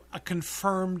 a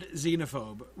confirmed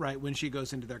xenophobe, right? When she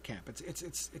goes into their camp,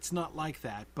 it's not like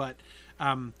that. But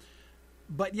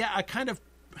yeah, I kind of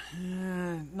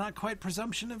not quite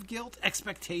presumption of guilt,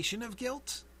 expectation of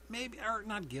guilt, maybe, or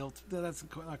not guilt. That's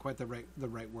not quite the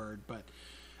right word, but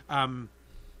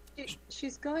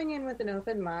she's going in with an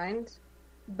open mind,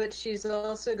 but she's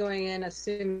also going in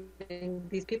assuming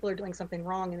these people are doing something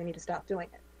wrong and they need to stop doing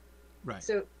it. Right.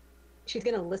 So she's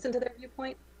going to listen to their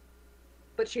viewpoint,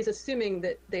 but she's assuming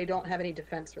that they don't have any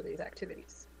defense for these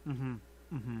activities. Mm-hmm.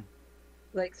 Mm-hmm.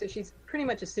 Like, so she's pretty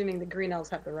much assuming the Green Elves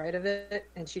have the right of it,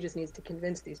 and she just needs to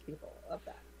convince these people of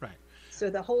that. Right. So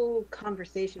the whole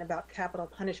conversation about capital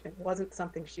punishment wasn't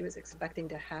something she was expecting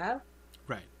to have.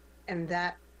 Right. And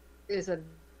that is a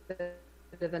bit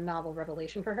of a novel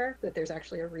revelation for her, that there's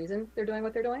actually a reason they're doing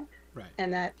what they're doing. Right.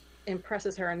 And that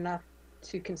impresses her enough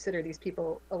to consider these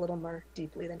people a little more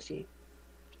deeply than she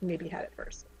maybe had at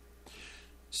first.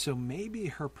 So maybe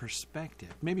her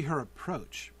perspective, maybe her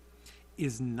approach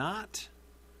is not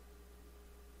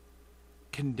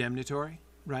condemnatory,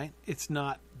 right? It's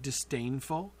not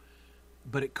disdainful,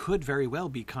 but it could very well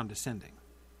be condescending,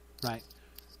 right?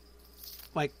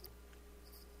 Like,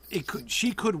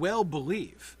 she could well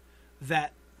believe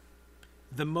that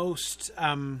the most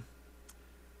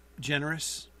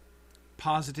generous,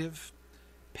 positive,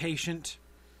 patient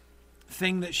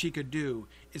thing that she could do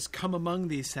is come among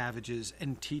these savages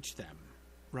and teach them,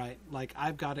 right? Like,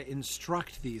 I've got to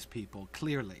instruct these people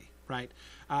clearly, right?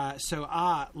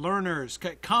 Learners,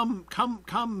 come,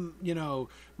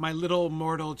 my little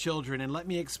mortal children, and let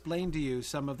me explain to you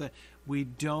some of the... We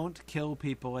don't kill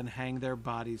people and hang their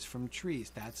bodies from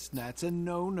trees. That's a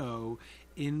no-no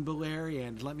in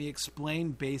Beleriand. Let me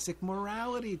explain basic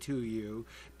morality to you,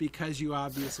 because you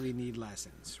obviously need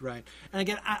lessons, right? And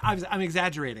again, I'm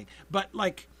exaggerating, but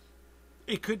like,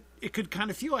 it could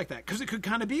kind of feel like that, because it could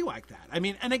kind of be like that. I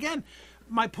mean, and again,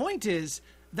 my point is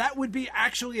that would be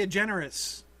actually a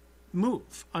generous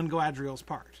move on Galadriel's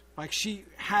part. Like, she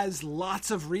has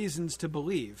lots of reasons to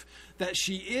believe that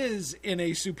she is in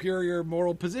a superior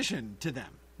moral position to them,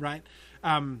 right?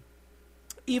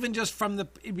 Even just from the,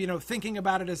 thinking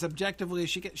about it as objectively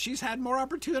as she's had more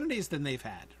opportunities than they've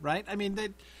had, right? I mean,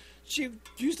 she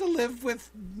used to live with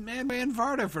Manwë and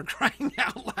Varda, for crying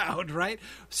out loud, right?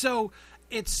 So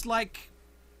it's like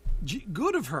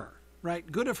good of her, right?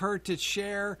 Good of her to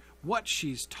share what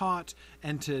she's taught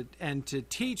and to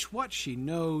teach what she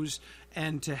knows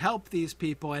and to help these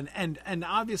people. And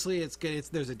obviously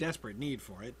there's a desperate need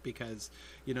for it, because,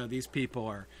 these people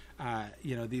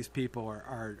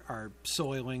are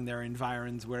soiling their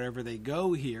environs wherever they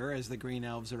go here, as the Green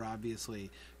Elves are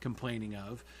obviously complaining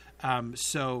of.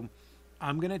 So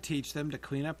I'm going to teach them to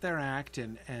clean up their act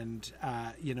and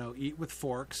eat with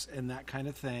forks and that kind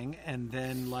of thing. And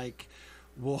then, like,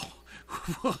 well,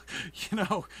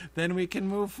 then we can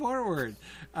move forward.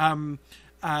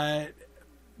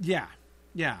 Yeah.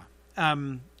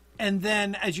 And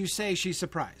then, as you say, she's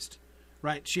surprised,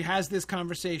 right? She has this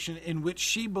conversation in which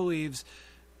she believes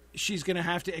she's going to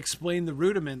have to explain the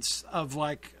rudiments of,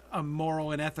 like, a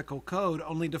moral and ethical code,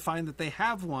 only to find that they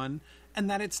have one, and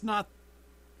that it's not,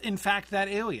 in fact, that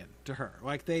alien to her.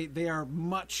 Like, they are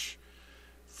much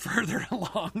further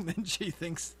along than she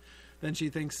thinks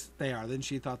they are, than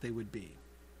she thought they would be.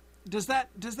 Does that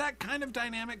kind of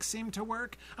dynamic seem to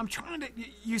work? I'm trying to,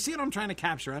 you see what I'm trying to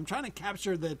capture? I'm trying to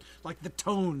capture the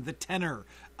tone, the tenor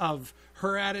of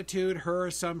her attitude, her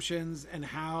assumptions, and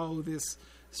how this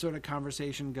sort of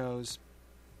conversation goes.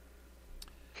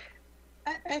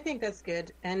 I think that's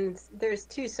good. And there's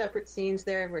two separate scenes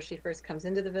there where she first comes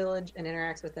into the village and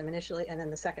interacts with them initially, and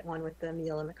then the second one with the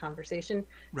meal and the conversation.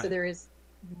 Right. So there is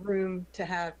room to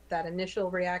have that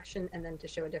initial reaction and then to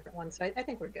show a different one. So I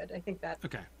think we're good. I think that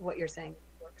what you're saying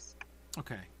works.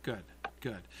 Okay, good.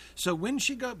 So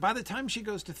by the time she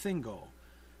goes to Thingol,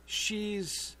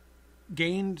 she's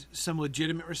gained some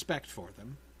legitimate respect for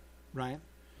them, right?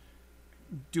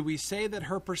 Do we say that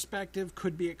her perspective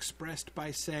could be expressed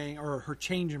by saying, or her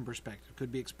change in perspective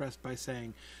could be expressed by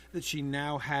saying that she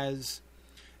still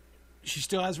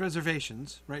has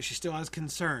reservations, right? She still has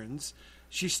concerns.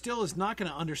 She still is not going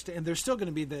to understand. There's still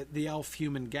going to be the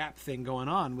elf-human gap thing going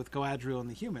on with Galadriel and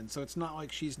the humans. So it's not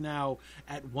like she's now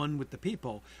at one with the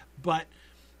people. But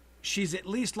she's at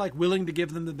least, like, willing to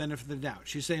give them the benefit of the doubt.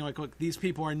 She's saying, like, look, these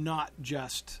people are not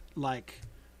just, like,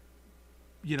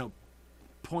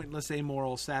 pointless,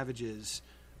 amoral savages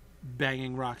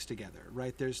banging rocks together,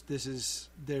 right?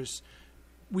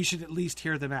 We should at least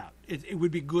hear them out. It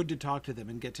would be good to talk to them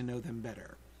and get to know them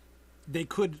better. They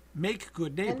could make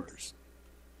good neighbors.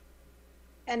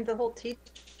 And the whole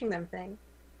teaching them thing,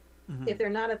 if they're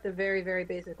not at the very, very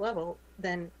basic level,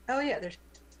 then, there's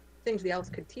things the elves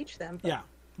could teach them. Yeah.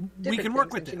 We can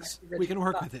work with this. We can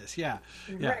work with this. Yeah.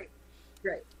 Right.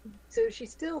 Right. So she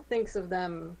still thinks of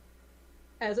them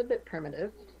as a bit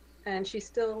primitive, and she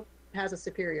still has a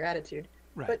superior attitude.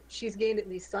 Right. But she's gained at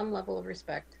least some level of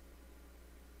respect,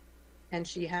 and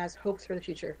she has hopes for the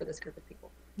future for this group of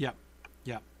people. Yep.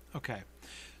 Yep. Okay.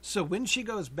 So when she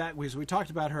goes back, because we talked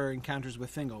about her encounters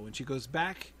with Thingol, when she goes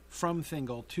back from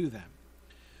Thingol to them,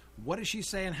 what does she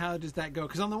say and how does that go?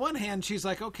 Because on the one hand, she's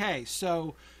like, okay,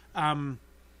 so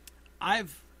I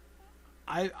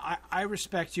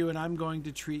respect you and I'm going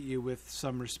to treat you with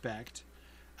some respect.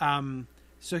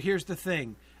 So here's the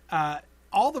thing.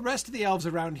 All the rest of the elves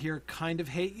around here kind of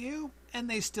hate you, and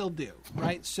they still do,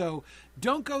 right? So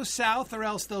don't go south or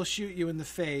else they'll shoot you in the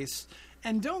face.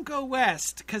 And don't go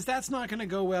west, because that's not going to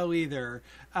go well either.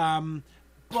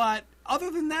 But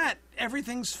other than that,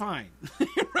 everything's fine.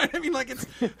 Right? I mean, like, it's...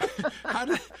 how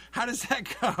does that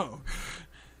go?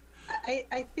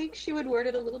 I think she would word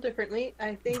it a little differently.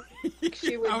 I think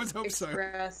she would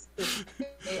express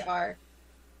that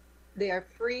they are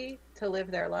free to live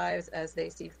their lives as they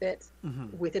see fit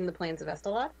within the plains of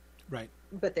Estalot. Right.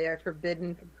 But they are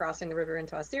forbidden from crossing the river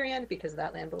into Ostirian because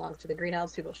that land belongs to the Green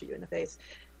Elves, who will shoot you in the face.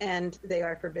 And they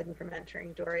are forbidden from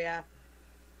entering Doria,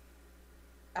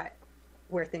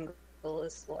 where Thingol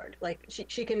is lord. Like,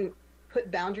 she can put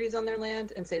boundaries on their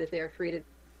land and say that they are free to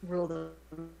rule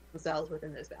themselves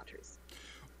within those boundaries.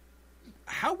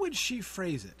 How would she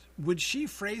phrase it? Would she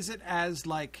phrase it as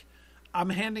like, I'm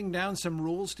handing down some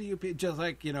rules to you, just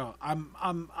like, you know,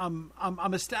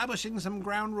 I'm establishing some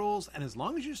ground rules, and as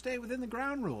long as you stay within the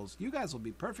ground rules, you guys will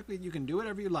be perfectly, you can do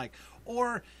whatever you like?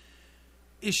 Or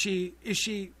is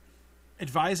she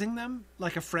advising them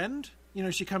like a friend? You know,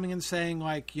 is she coming and saying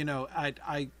like, you know,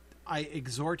 I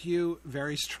exhort you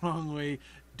very strongly,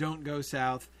 don't go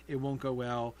south, it won't go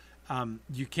well.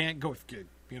 You can't go,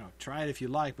 you know, try it if you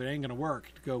like, but it ain't going to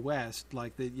work to go west.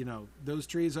 Like, you know, those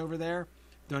trees over there,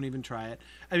 don't even try it.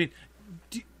 I mean,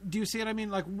 do you see what I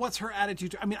mean? Like, what's her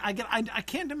attitude? I mean, I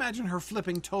can't imagine her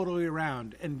flipping totally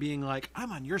around and being like,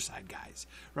 I'm on your side, guys.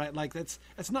 Right? Like, that's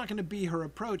not going to be her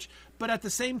approach. But at the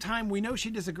same time, we know she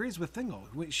disagrees with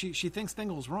Thingol. She thinks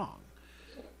Thingol's wrong.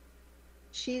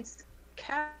 She's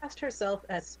cast herself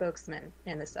as spokesman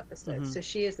in this episode. So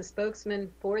she is the spokesman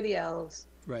for the elves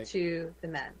to the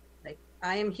men. Like,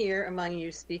 I am here among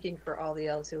you speaking for all the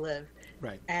elves who live.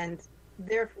 Right. And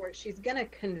therefore, she's going to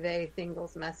convey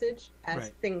Thingol's message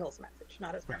as Thingol's message,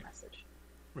 not as her message.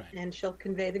 Right. And she'll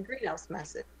convey the Green Elves'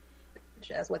 message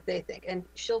as what they think. And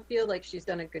she'll feel like she's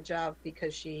done a good job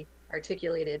because she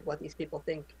articulated what these people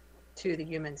think to the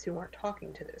humans who weren't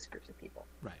talking to those groups of people.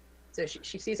 Right. So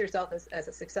she sees herself as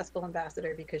a successful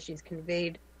ambassador because she's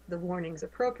conveyed the warnings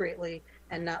appropriately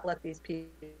and not let these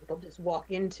people just walk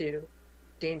into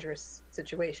dangerous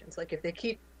situations. Like, if they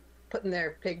keep putting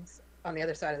their pigs on the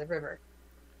other side of the river,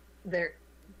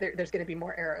 there's going to be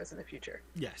more arrows in the future.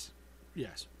 Yes.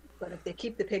 But if they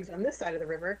keep the pigs on this side of the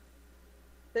river,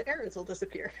 the arrows will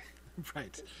disappear.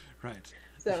 Right.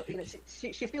 So, you know,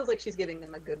 she feels like she's giving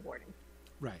them a good warning.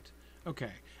 Right.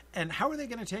 Okay. And how are they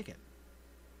going to take it?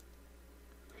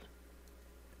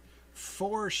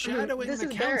 Foreshadowing the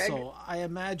council, Bereg. I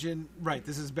imagine. Right.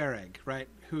 This is Bereg, right?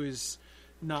 Who is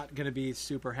not going to be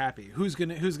super happy. Who's going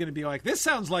to be like, this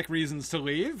sounds like reasons to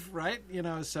leave, right? You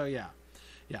know. So yeah.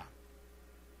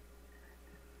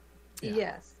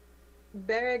 Yes,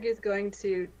 Bereg is going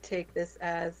to take this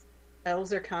as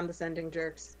elves are condescending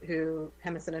jerks who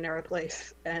hem us in a narrow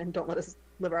place and don't let us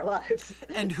live our lives,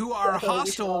 and who are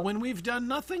hostile when we've done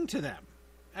nothing to them.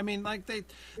 I mean, like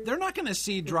they're not going to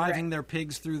see driving their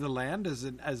pigs through the land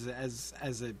as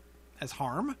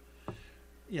harm.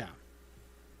 Yeah.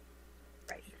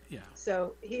 Right. Yeah.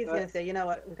 So he's going to say, you know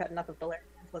what, we've had enough of Valerians.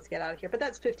 Let's get out of here. But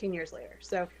that's 15 years later.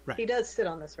 So he does sit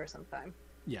on this for some time.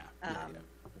 Yeah.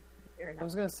 I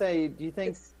was going to say, do you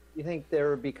think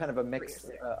there would be kind of a mix,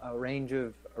 a range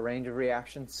of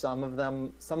reactions? Some of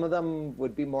them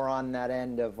would be more on that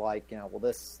end of like, you know, well,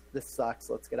 this sucks.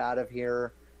 Let's get out of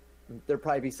here. There'd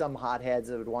probably be some hotheads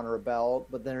that would want to rebel,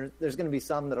 but there's going to be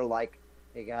some that are like,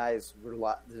 hey guys,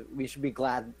 we should be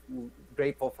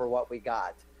grateful for what we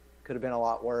got. Could have been a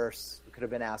lot worse. We could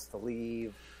have been asked to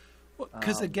leave.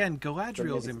 Because again,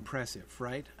 Galadriel's impressive,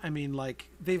 right? I mean, like,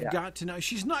 they've got to know.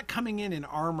 She's not coming in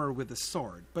armor with a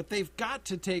sword, but they've got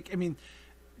to take. I mean,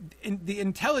 the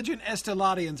intelligent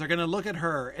Esteladians are going to look at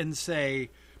her and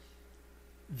say,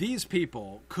 "These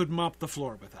people could mop the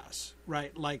floor with us,"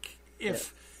 right? Like,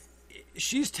 if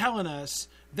she's telling us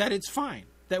that it's fine,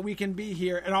 that we can be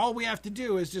here, and all we have to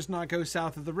do is just not go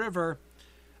south of the river.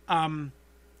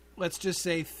 Let's just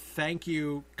say thank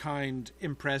you, kind,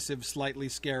 impressive, slightly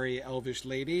scary elvish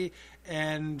lady,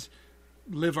 and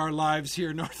live our lives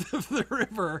here north of the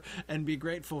river and be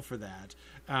grateful for that.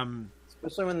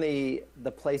 Especially when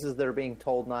the places that are being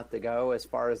told not to go, as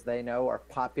far as they know, are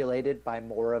populated by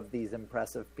more of these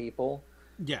impressive people.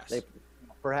 Yes. They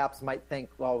perhaps might think,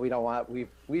 well,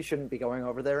 we shouldn't be going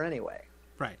over there anyway.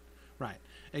 Right.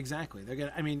 Exactly. They're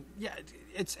gonna. I mean, yeah.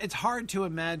 It's hard to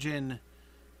imagine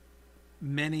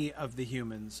many of the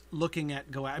humans looking at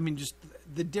I mean, just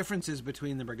the differences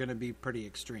between them are going to be pretty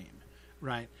extreme,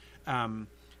 right?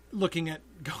 Looking at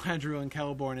Galadriel and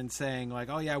Celeborn and saying like,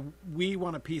 oh yeah, we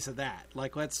want a piece of that.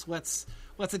 Like let's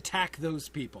attack those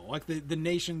people, like the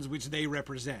nations which they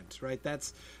represent, right?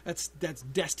 That's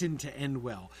destined to end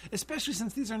well, especially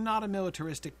since these are not a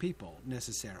militaristic people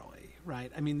necessarily,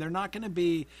 right? I mean, they're not going to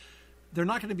be.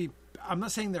 I'm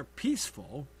not saying they're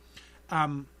peaceful,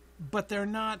 but they're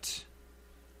not.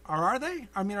 Or are they?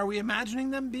 I mean, are we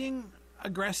imagining them being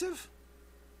aggressive?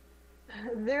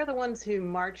 They're the ones who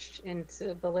marched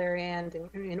into Beleriand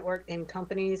in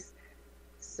companies,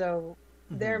 so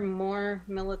they're more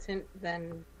militant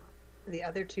than the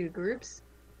other two groups.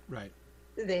 Right.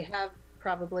 They have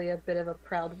probably a bit of a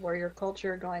proud warrior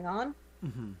culture going on,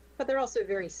 but they're also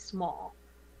very small.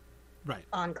 Right.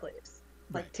 Enclaves.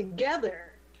 Like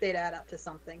together, they'd add up to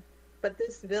something. But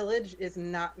this village is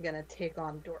not going to take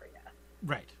on Doria.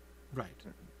 Right.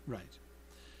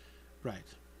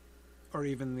 Or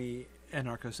even the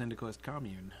anarcho-syndicalist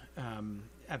commune.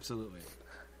 Absolutely.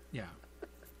 Yeah.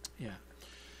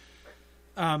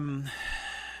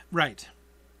 Right.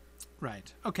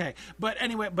 Okay. But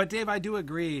anyway, Dave, I do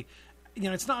agree. You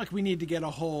know, it's not like we need to get a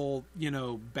whole,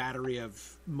 battery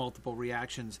of multiple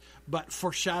reactions, but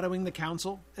foreshadowing the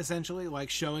council, essentially, like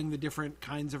showing the different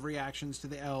kinds of reactions to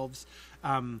the elves,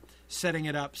 setting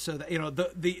it up so that,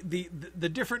 the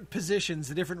different positions,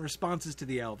 the different responses to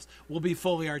the elves will be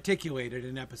fully articulated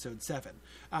in episode 7.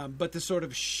 But to sort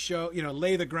of show,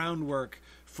 lay the groundwork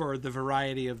for the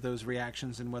variety of those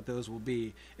reactions and what those will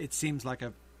be, it seems like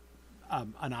an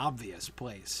obvious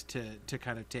place to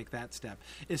kind of take that step,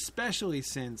 especially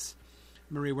since,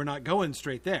 Marie, we're not going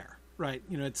straight there, right?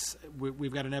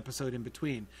 We've got an episode in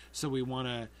between, so we want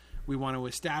to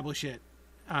establish it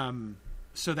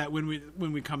so that when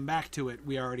we come back to it,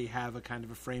 we already have a kind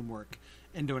of a framework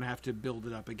and don't have to build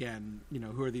it up again.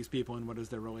 Who are these people and what is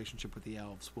their relationship with the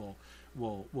elves?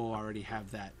 We'll already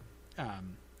have that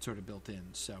sort of built in.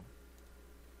 So,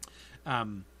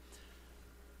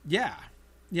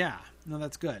 yeah, no,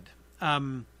 that's good.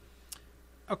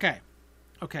 Okay,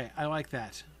 I like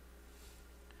that.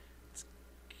 It's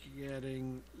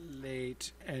getting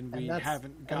late, and we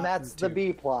haven't gotten. And that's the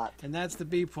B plot. And that's the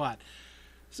B plot.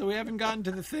 So we haven't gotten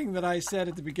to the thing that I said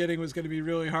at the beginning was going to be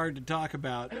really hard to talk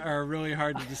about, or really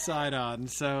hard to decide on.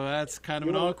 So that's kind of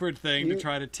an awkward thing to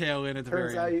try to tail in at the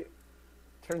very end.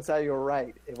 Turns out you were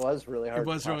right. It was really hard. It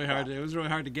was really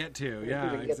hard to get to.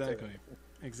 Yeah,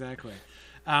 exactly.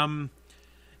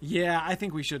 Yeah, I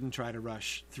think we shouldn't try to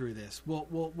rush through this.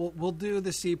 We'll do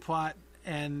the C plot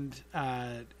and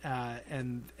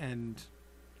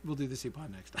we'll do the C plot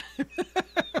next time.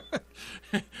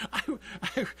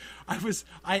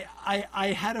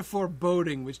 I had a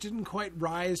foreboding which didn't quite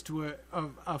rise to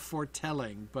a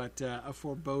foretelling, but a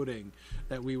foreboding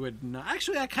that we would not.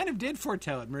 Actually, I kind of did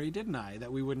foretell it, Marie, didn't I?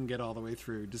 That we wouldn't get all the way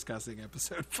through discussing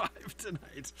episode 5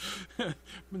 tonight.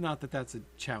 Not that that's a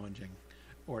challenging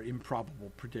or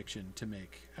improbable prediction to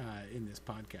make in this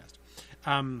podcast.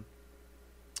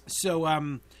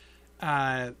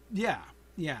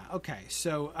 Okay.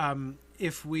 So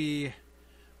if we'll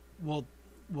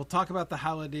talk about the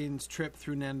Haladin's trip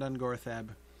through Nandon Gortheb.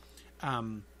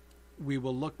 We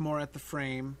will look more at the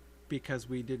frame because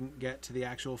we didn't get to the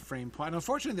actual frame plot. And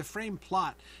unfortunately, the frame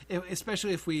plot,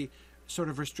 especially if we sort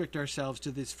of restrict ourselves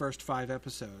to these first 5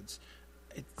 episodes,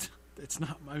 it's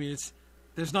not. I mean,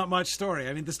 there's not much story.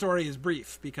 I mean, the story is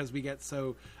brief because we get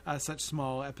such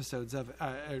small episodes of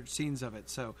scenes of it.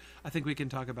 So I think we can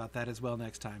talk about that as well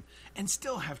next time, and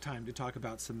still have time to talk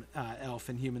about some elf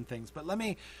and human things. But let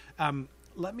me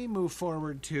move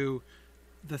forward to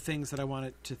the things that I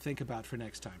wanted to think about for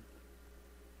next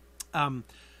time.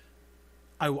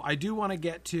 I do want to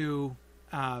get to.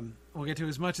 We'll get to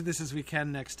as much of this as we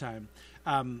can next time.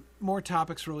 More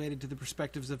topics related to the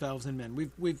perspectives of elves and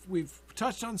men. We've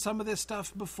touched on some of this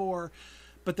stuff before,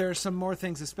 but there are some more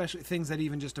things, especially things that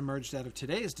even just emerged out of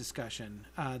today's discussion,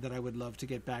 that I would love to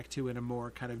get back to in a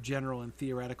more kind of general and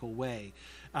theoretical way.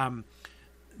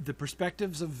 The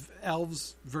perspectives of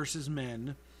elves versus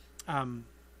men on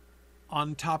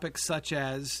topics such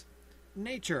as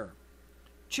nature,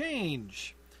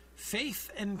 change,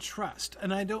 faith and trust.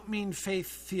 And I don't mean faith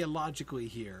theologically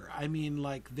here. I mean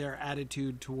like their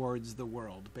attitude towards the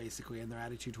world, basically, and their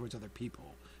attitude towards other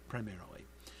people, primarily.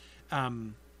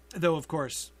 Though, of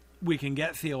course, we can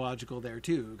get theological there,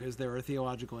 too, because there are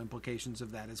theological implications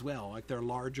of that as well, like their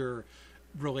larger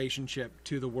relationship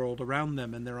to the world around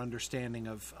them and their understanding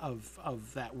of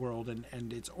that world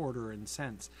and its order and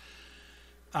sense.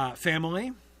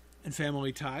 Family and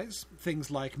family ties,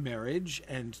 things like marriage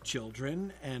and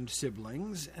children and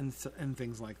siblings and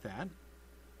things like that.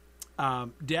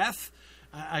 Death,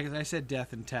 I said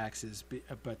death and taxes,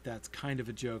 but that's kind of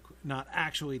a joke. Not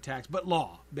actually tax, but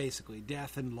law, basically.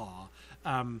 Death and law.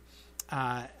 And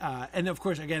of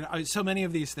course, again, so many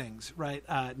of these things, right?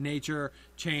 Nature,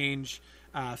 change,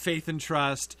 faith and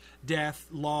trust, death,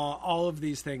 law, all of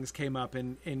these things came up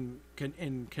in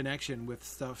connection with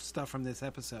stuff from this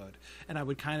episode. And I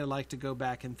would kind of like to go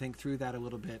back and think through that a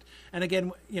little bit. And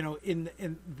again, you know, in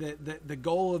the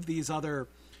goal of these other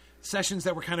sessions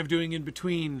that we're kind of doing in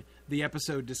between the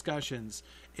episode discussions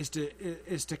is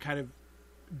to kind of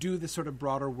do this sort of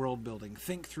broader world building,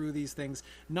 think through these things,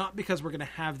 not because we're going to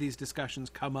have these discussions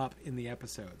come up in the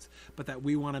episodes, but that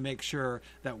we want to make sure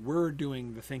that we're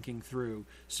doing the thinking through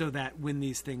so that when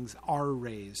these things are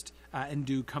raised and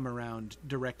do come around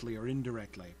directly or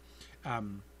indirectly,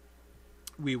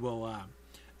 we will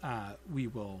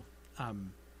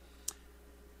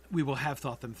have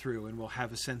thought them through, and we'll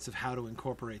have a sense of how to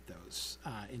incorporate those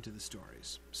into the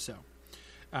stories. So,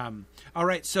 all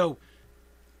right. So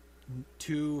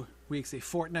 2 weeks, a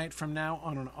fortnight from now,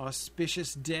 on an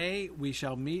auspicious day, we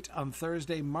shall meet on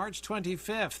Thursday, March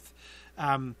 25th,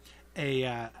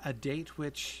 a date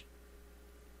which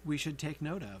we should take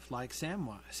note of, like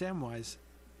Samwise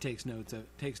takes note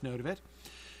of it.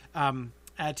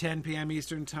 At 10 p.m.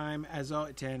 Eastern Time,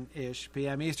 10-ish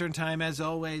p.m. Eastern Time, as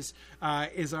always,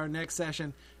 is our next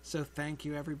session. So thank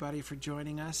you, everybody, for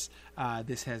joining us.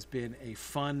 This has been a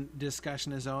fun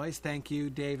discussion, as always. Thank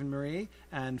you, Dave and Marie,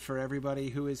 and for everybody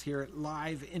who is here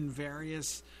live in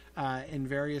various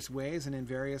ways and in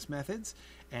various methods.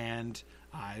 And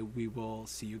we will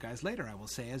see you guys later. I will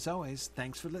say, as always,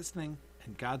 thanks for listening,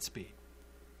 and Godspeed.